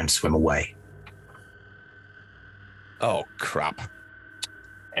try and swim away. Oh, crap.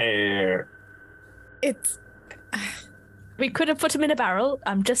 It's... We could have put him in a barrel.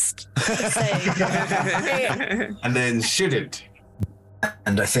 I'm just saying. And then shoot it.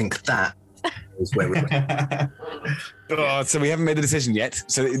 And I think that is where we're Oh, so we haven't made a decision yet.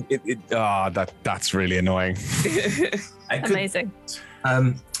 So that's really annoying. Amazing.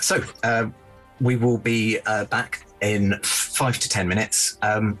 So we will be back in 5 to 10 minutes.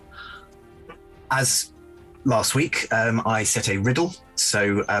 As last week, I set a riddle.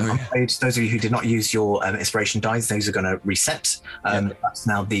 So I'm afraid those of you who did not use your inspiration dice, those are going to reset. That's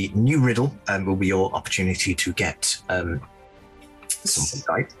now the new riddle, and will be your opportunity to get something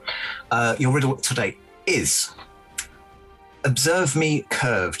right. Your riddle today is: observe me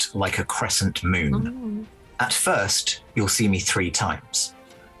curved like a crescent moon. At first, you'll see me 3 times.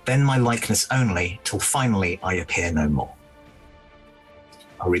 Then my likeness only, till finally I appear no more.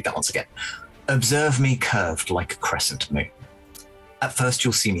 I'll read that once again. Observe me curved like a crescent moon. At first,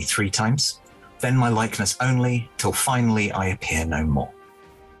 you'll see me 3 times. Then my likeness only, till finally I appear no more.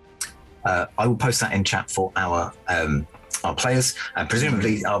 I will post that in chat for our players, and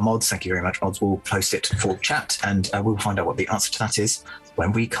presumably our mods, thank you very much, mods, will post it for chat, and we'll find out what the answer to that is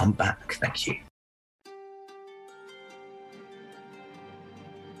when we come back. Thank you.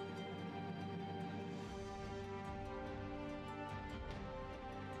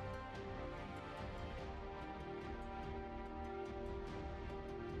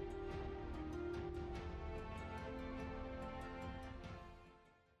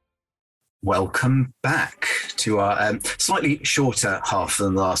 Welcome back to our slightly shorter half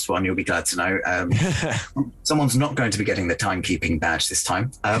than the last one, you'll be glad to know. Someone's not going to be getting the timekeeping badge this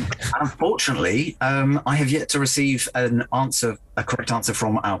time. Unfortunately, I have yet to receive a correct answer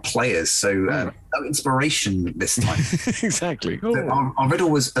from our players, so no inspiration this time. Exactly. So our riddle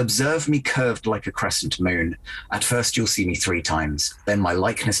was: observe me curved like a crescent moon. At first you'll see me 3 times, then my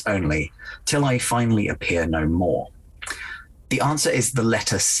likeness only, till I finally appear no more. The answer is the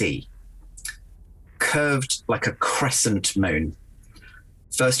letter C. Curved like a crescent moon.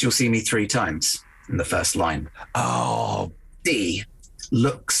 First, you'll see me 3 times in the first line. Oh, D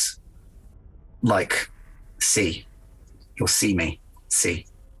looks like C. You'll see me, C.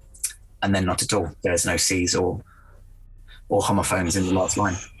 And then not at all. There's no C's or homophones in the last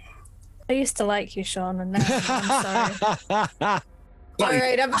line. I used to like you, Sean, and now I'm sorry. All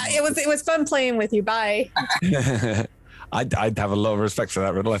right, it was fun playing with you. Bye. I'd have a lot of respect for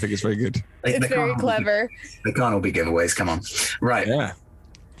that riddle. I think it's very good. It's very clever. They can't all be giveaways. Come on. Right. Yeah.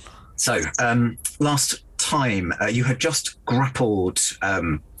 So, last time you had just grappled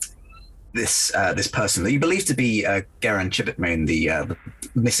this person that you believe to be Garan Chibitmoon, the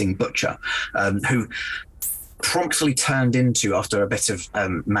missing butcher, who promptly turned into, after a bit of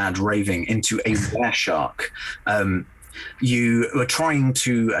mad raving, into a wereshark. You were trying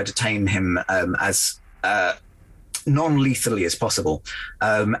to detain him as non-lethally as possible,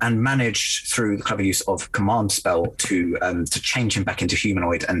 and managed through the clever use of command spell to change him back into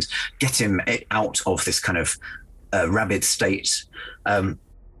humanoid and get him out of this kind of rabid state.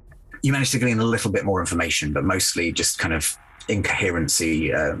 You managed to glean a little bit more information, but mostly just kind of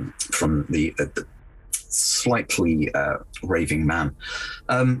incoherency from the slightly raving man.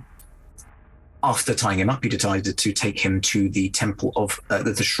 After tying him up, you decided to take him to the temple of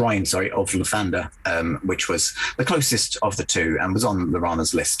the shrine, of Lathander, which was the closest of the two and was on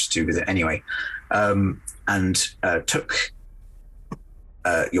Lorana's list to visit anyway, and took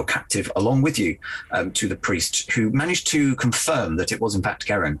your captive along with you to the priest, who managed to confirm that it was in fact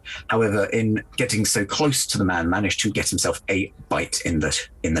Garan. However, in getting so close to the man, managed to get himself a bite in the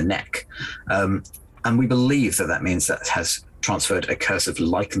neck, and we believe that means that has transferred a curse of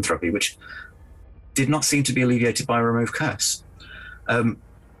lycanthropy, which did not seem to be alleviated by a removed curse.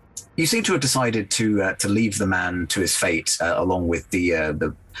 You seem to have decided to leave the man to his fate along with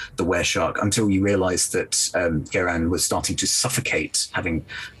the wereshark, until you realised that Garan was starting to suffocate, having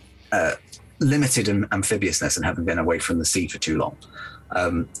limited amphibiousness and having been away from the sea for too long.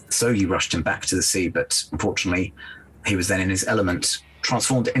 So you rushed him back to the sea, but unfortunately he was then in his element,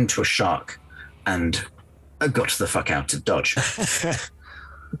 transformed into a shark, and got the fuck out of Dodge.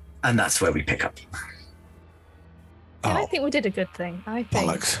 And that's where we pick up. And I think we did a good thing. I think,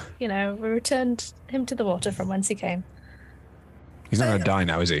 Bollocks. we returned him to the water from whence he came. He's not going to die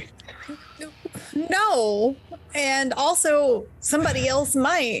now, is he? No. And also, somebody else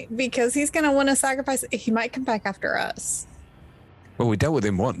might, because he's going to want to sacrifice. He might come back after us. Well, we dealt with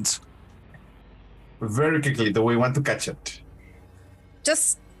him once. Very quickly, do we want to catch it?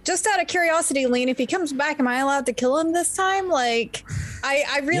 Just out of curiosity, Lean, if he comes back, am I allowed to kill him this time? Like,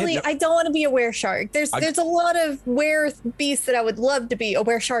 I don't want to be a wereshark. There's a lot of were beasts that I would love to be. A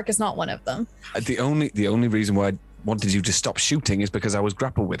wereshark is not one of them. The only reason why I wanted you to stop shooting is because I was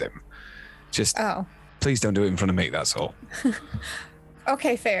grappled with him. Just please don't do it in front of me, that's all.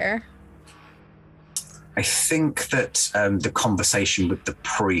 Okay, fair. I think that the conversation with the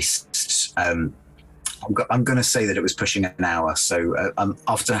priest I'm going to say that it was pushing an hour. So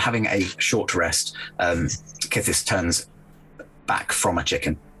after having a short rest, Kithis turns back from a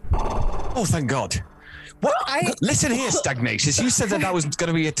chicken. Oh, thank God. What? Listen here, Stagnacious. You said that was going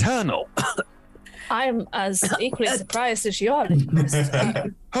to be eternal. I'm as equally surprised as you are.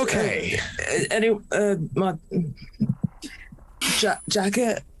 Okay. My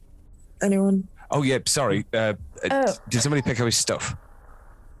jacket? Anyone? Oh, yeah, sorry. Did somebody pick up his stuff?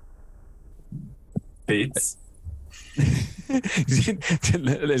 Beats.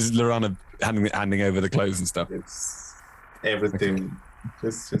 There's Lorana handing over the clothes and stuff. It's everything.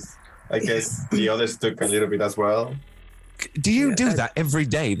 Just. I guess the others took a little bit as well. Do you do that every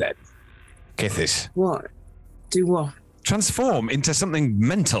day then, Kithis? What? Do what? Transform into something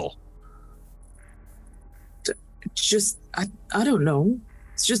mental. Just I don't know.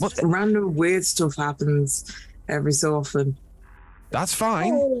 It's just random weird stuff happens every so often. That's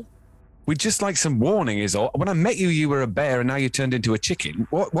fine. We'd just like some warning is all. When I met you, you were a bear and now you turned into a chicken.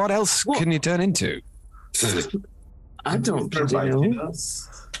 What else can you turn into? I don't know.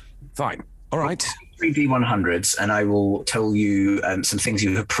 Fine. All right. 3D100s, and I will tell you some things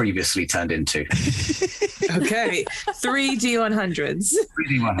you have previously turned into. Okay. 3D100s.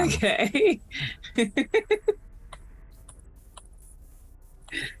 3D100s. Okay.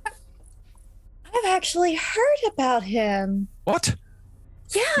 I've actually heard about him. What?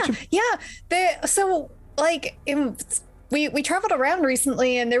 Yeah. We traveled around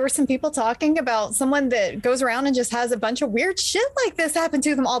recently, and there were some people talking about someone that goes around and just has a bunch of weird shit like this happen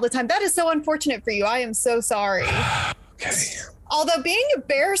to them all the time. That is so unfortunate for you. I am so sorry. Okay. Although being a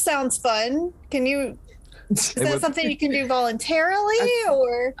bear sounds fun. Is that something you can do voluntarily,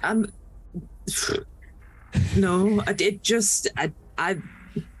 or? No, I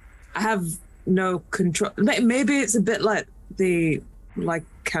have no control. Maybe it's a bit like the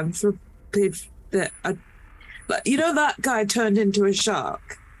lycanthropy that but you know that guy turned into a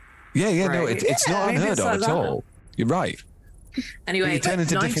shark. Yeah, right? No, it's not unheard of at all. You're right. Anyway,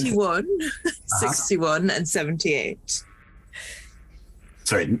 91, 61, and 78.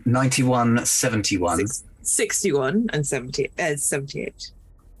 Sorry, 91, 71. 61 and 78.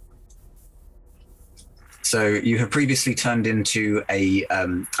 So you have previously turned into a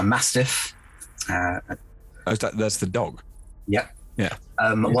mastiff. That's the dog. Yep. Yeah.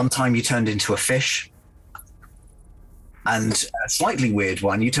 One time you turned into a fish. And a slightly weird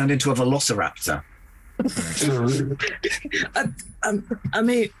one, you turned into a velociraptor. I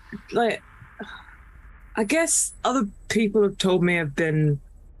mean, I guess other people have told me I've been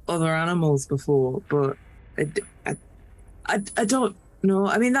other animals before, but I don't know.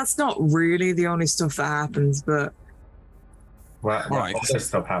 I mean, that's not really the only stuff that happens, but... What other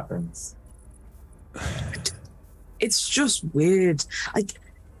stuff happens? It's just weird.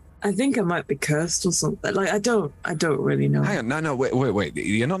 I think I might be cursed or something. I don't really know. Hang on, no, wait.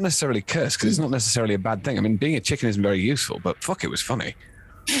 You're not necessarily cursed because it's not necessarily a bad thing. I mean, being a chicken isn't very useful, but fuck, it was funny.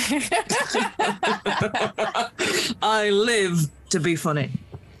 I live to be funny.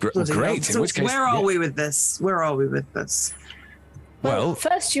 Great. So in which case, where are we with this? Well,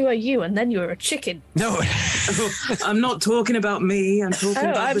 first you were you, and then you were a chicken. No, I'm not talking about me. I'm talking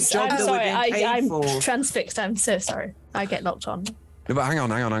about the job that we're being paid for. I'm transfixed. I'm so sorry. I get locked on. No, but hang on.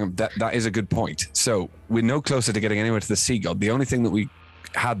 That is a good point. So we're no closer to getting anywhere to the sea god. The only thing that we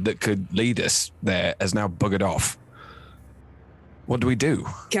had that could lead us there has now buggered off. What do we do?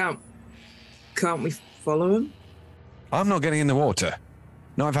 Can't we follow him? I'm not getting in the water.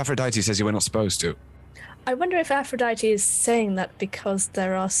 Not if Aphrodite says you were not supposed to. I wonder if Aphrodite is saying that because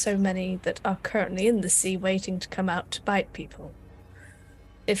there are so many that are currently in the sea waiting to come out to bite people.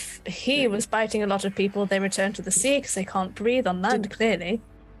 If he was biting a lot of people, they return to the sea because they can't breathe on land, clearly.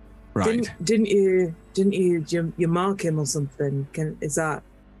 Right. Didn't you mark him or something?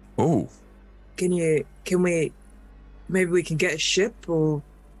 Oh. Can we, maybe we can get a ship or?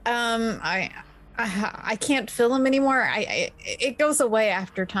 I can't fill him anymore. It goes away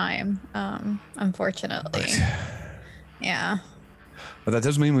after time, unfortunately. Right. Yeah. But that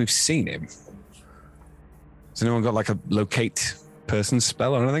doesn't mean we've seen him. Has anyone got a locate person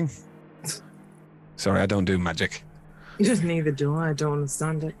spell or anything? Sorry, I don't do magic. Neither do I. I don't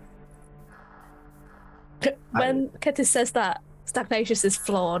understand it. When Kithis says that, Stagnacious is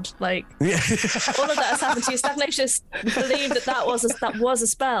flawed. All of that has happened to you. Stagnacious believed that was a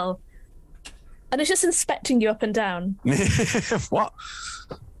spell. And it's just inspecting you up and down. What?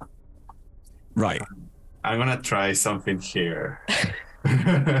 Right. I'm gonna try something here.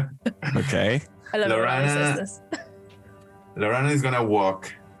 Okay. I love Lorana. Lorana is gonna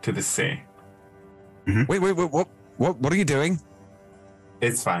walk to the sea. Mm-hmm. Wait, what are you doing?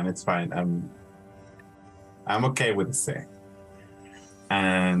 It's fine. I'm okay with the sea.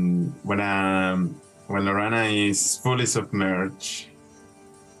 And when Lorana is fully submerged,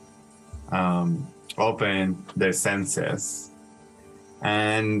 open their senses,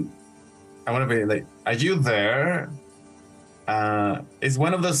 and I want to be like, are you there? It's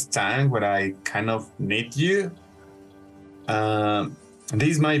one of those times where I kind of need you.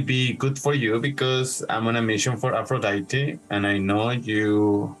 This might be good for you because I'm on a mission for Aphrodite, and I know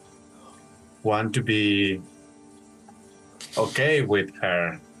you want to be okay with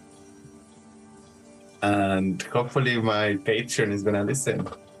her. And hopefully my patron is gonna listen.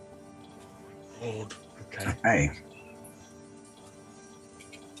 Okay. Hey,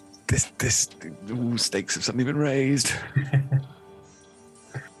 This stakes have suddenly been raised.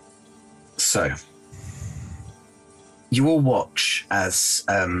 so you all watch as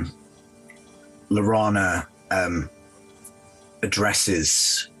Lorana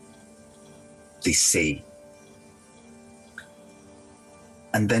addresses the sea.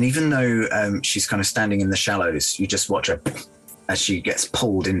 And then even though she's kind of standing in the shallows, you just watch her as she gets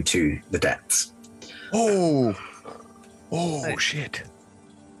pulled into the depths. Oh, shit.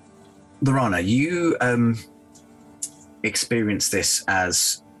 Lorana, you experience this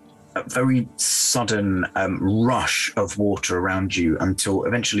as a very sudden rush of water around you until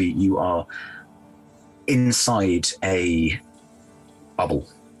eventually you are inside a bubble.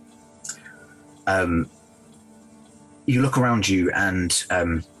 You look around you and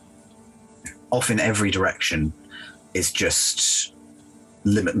off in every direction is just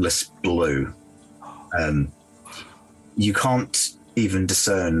limitless blue. You can't even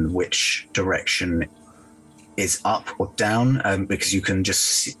discern which direction is up or down because you can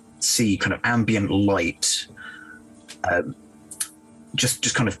just see kind of ambient light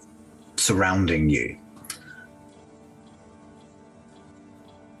just kind of surrounding you.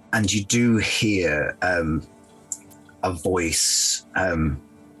 And you do hear a voice. The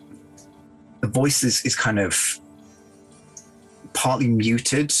voice is kind of partly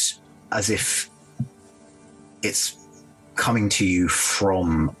muted, as if it's coming to you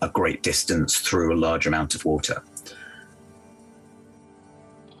from a great distance through a large amount of water.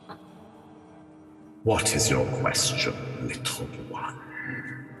 What is your question, little one?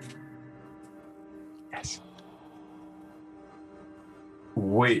 Yes.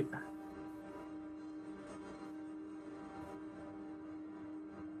 Wait.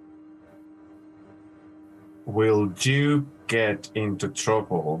 Will you get into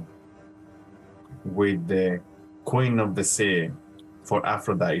trouble with the Queen of the Sea for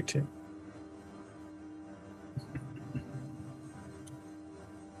Aphrodite?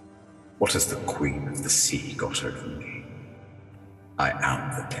 What has the Queen of the Sea got over me? I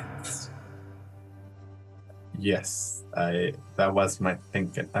am the depths. Yes, that was my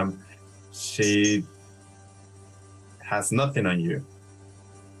thinking. She has nothing on you,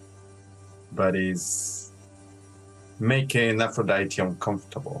 but is making Aphrodite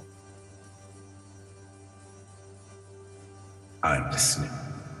uncomfortable. I'm listening.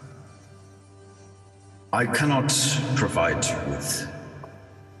 I cannot provide you with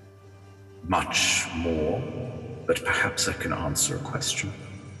much more, but perhaps I can answer a question.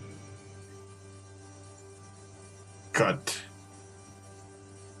 Good.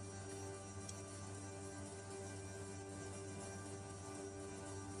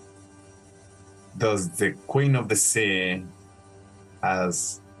 Does the Queen of the Sea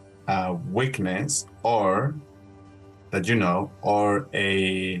has a weakness, or that you know, or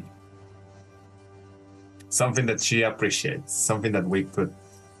a something that she appreciates, something that we could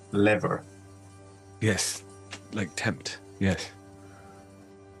lever? Yes, like tempt. Yes.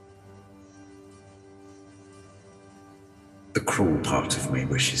 The cruel part of me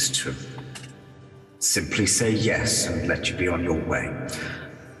wishes to simply say yes and let you be on your way.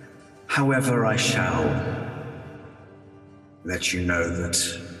 However, I shall let you know that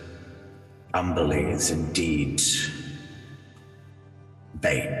Umberlee is indeed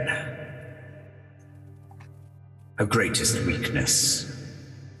vain. Her greatest weakness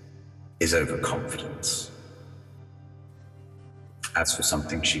is overconfidence. As for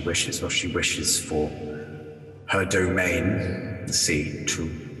something she wishes, well, she wishes for her domain, the sea, to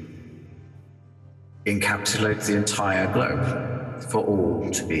encapsulate the entire globe, for all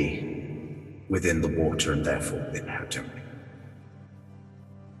to be within the water and therefore within her domain.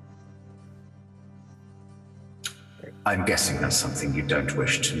 I'm guessing that's something you don't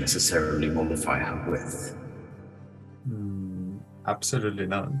wish to necessarily mollify her with. Absolutely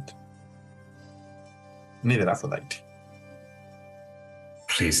not. Neither Aphrodite.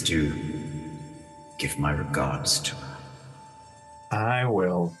 Please do give my regards to her. I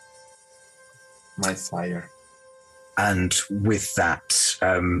will. My sire. And with that,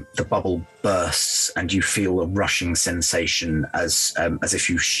 the bubble bursts, and you feel a rushing sensation as if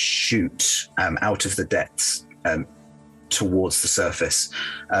you shoot out of the depths towards the surface.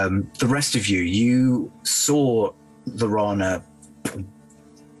 The rest of you saw the Rana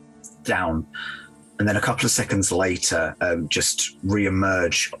down, and then a couple of seconds later, just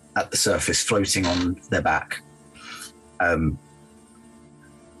re-emerge at the surface, floating on their back.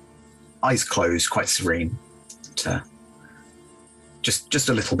 Eyes closed, quite serene. Just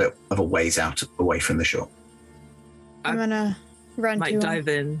a little bit of a ways out, away from the shore. I'm gonna run to Might him. dive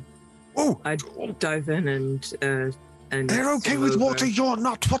in. Oh, I'd dive in and they're okay with swim water. over. You're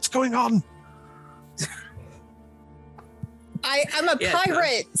not. What's going on? I'm a Yeah,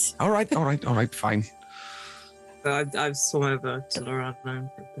 pirate. All right. Fine. I've swum over to Lorana.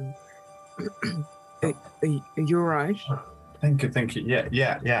 Are you alright? Thank you.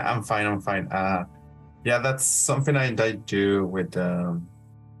 Yeah, I'm fine. Yeah, that's something I do with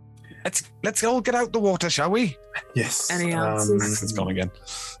Let's all get out the water, shall we? yes. Any answers? It's gone again.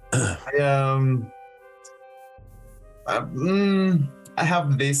 I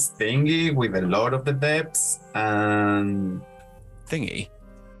have this thingy with a lot of the depths, and Thingy.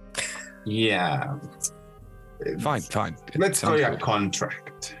 yeah. Fine. Let's Sounds call it a good.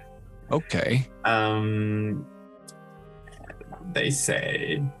 contract. Okay. They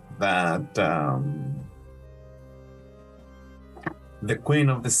say that the Queen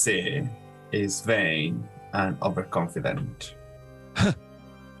of the Sea is vain and overconfident,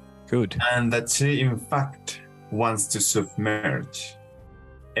 Good. and that she, in fact, wants to submerge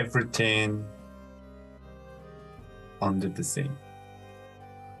everything under the sea,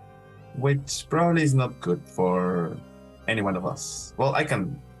 which probably is not good for any one of us. Well, I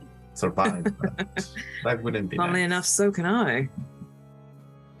can survive, but that wouldn't be Funnily nice. enough, so can I.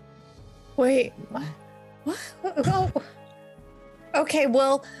 Wait, what? Oh. Okay,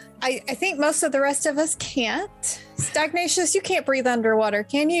 well, I think most of the rest of us can't. Stagnacious, you can't breathe underwater,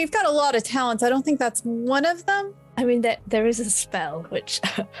 can you? You've got a lot of talents. I don't think that's one of them. I mean, there is a spell which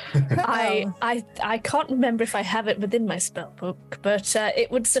I can't remember if I have it within my spell book, but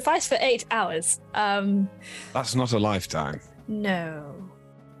it would suffice for 8 hours. That's not a lifetime. No.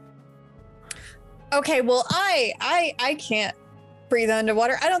 Okay, well, I can't breathe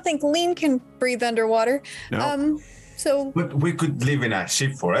underwater. I don't think Lean can breathe underwater. No. So But we could live in a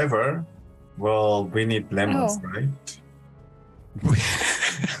ship forever. Well, we need lemons, Oh. right?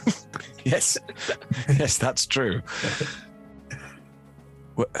 Yes. Yes, that's true.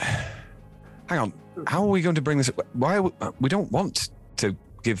 Hang on. How are we going to bring this? Why we don't want to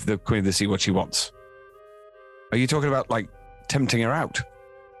give the Queen of the Sea what she wants? Are you talking about like tempting her out?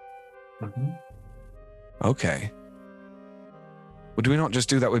 Mhm. Okay. Would we not just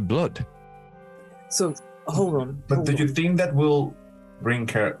do that with blood? So hold on. But hold do you on. think that will bring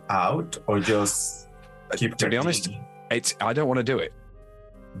her out, or just keep To her be honest, thinking? I don't want to do it,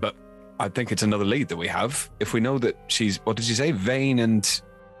 but I think it's another lead that we have. If we know that she's, what did you say, vain and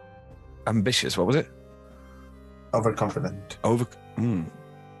ambitious? What was it? Overconfident.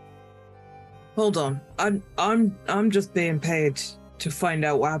 Hold on. I'm just being paid to find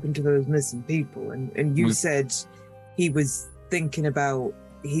out what happened to those missing people, and you said he was thinking about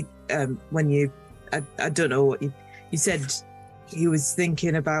when you I don't know what you said he was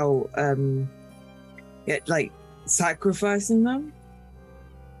thinking about like sacrificing them.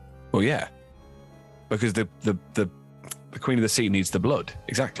 Well, yeah, because the Queen of the Sea needs the blood.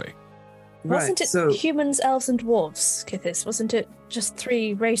 Exactly. Wasn't it so humans, elves, and dwarves, Kithis? Wasn't it just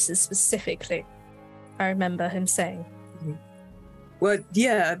 3 races specifically? I remember him saying. well,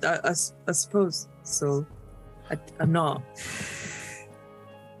 yeah, I suppose so. I'm not.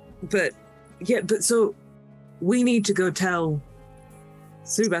 But yeah, but so we need to go tell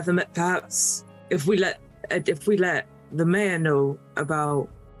Subeth, and perhaps if we let the mayor know about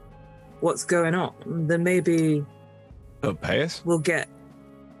what's going on, then maybe They'll pay us. we'll get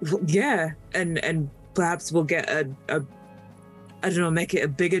and perhaps we'll get a I don't know, make it a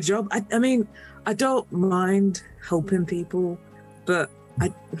bigger job. I mean, I don't mind helping people, but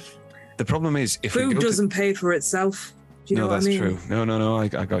The problem is if we food go doesn't pay for itself. Do you know no, what that's I mean? true. No. I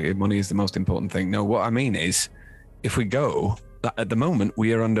got you. Money is the most important thing. No, what I mean is, if we go, at the moment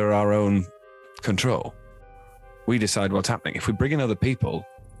we are under our own control. We decide what's happening. If we bring in other people,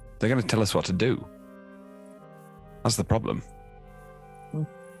 they're going to tell us what to do. That's the problem.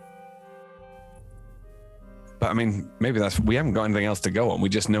 But I mean, maybe we haven't got anything else to go on. We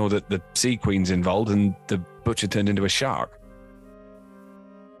just know that the Sea Queen's involved and the butcher turned into a shark.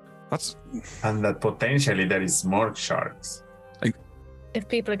 And that potentially there is more sharks. If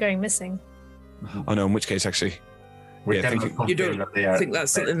people are going missing. Oh no, in which case, actually, We Yeah, cannot thinking- confirm You don't that they are. think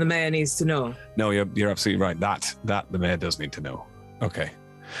that's something the mayor needs to know? no, you're absolutely right. That the mayor does need to know. Okay,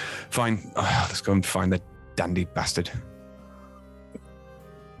 fine. Let's go and find the dandy bastard.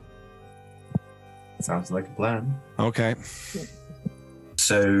 Sounds like a plan. Okay.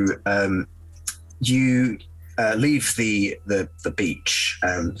 So you leave the beach.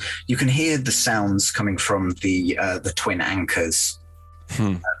 You can hear the sounds coming from the twin anchors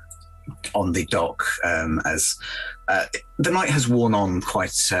on the dock as the night has worn on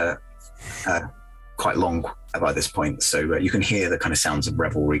quite long by this point. So you can hear the kind of sounds of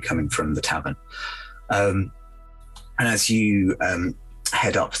revelry coming from the tavern. And as you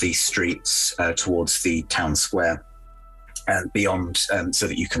head up these streets towards the town square and beyond, so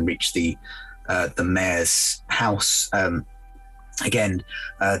that you can reach the mayor's house. Again,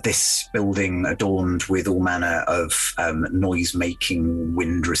 this building adorned with all manner of noise-making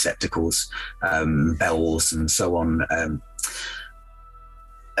wind receptacles, bells, and so on.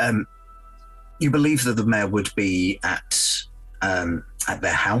 You believe that the mayor would be at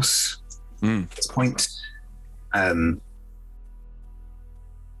their house at this point.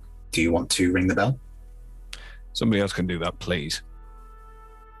 Do you want to ring the bell? Somebody else can do that, please.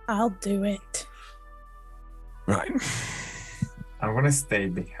 I'll do it. Right. I want to stay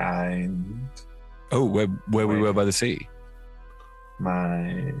behind. Oh, where we were by the sea.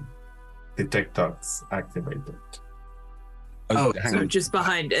 My detectors activated. Oh, hang So on. just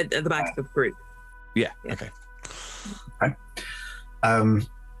behind, at the back of the group. Yeah. Okay.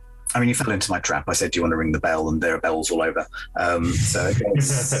 I mean, you fell into my trap. I said, do you want to ring the bell? And there are bells all over. So I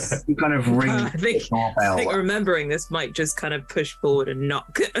guess you kind of ring I think, the bell. I think remembering this might just kind of push forward and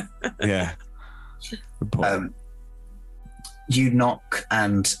knock. Yeah. Good point. You knock,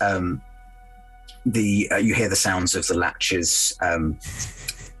 and you hear the sounds of the latches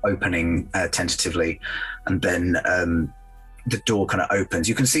opening tentatively, and then the door kind of opens.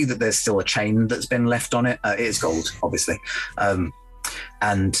 You can see that there's still a chain that's been left on it. It is gold, obviously.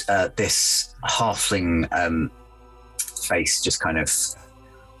 And this halfling face just kind of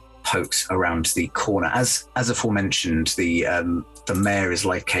pokes around the corner. As aforementioned, the mayor is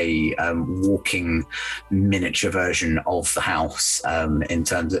like a walking miniature version of the house, in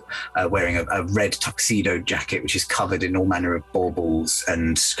terms of wearing a red tuxedo jacket, which is covered in all manner of baubles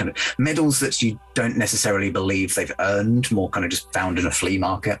and kind of medals that you don't necessarily believe they've earned, more kind of just found in a flea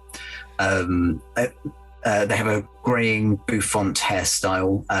market. They have a greying bouffant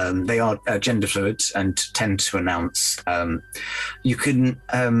hairstyle. They are gender fluid and tend to announce. You can,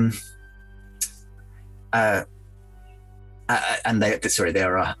 and they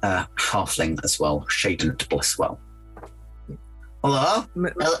are a halfling as well, Shaden Blisswell. Hello,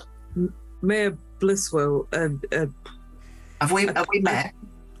 Mayor Blisswell. have we met?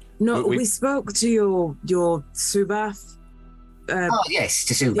 No, we spoke to your Subath. Oh yes,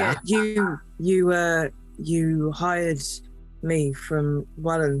 to Subath. Yeah, you hired me from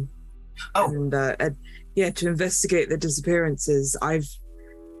Wallen. Oh. And to investigate the disappearances.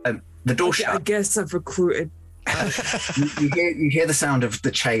 The door shut. I guess I've recruited. You hear the sound of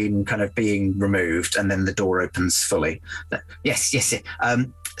the chain kind of being removed, and then the door opens fully. Yes.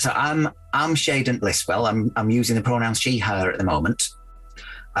 So I'm Shaden Blisswell. I'm using the pronouns she, her at the moment.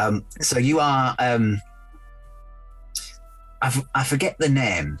 So you are. I forget the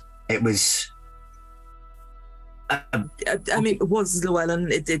name. It was. I mean, it was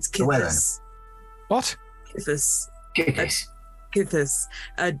Llewellyn. It's Kithis. What? Kithis. Kithis.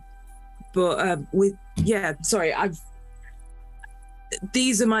 Sorry.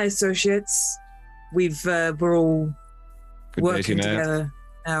 These are my associates. We're all Good working day to you, Ned. together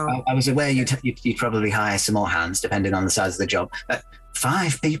now. I was aware you'd probably hire some more hands, depending on the size of the job.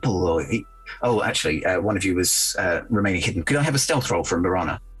 5 people. Actually, one of you was remaining hidden. Could I have a stealth roll from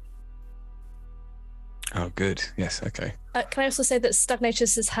Mirana? Oh, good. Yes. Okay. Can I also say that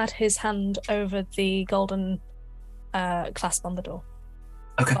Stagnacious has had his hand over the golden clasp on the door?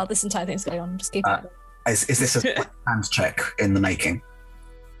 Okay. While this entire thing's going on, just keep it. Is this a hand check in the making?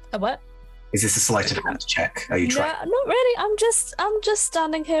 A what? Is this a sleight of hand check? Are you trying? No, not really. I'm just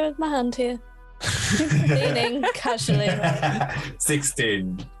standing here with my hand here, leaning casually.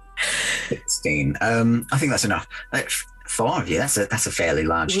 16. 16. I think that's enough. 4 of you. That's a fairly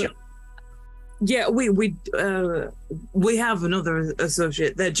large job. Yeah, we have another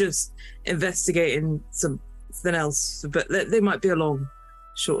associate. They're just investigating something else, but they might be along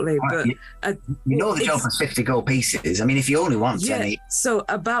shortly. But you know the job was 50 gold pieces. I mean, if you only want any. So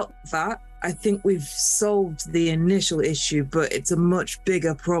about that, I think we've solved the initial issue, but it's a much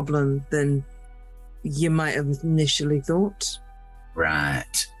bigger problem than you might have initially thought.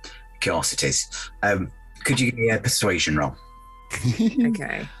 Right. course it is. Could you give me a persuasion roll?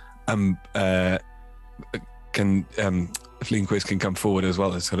 Okay. Can if Linquist can come forward as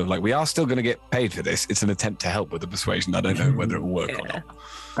well as sort of like, we are still going to get paid for this. It's an attempt to help with the persuasion. I don't know whether it will work or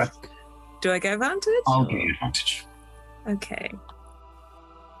not. Do I get advantage? I'll give you advantage. Okay.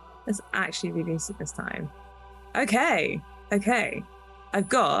 Let's actually reduce it this time. Okay. I've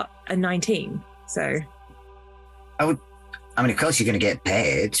got a 19, so... I mean, of course you're going to get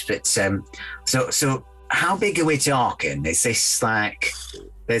paid, but so how big are we talking? Is this like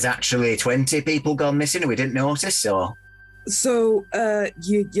there's actually 20 people gone missing and we didn't notice, or? So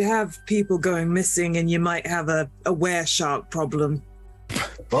you have people going missing, and you might have a were shark problem.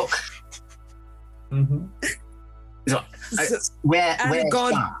 Look. Mm-hmm. Where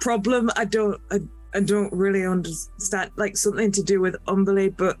God shark? problem? I don't really understand. Like something to do with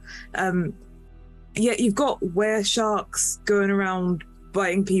Umberley, but yeah, you've got were sharks going around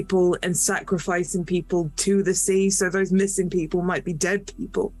biting people and sacrificing people to the sea. So those missing people might be dead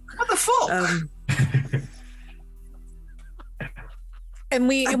people. What the fuck? And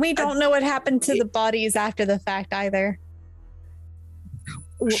we don't know what happened to the bodies after the fact either.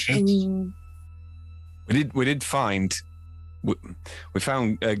 We did find we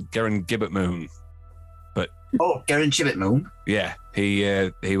found Garen Gibbet Moon, but Garen Gibbet Moon. Yeah,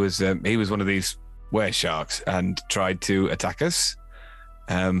 he was one of these were sharks and tried to attack us,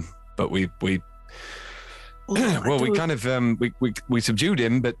 but we kind of we subdued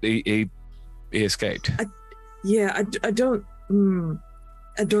him, but he escaped.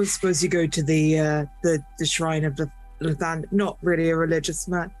 I don't suppose you go to the shrine of the Lathan. Not really a religious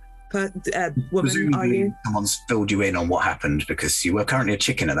man, but woman, Presumably are you? Someone's filled you in on what happened because you were currently a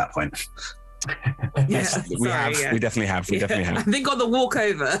chicken at that point. Yes, we definitely have. I think on the walk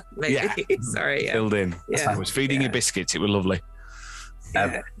over, maybe. Yeah. Sorry, yeah. Filled in. Yeah. I was feeding you biscuits. It was lovely.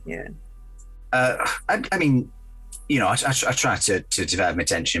 Yeah. I mean, you know, I try to divide my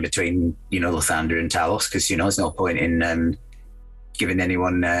attention between, you know, Lathander and Talos because, you know, there's no point in giving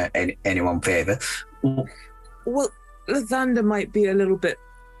anyone favour. Well, Lathander might be a little bit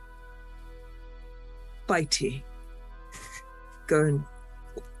bitey. Going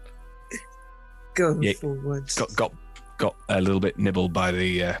forwards. Got a little bit nibbled by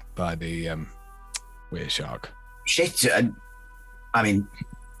the were shark. Shit. I mean,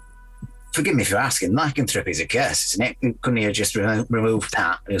 forgive me for asking. Lycanthropy is a curse, isn't it? Couldn't you just remove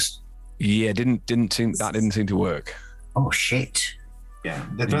that? Yeah, didn't seem to work. Oh shit. Yeah,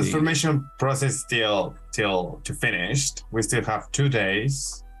 the transformation process still to finished. We still have 2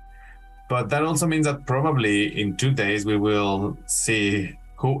 days, but that also means that probably in 2 days we will see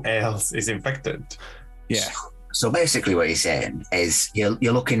who else is infected. Yeah. So basically, what you're saying is you're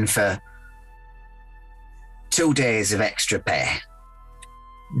looking for 2 days of extra pay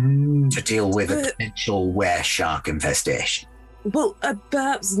to deal with a potential were shark infestation. Well,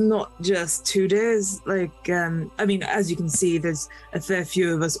 perhaps not just 2 days. Like, I mean, as you can see, there's a fair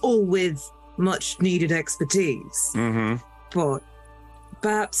few of us, all with much needed expertise. Mm-hmm. But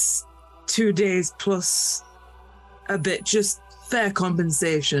perhaps 2 days plus a bit, just fair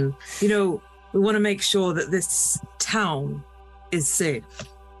compensation. You know, we want to make sure that this town is safe.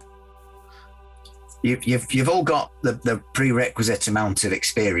 You've all got the prerequisite amount of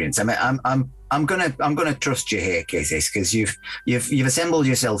experience. I mean, I'm gonna trust you here, Casey, because you've assembled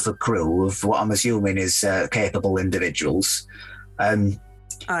yourself a crew of what I'm assuming is capable individuals. Aye.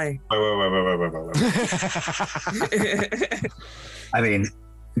 Wait. I mean,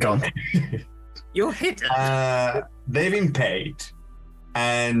 go on. You're hidden. They've been paid,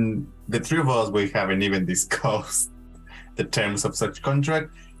 and the three of us, we haven't even discussed the terms of such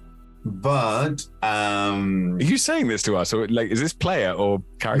contract. But are you saying this to us, or like, is this player or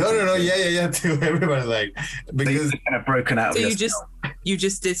character? No, yeah. To everybody, like, because kind of broken out. So you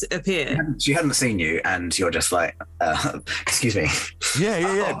just disappear. She hadn't seen you, and you're just like, excuse me.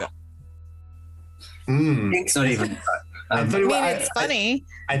 Yeah. It's not even. It's funny.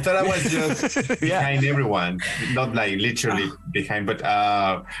 I thought I was just behind everyone, not like literally behind, but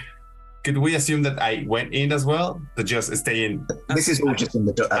could we assume that I went in as well? To just stay in. This is all just in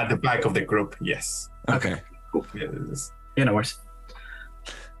the at the back of the group. Yes. Okay. Cool. Yeah, no worries.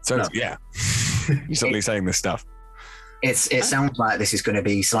 So yeah, you're suddenly saying this stuff. It sounds like this is going to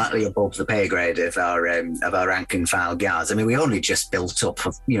be slightly above the pay grade of our rank and file guards. I mean, we only just built up,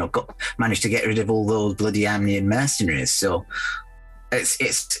 managed to get rid of all those bloody Amnian mercenaries. So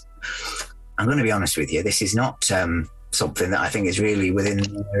it's. I'm going to be honest with you. This is not something that I think is really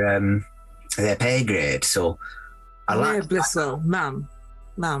within their pay grade. So I like Blisswell, ma'am,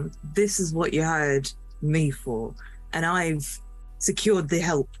 this is what you hired me for, and I've secured the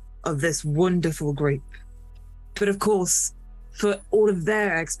help of this wonderful group. But of course, for all of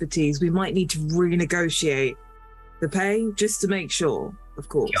their expertise, we might need to renegotiate the pay just to make sure, of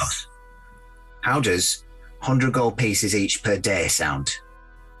course. Yes. How does 100 gold pieces each per day sound?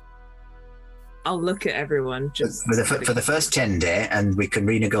 I'll look at everyone just for the first 10 day, and we can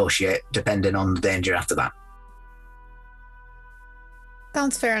renegotiate depending on the danger after that.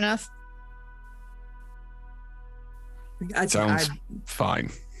 Sounds fair enough. Sounds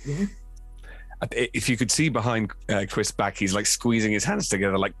fine. Yeah. If you could see behind Chris' back, he's like squeezing his hands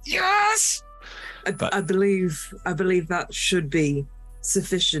together, like yes. I believe that should be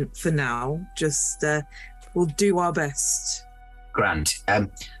sufficient for now. Just we'll do our best. Grand.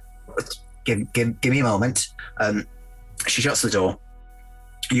 Give me a moment. She shuts the door.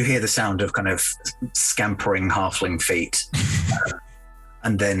 You hear the sound of kind of scampering halfling feet,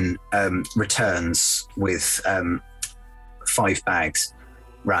 and then returns with 5 bags.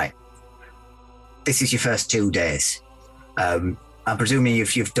 Right. This is your first 2 days. I'm presuming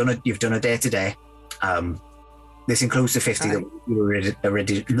you've done a day today. This includes the 50 that you were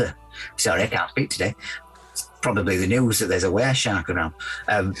already. Sorry, I can't speak today. It's probably the news that there's a were shark around.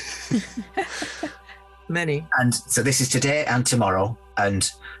 Many. And so this is today and tomorrow.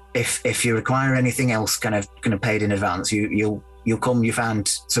 And if you require anything else, kind of paid in advance, you'll come. You find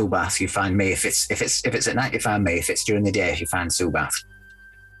Subath. You find me. If it's at night, you find me. If it's during the day, you find Subath.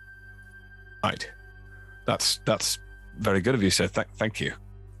 Right. That's very good of you, sir. Thank you.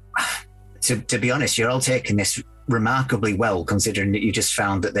 To be honest, you're all taking this remarkably well, considering that you just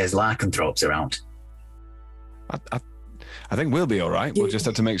found that there's lycanthropes around. I think we'll be all right. We'll just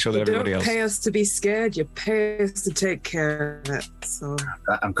have to make sure that everybody else. You don't pay us to be scared. You pay us to take care of it. So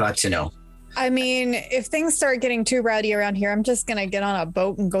I'm glad to know. I mean, if things start getting too rowdy around here, I'm just gonna get on a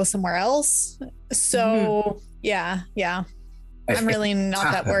boat and go somewhere else. So yeah. I'm really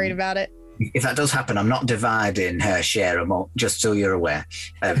not that worried about it. If that does happen, I'm not dividing her share among, just so you're aware.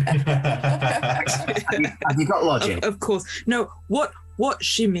 Have you got lodging? Of course. No, what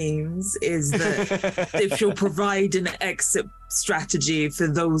she means is that if she'll provide an exit strategy for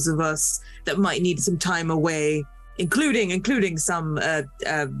those of us that might need some time away, including some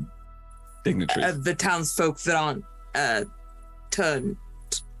dignitaries of the townsfolk that aren't turned.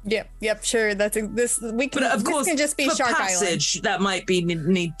 Yep, sure. That's this. We can, but of course, can just be for Shark passage, Island. that might be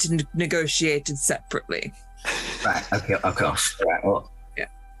need to negotiated separately. Right. Okay. Of course. Right. Well. Yeah.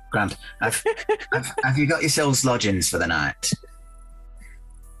 Grand. Have you got yourselves lodgings for the night?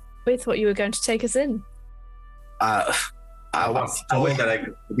 We thought you were going to take us in. I was told that I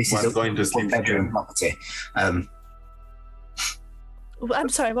was going to sleep bedroom property. I'm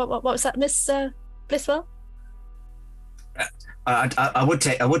sorry. What was that, Miss Blisswell? I would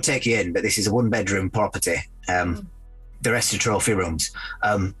take you in, but this is a 1-bedroom property. The rest are trophy rooms.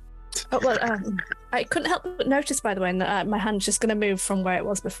 I couldn't help but notice, by the way, that my hand's just going to move from where it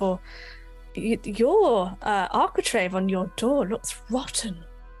was before. Your architrave on your door looks rotten,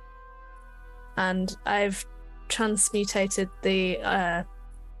 and I've transmutated the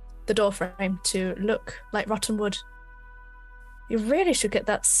door frame to look like rotten wood. You really should get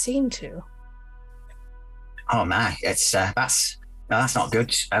that seen to. Oh my, it's that's not good.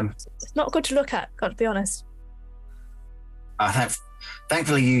 It's not good to look at, got to be honest.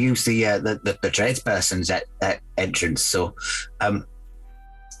 Thankfully you use the tradesperson's entrance, so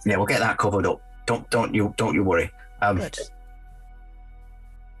yeah, we'll get that covered up. Don't you worry. Good.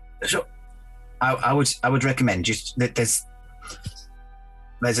 So I would recommend just that there's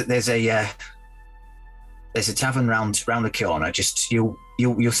a tavern round the corner. Just you'll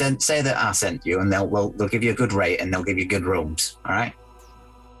say that I sent you, and they'll give you a good rate, and they'll give you good rooms. All right.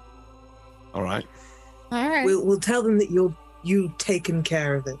 All right. We'll tell them that you've taken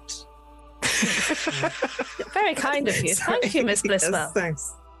care of it. Very kind of you. Thank you, Miss Blisswell. Yes,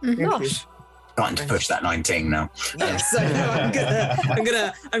 thanks. Gosh. Starting to push that 19 now. Yes, I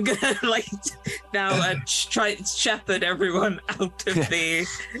know. I'm gonna like now try to shepherd everyone out of the.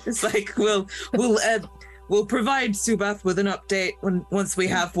 It's like we'll provide Subath with an update once we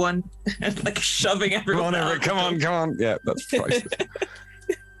have one, and like shoving everyone. Come on. Yeah, that's priceless.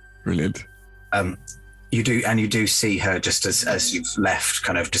 Brilliant. You do see her just as you've left,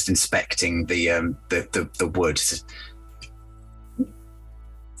 kind of just inspecting the wood.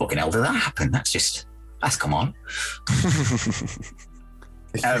 Fucking hell, did that happen? That's come on.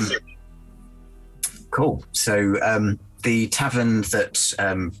 Cool. So the tavern that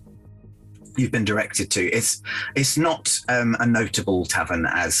you've been directed to, it's not a notable tavern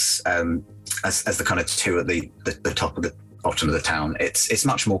as the kind of two at the top of the bottom of the town. It's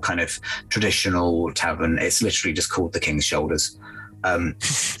much more kind of traditional tavern. It's literally just called the King's Shoulders.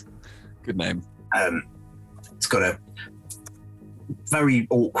 Good name. It's got a very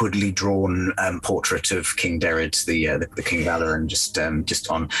awkwardly drawn portrait of King Derrid, the King of Alaran, just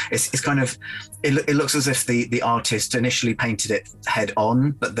on. It's kind of it looks as if the artist initially painted it head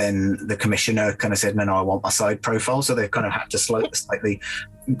on, but then the commissioner kind of said, no, I want my side profile, so they've kind of had to slightly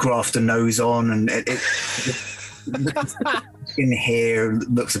graft a nose on, and it in here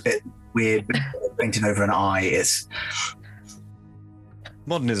looks a bit weird, painted over an eye. It's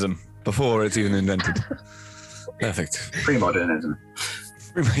modernism before it's even invented. Perfect. Pre-modernism.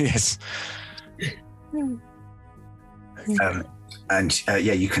 Yes. You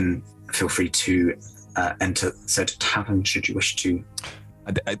can feel free to enter said tavern should you wish to.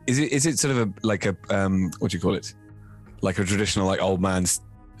 Is it sort of like a what do you call it? Like a traditional like old man's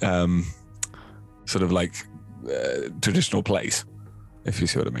sort of like traditional place, if you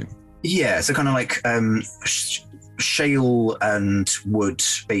see what I mean. Yeah, so kind of like shale and wood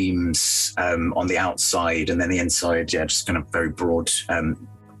beams on the outside, and then the inside, just kind of very broad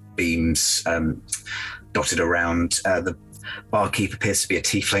beams dotted around. The barkeep appears to be a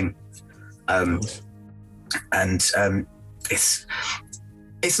tiefling, and it's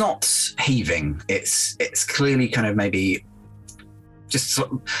not heaving. It's clearly kind of maybe just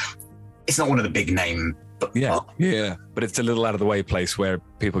it's not one of the big name. Yeah, but it's a little out of the way place where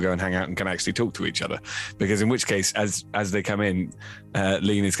people go and hang out and can actually talk to each other. Because in which case, as they come in,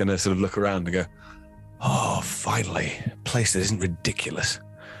 Lean is going to sort of look around and go, "Oh, finally, a place that isn't ridiculous.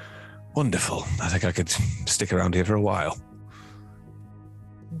 Wonderful. I think I could stick around here for a while."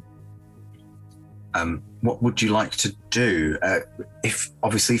 What would you like to do? If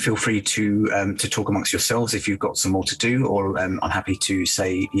obviously, feel free to talk amongst yourselves if you've got some more to do, or I'm happy to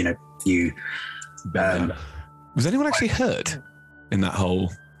say, you. Was anyone actually hurt in that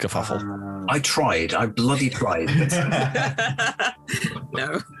whole kerfuffle? I tried. I bloody tried.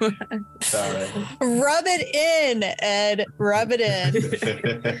 No. Sorry. Rub it in, Ed. Rub it in.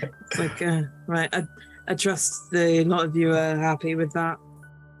 It's like, right. I trust the lot of you are happy with that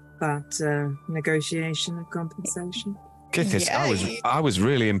negotiation of compensation. Kithis, I was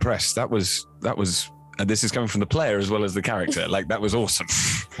really impressed. That was. And this is coming from the player as well as the character. Like, that was awesome.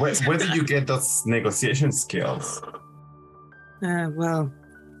 Where did you get those negotiation skills? Well,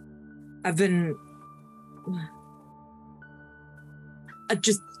 I'm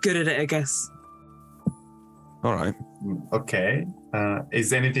just good at it, I guess. All right. Okay.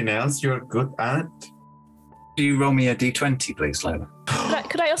 Is anything else you're good at? Do you roll me a d20, please, Lola?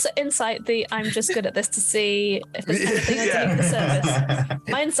 Could I also insight the I'm just good at this to see if there's anything underneath the surface?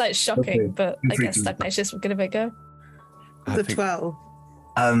 My insight's shocking, but I guess Stagnacious will give it a go. 12.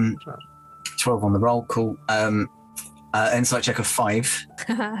 12 on the roll, cool. Insight check of 5.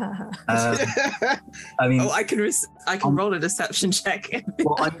 I can roll a deception check.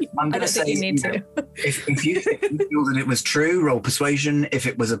 Well, I'm going to say you need to. If you feel that it was true, roll persuasion. If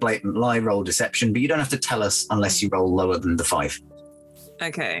it was a blatant lie, roll deception. But you don't have to tell us unless you roll lower than the 5.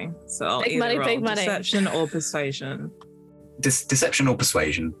 Okay, so I'll Big either money, roll big money. deception or persuasion. Deception or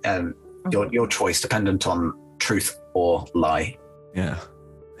persuasion. Your choice, dependent on truth or lie. Yeah,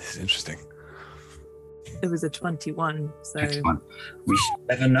 this is interesting. It was a 21, so... 21. We should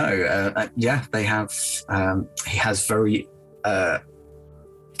never know. They have... he has very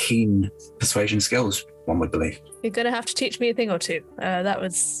keen persuasion skills, one would believe. You're going to have to teach me a thing or two. That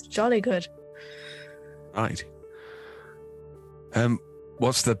was jolly good. Right.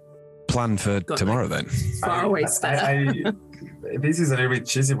 What's the plan for tomorrow then? Far away step. This is a little bit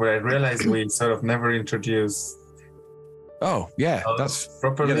cheesy, but I realized we sort of never introduced... Oh, yeah, that's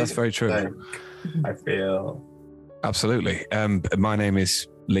properly. Yeah, that's very true. Like, I feel absolutely. My name is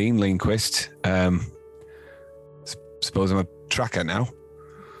Lean Quist. Suppose I'm a tracker now.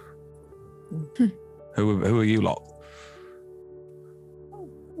 Who are you lot?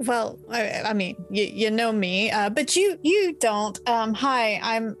 Well, I mean, you know me, but you don't. Hi,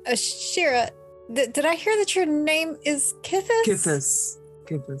 I'm Ashira. Did I hear that your name is Kithis?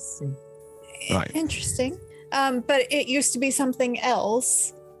 Kithis. Right. Interesting. But it used to be something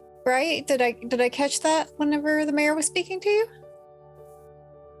else. Right? Did I catch that whenever the mayor was speaking to you?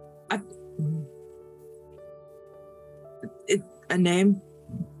 A name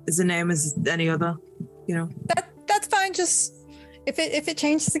is a name as any other, That's fine. Just if it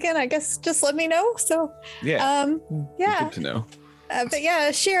changes again, I guess just let me know. So yeah, yeah. Good to know. But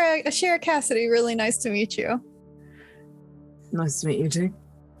yeah, Ashira Cassidy. Really nice to meet you. Nice to meet you too.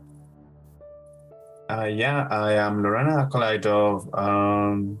 I am Lorena, acolyte of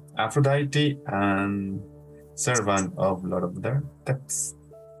Aphrodite and servant of Lord of the Depths.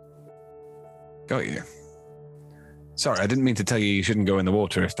 Got you. Sorry, I didn't mean to tell you shouldn't go in the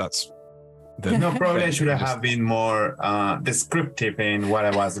water if that's No, probably I should have been more descriptive in what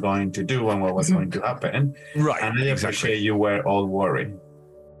I was going to do and what was going to happen. Right. And I appreciate you were all worried.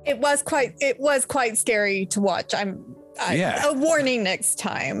 It was quite scary to watch. A warning next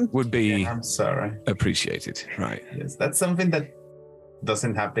time. Would be I'm sorry. Appreciated. Right. Yes, that's something that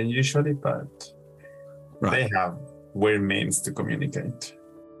doesn't happen usually, but they have weird means to communicate.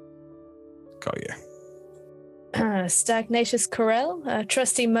 Got you. Stagnacious Corel,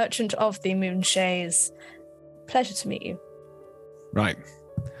 trusty merchant of the Moonshays. Pleasure to meet you. Right.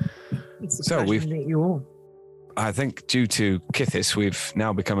 So we've meet you all. I think due to Kithis, we've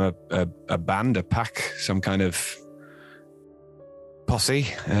now become a band, a pack, some kind of posse,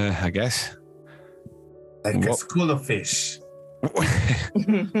 I guess. Like a school of fish.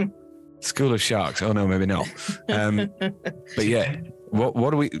 School of sharks. Oh no, maybe not. But yeah,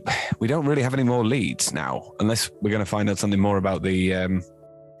 what do we don't really have any more leads now, unless we're going to find out something more about the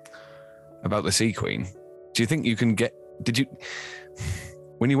Sea Queen. Do you think you can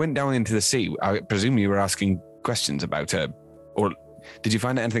when you went down into the sea, I presume you were asking questions about her, or did you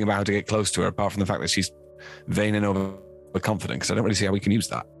find out anything about how to get close to her apart from the fact that she's vain and overconfident? Because I don't really see how we can use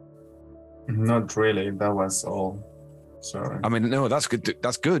that. Not really. That was all. Sorry. I mean, no, that's good.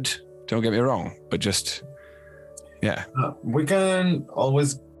 That's good. Don't get me wrong, but just, yeah. We can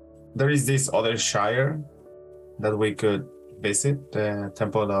always. There is this other shire that we could visit, the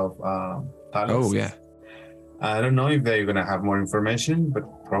Temple of Talos. Oh yeah. I don't know if they're gonna have more information, but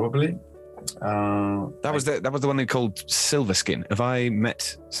probably. That was the one they called Silverskin. Have I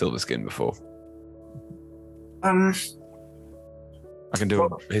met Silverskin before? I can do a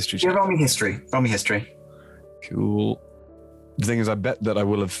history check. Roll me history. Cool. The thing is, I bet that I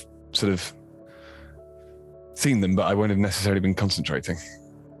will have sort of seen them, but I won't have necessarily been concentrating.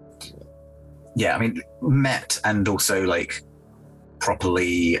 Yeah, I mean, met and also like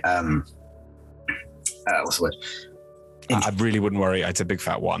properly. What's the word? I really wouldn't worry. It's a big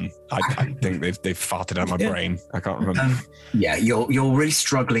fat one. I think they've farted out my brain. I can't remember. Yeah, you're really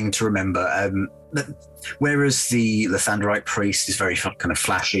struggling to remember. Whereas the Thandarite priest is very kind of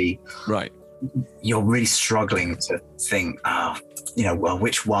flashy, right? You're really struggling to think.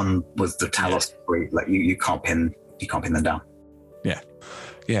 Which one was the Talos? Like you can't pin them down. Yeah.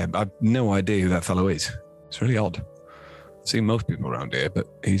 I've no idea who that fellow is. It's really odd. I've seen most people around here, but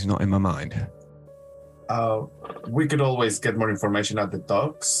he's not in my mind. We could always get more information at the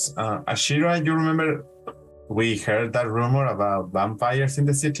docks. Ashira, you remember we heard that rumor about vampires in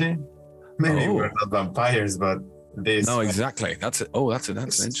the city? Maybe we're not vampires, but this. No, exactly. That's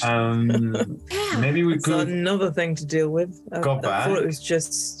interesting. Maybe we could. Another thing to deal with. Go back. I thought it was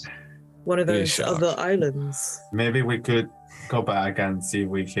just one of those other islands. Maybe we could go back and see if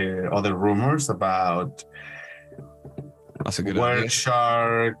we hear other rumors about. That's a good idea.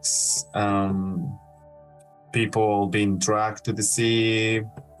 Sharks. People being dragged to the sea.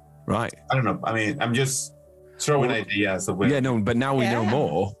 Right. I don't know. I mean, I'm just throwing ideas. But now we know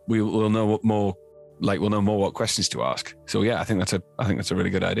more. We'll know what more. Like, we'll know more what questions to ask. So yeah, I think that's a really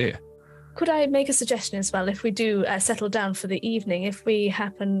good idea. Could I make a suggestion as well? If we do settle down for the evening, if we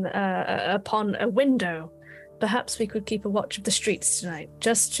happen upon a window, perhaps we could keep a watch of the streets tonight,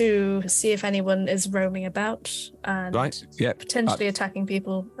 just to see if anyone is roaming about and potentially attacking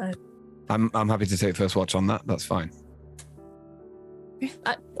people. I'm happy to take first watch on that. That's fine.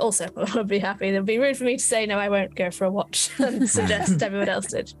 I also would be happy. It would be rude for me to say no, I won't go for a watch and suggest everyone else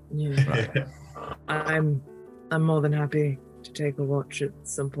did. Yeah. Right. I'm more than happy to take a watch at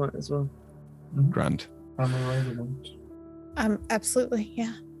some point as well. Grand. I'm alright. Absolutely,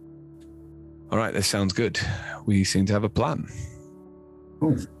 yeah. All right, this sounds good. We seem to have a plan.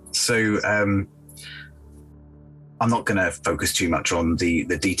 Ooh. So, I'm not going to focus too much on the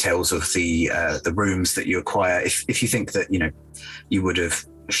details of the rooms that you acquire. If you think that you would have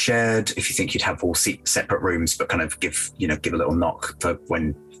shared, if you think you'd have all separate rooms, but kind of give a little knock for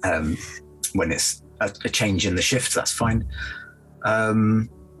when it's a change in the shift, that's fine.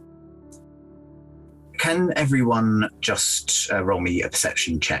 Can everyone just roll me a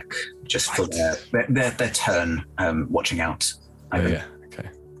perception check just for their turn watching out? Yeah. Okay.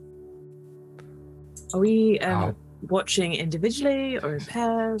 Are we watching individually or in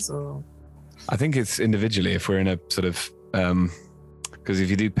pairs, or? I think it's individually if we're in a sort of because if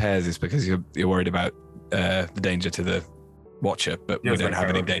you do pairs, it's because you're worried about the danger to the watcher, but we don't have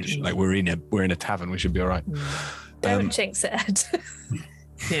any danger. Like we're in a tavern, we should be all right. Don't jinx it, Ed.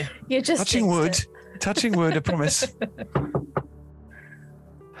 Yeah, you're just touching wood. Touching wood, I promise.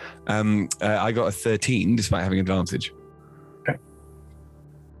 I got a 13 despite having advantage. Okay.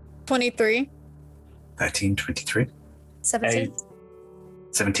 23. 13, 23. 17.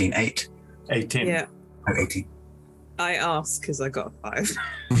 17, 8. 18. Yeah. Oh, 18. I asked because I got a 5.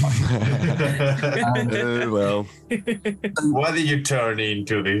 Well. What did you turn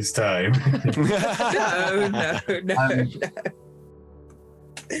into this time? No.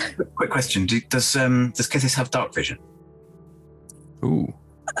 Quick question: does Kithis have dark vision? Ooh.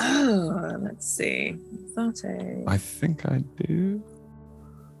 Oh, let's see. I think I do.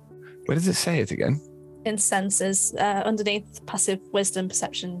 Where does it say it again? In senses, underneath passive wisdom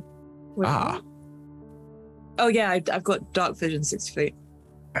perception. Oh yeah, I've got dark vision 60 feet.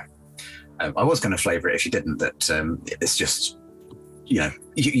 I was going to flavour it if you didn't. That it's just,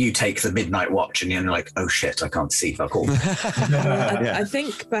 you take the midnight watch and you're like, oh shit, I can't see fuck all. I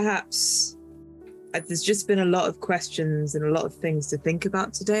think perhaps there's just been a lot of questions and a lot of things to think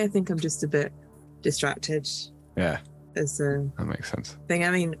about today. I think I'm just a bit distracted. Yeah. That makes sense. Thing.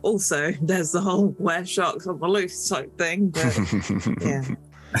 I mean, also there's the whole wear sharks on the loose type thing. But, yeah.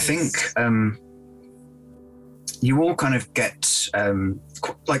 I think you all kind of get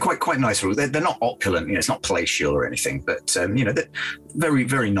quite nice rooms. They're not opulent, it's not palatial or anything, but they're very,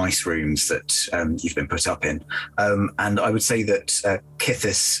 very nice rooms that you've been put up in. And I would say that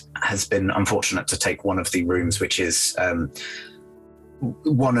Kithis has been unfortunate to take one of the rooms, which is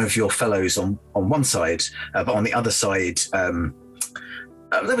one of your fellows on one side, but on the other side,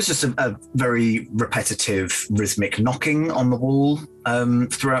 there was just a very repetitive, rhythmic knocking on the wall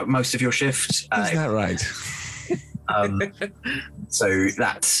throughout most of your shift. Is that right? So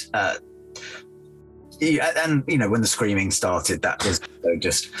that, and when the screaming started, that was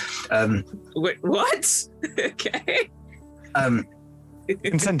just. Wait, what? Okay.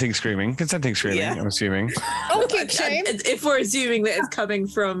 Consenting screaming, yeah. I'm assuming. Okay, shame. If we're assuming that it's coming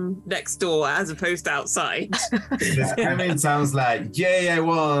from next door as opposed to outside. The screaming sounds like, yay, I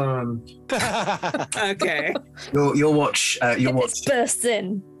won. Okay. Your watch bursts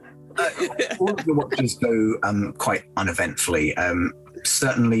in. All of your watches go quite uneventfully.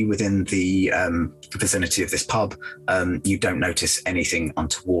 Certainly within the vicinity of this pub, you don't notice anything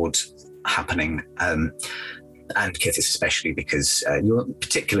untoward happening. And Kithis especially, because you're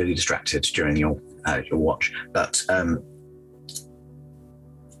particularly distracted during your watch. But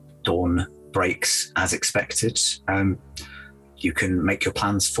dawn breaks as expected. You can make your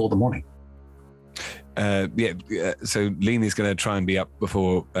plans for the morning. So Lean is going to try and be up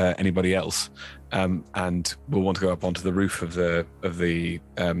before anybody else, and we'll want to go up onto the roof of the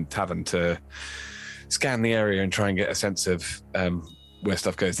tavern to scan the area and try and get a sense of where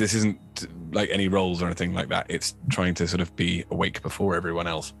stuff goes. This isn't like any rolls or anything like that. It's trying to sort of be awake before everyone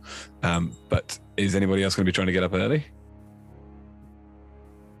else. But is anybody else going to be trying to get up early?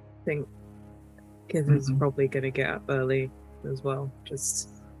 I think Kithis probably going to get up early as well. Just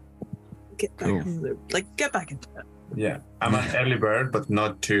get back get back into it. Yeah, I'm an early bird, but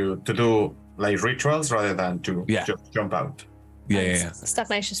not to do like rituals rather than to just jump out. Yeah.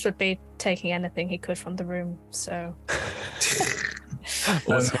 Stagnacious would be taking anything he could from the room, so.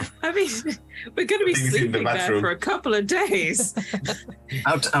 Awesome. I mean, we're going to be sleeping there for a couple of days.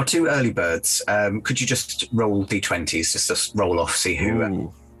 Our two early birds, could you just roll d20s, just roll off, see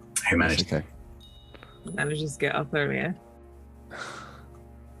who managed? Okay. Manages to get up earlier.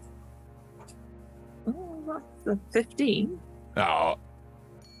 Oh, that's a 15. Oh.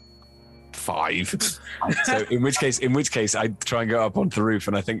 5. So in which case I try and go up onto the roof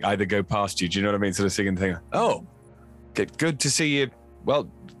and I think either go past you. Do you know what I mean? Sort of singing thing. Oh, good to see you. Well,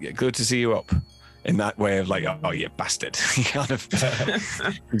 good to see you up. In that way of like, oh, you bastard. You kind of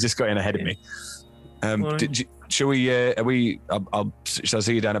you just got in ahead of me. Shall we? Shall I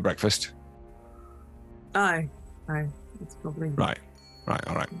see you down at breakfast? Aye. It's probably right.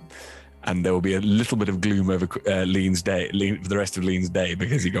 All right. And there will be a little bit of gloom over Lean's day, for the rest of Lean's day,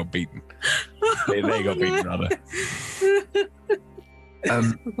 because he got beaten. They got beaten, rather.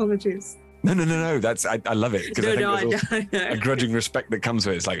 Apologies. No. That's I love it because I think there's a grudging respect that comes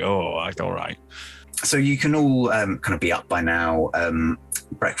with it. It's like, all right. So you can all kind of be up by now.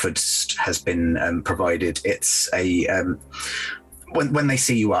 Breakfast has been provided. It's a when they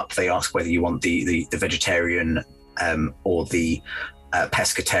see you up, they ask whether you want the vegetarian or the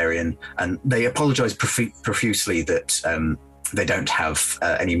pescatarian, and they apologise profusely that they don't have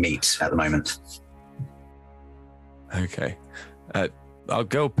any meat at the moment. Okay. I'll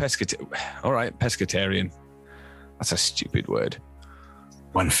go pescatarian. All right, pescatarian. That's a stupid word.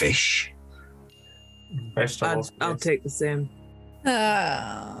 One fish. Vegetables. I'll take the same.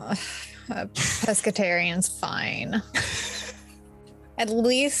 Pescatarian's fine. At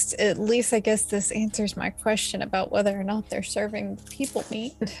least I guess this answers my question about whether or not they're serving people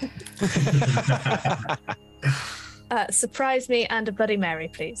meat. Surprise me and a Bloody Mary,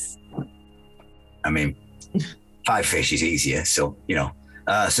 please. I mean, 5 fish is easier, so,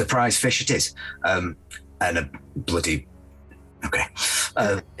 surprise fish it is. And a bloody... Okay.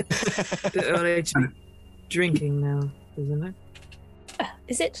 Bit early to be drinking now, isn't it?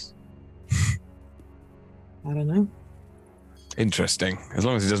 Is it? I don't know. Interesting. As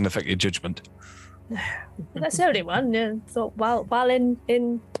long as it doesn't affect your judgment. That's the only one. Yeah. So while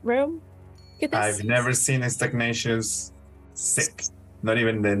in Rome, I've never seen a Stagnacious sick. Not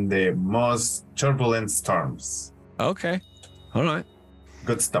even in the most turbulent storms. Okay. All right.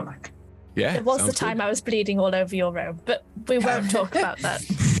 Good stomach. Yeah. It was the time I was bleeding all over your room, but we won't talk about that.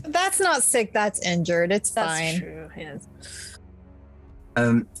 That's not sick. That's injured. It's fine. That's true. Yes.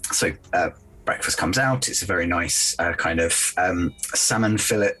 So breakfast comes out. It's a very nice kind of salmon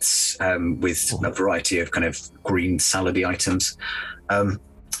fillets with a variety of kind of green salady items.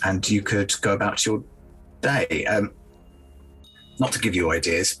 And you could go about your day. Not to give you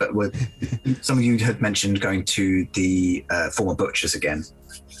ideas, but some of you had mentioned going to the former butchers again.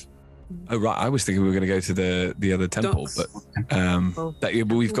 Oh, right. I was thinking we were going to go to the other temple, but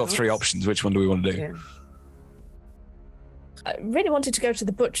we've got 3 options. Which one do we want to do? Yeah. I really wanted to go to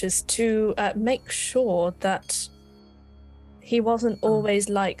the butcher's to make sure that he wasn't always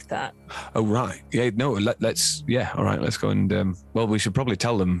like that. Oh, right. Yeah, no, let's, yeah, all right, let's go and, well, we should probably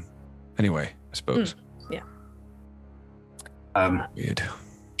tell them anyway, I suppose. Yeah. Weird.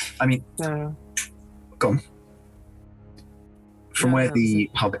 I mean, go on. From where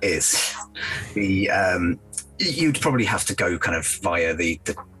the pub is, you'd probably have to go kind of via the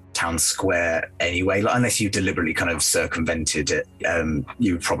town square anyway, unless you deliberately kind of circumvented it.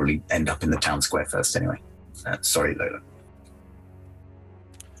 You would probably end up in the town square first anyway. Sorry, Lola.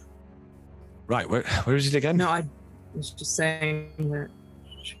 Right, where is it again? No, I was just saying that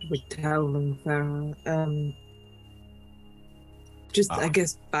should we tell them Farah? I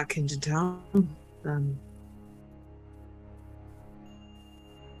guess back into town.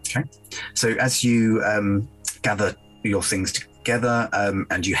 Okay. So as you gather your things together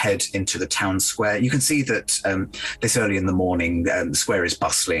and you head into the town square, you can see that this early in the morning, the square is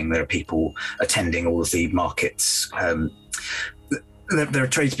bustling. There are people attending all of the markets. There are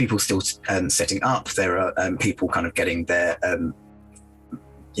tradespeople still setting up. There are people kind of getting their,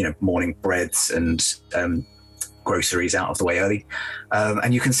 morning breads and groceries out of the way early.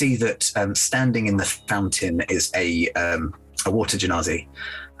 And you can see that standing in the fountain is a water genasi,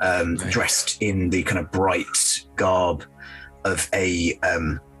 dressed in the kind of bright garb of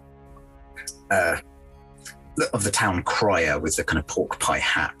of the town crier with the kind of pork pie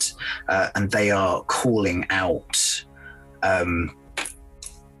hat, and they are calling out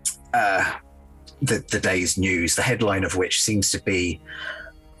the day's news, the headline of which seems to be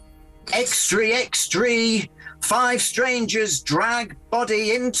 "Extra, 5 strangers drag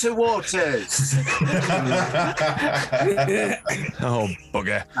body into waters." Oh,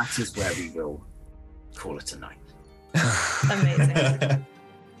 bugger. That is where we will call it a night. Amazing.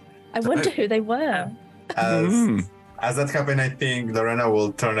 I wonder who they were. As that happened, I think Lorena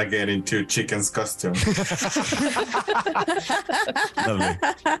will turn again into Chicken's costume. Lovely.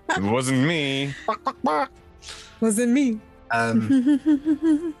 It wasn't me. Wasn't me.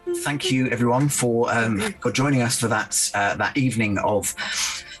 Thank you, everyone, for joining us for that evening of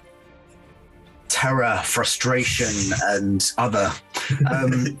terror, frustration, and other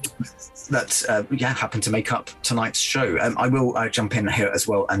that happened to make up tonight's show. I will jump in here as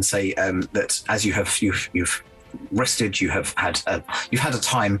well and say that as you've rested, you've had a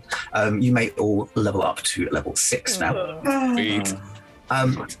time. You may all level up to level 6 now.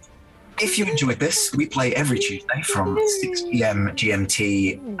 If you enjoyed this, we play every Tuesday from 6 p.m.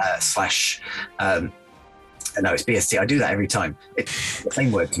 GMT no, it's BST. I do that every time. It's the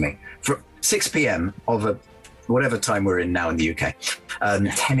same word to me. For 6 p.m. of whatever time we're in now in the UK,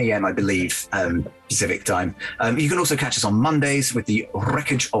 10 a.m. I believe Pacific time. You can also catch us on Mondays with the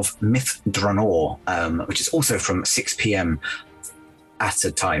Wreckage of Myth Dranor, which is also from 6 p.m. at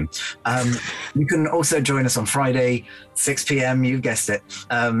a time. You can also join us on Friday, 6 p.m. You guessed it,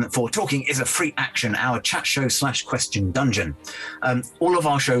 for Talking is a Free Action, our chat show / question dungeon. All of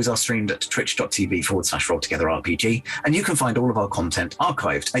our shows are streamed at twitch.tv/rolltogetherrpg, and you can find all of our content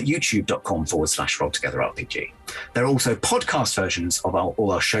archived at youtube.com/rolltogetherrpg. There are also podcast versions of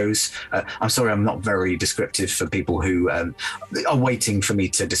all our shows. I'm sorry, I'm not very descriptive for people who are waiting for me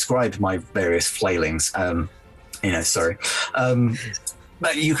to describe my various flailings. Sorry.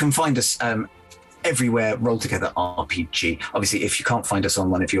 But you can find us everywhere, Roll Together RPG. Obviously, if you can't find us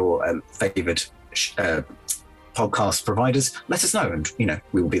on one of your favoured podcast providers, let us know, and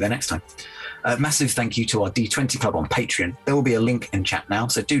we will be there next time. Massive thank you to our D20 Club on Patreon. There will be a link in chat now,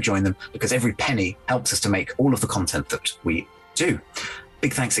 so do join them because every penny helps us to make all of the content that we do.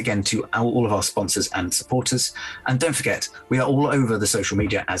 Big thanks again to all of our sponsors and supporters. And don't forget, we are all over the social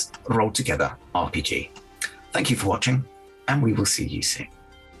media as Roll Together RPG. Thank you for watching, and we will see you soon.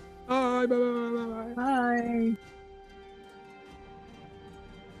 Bye. Bye. Bye. Bye. Bye.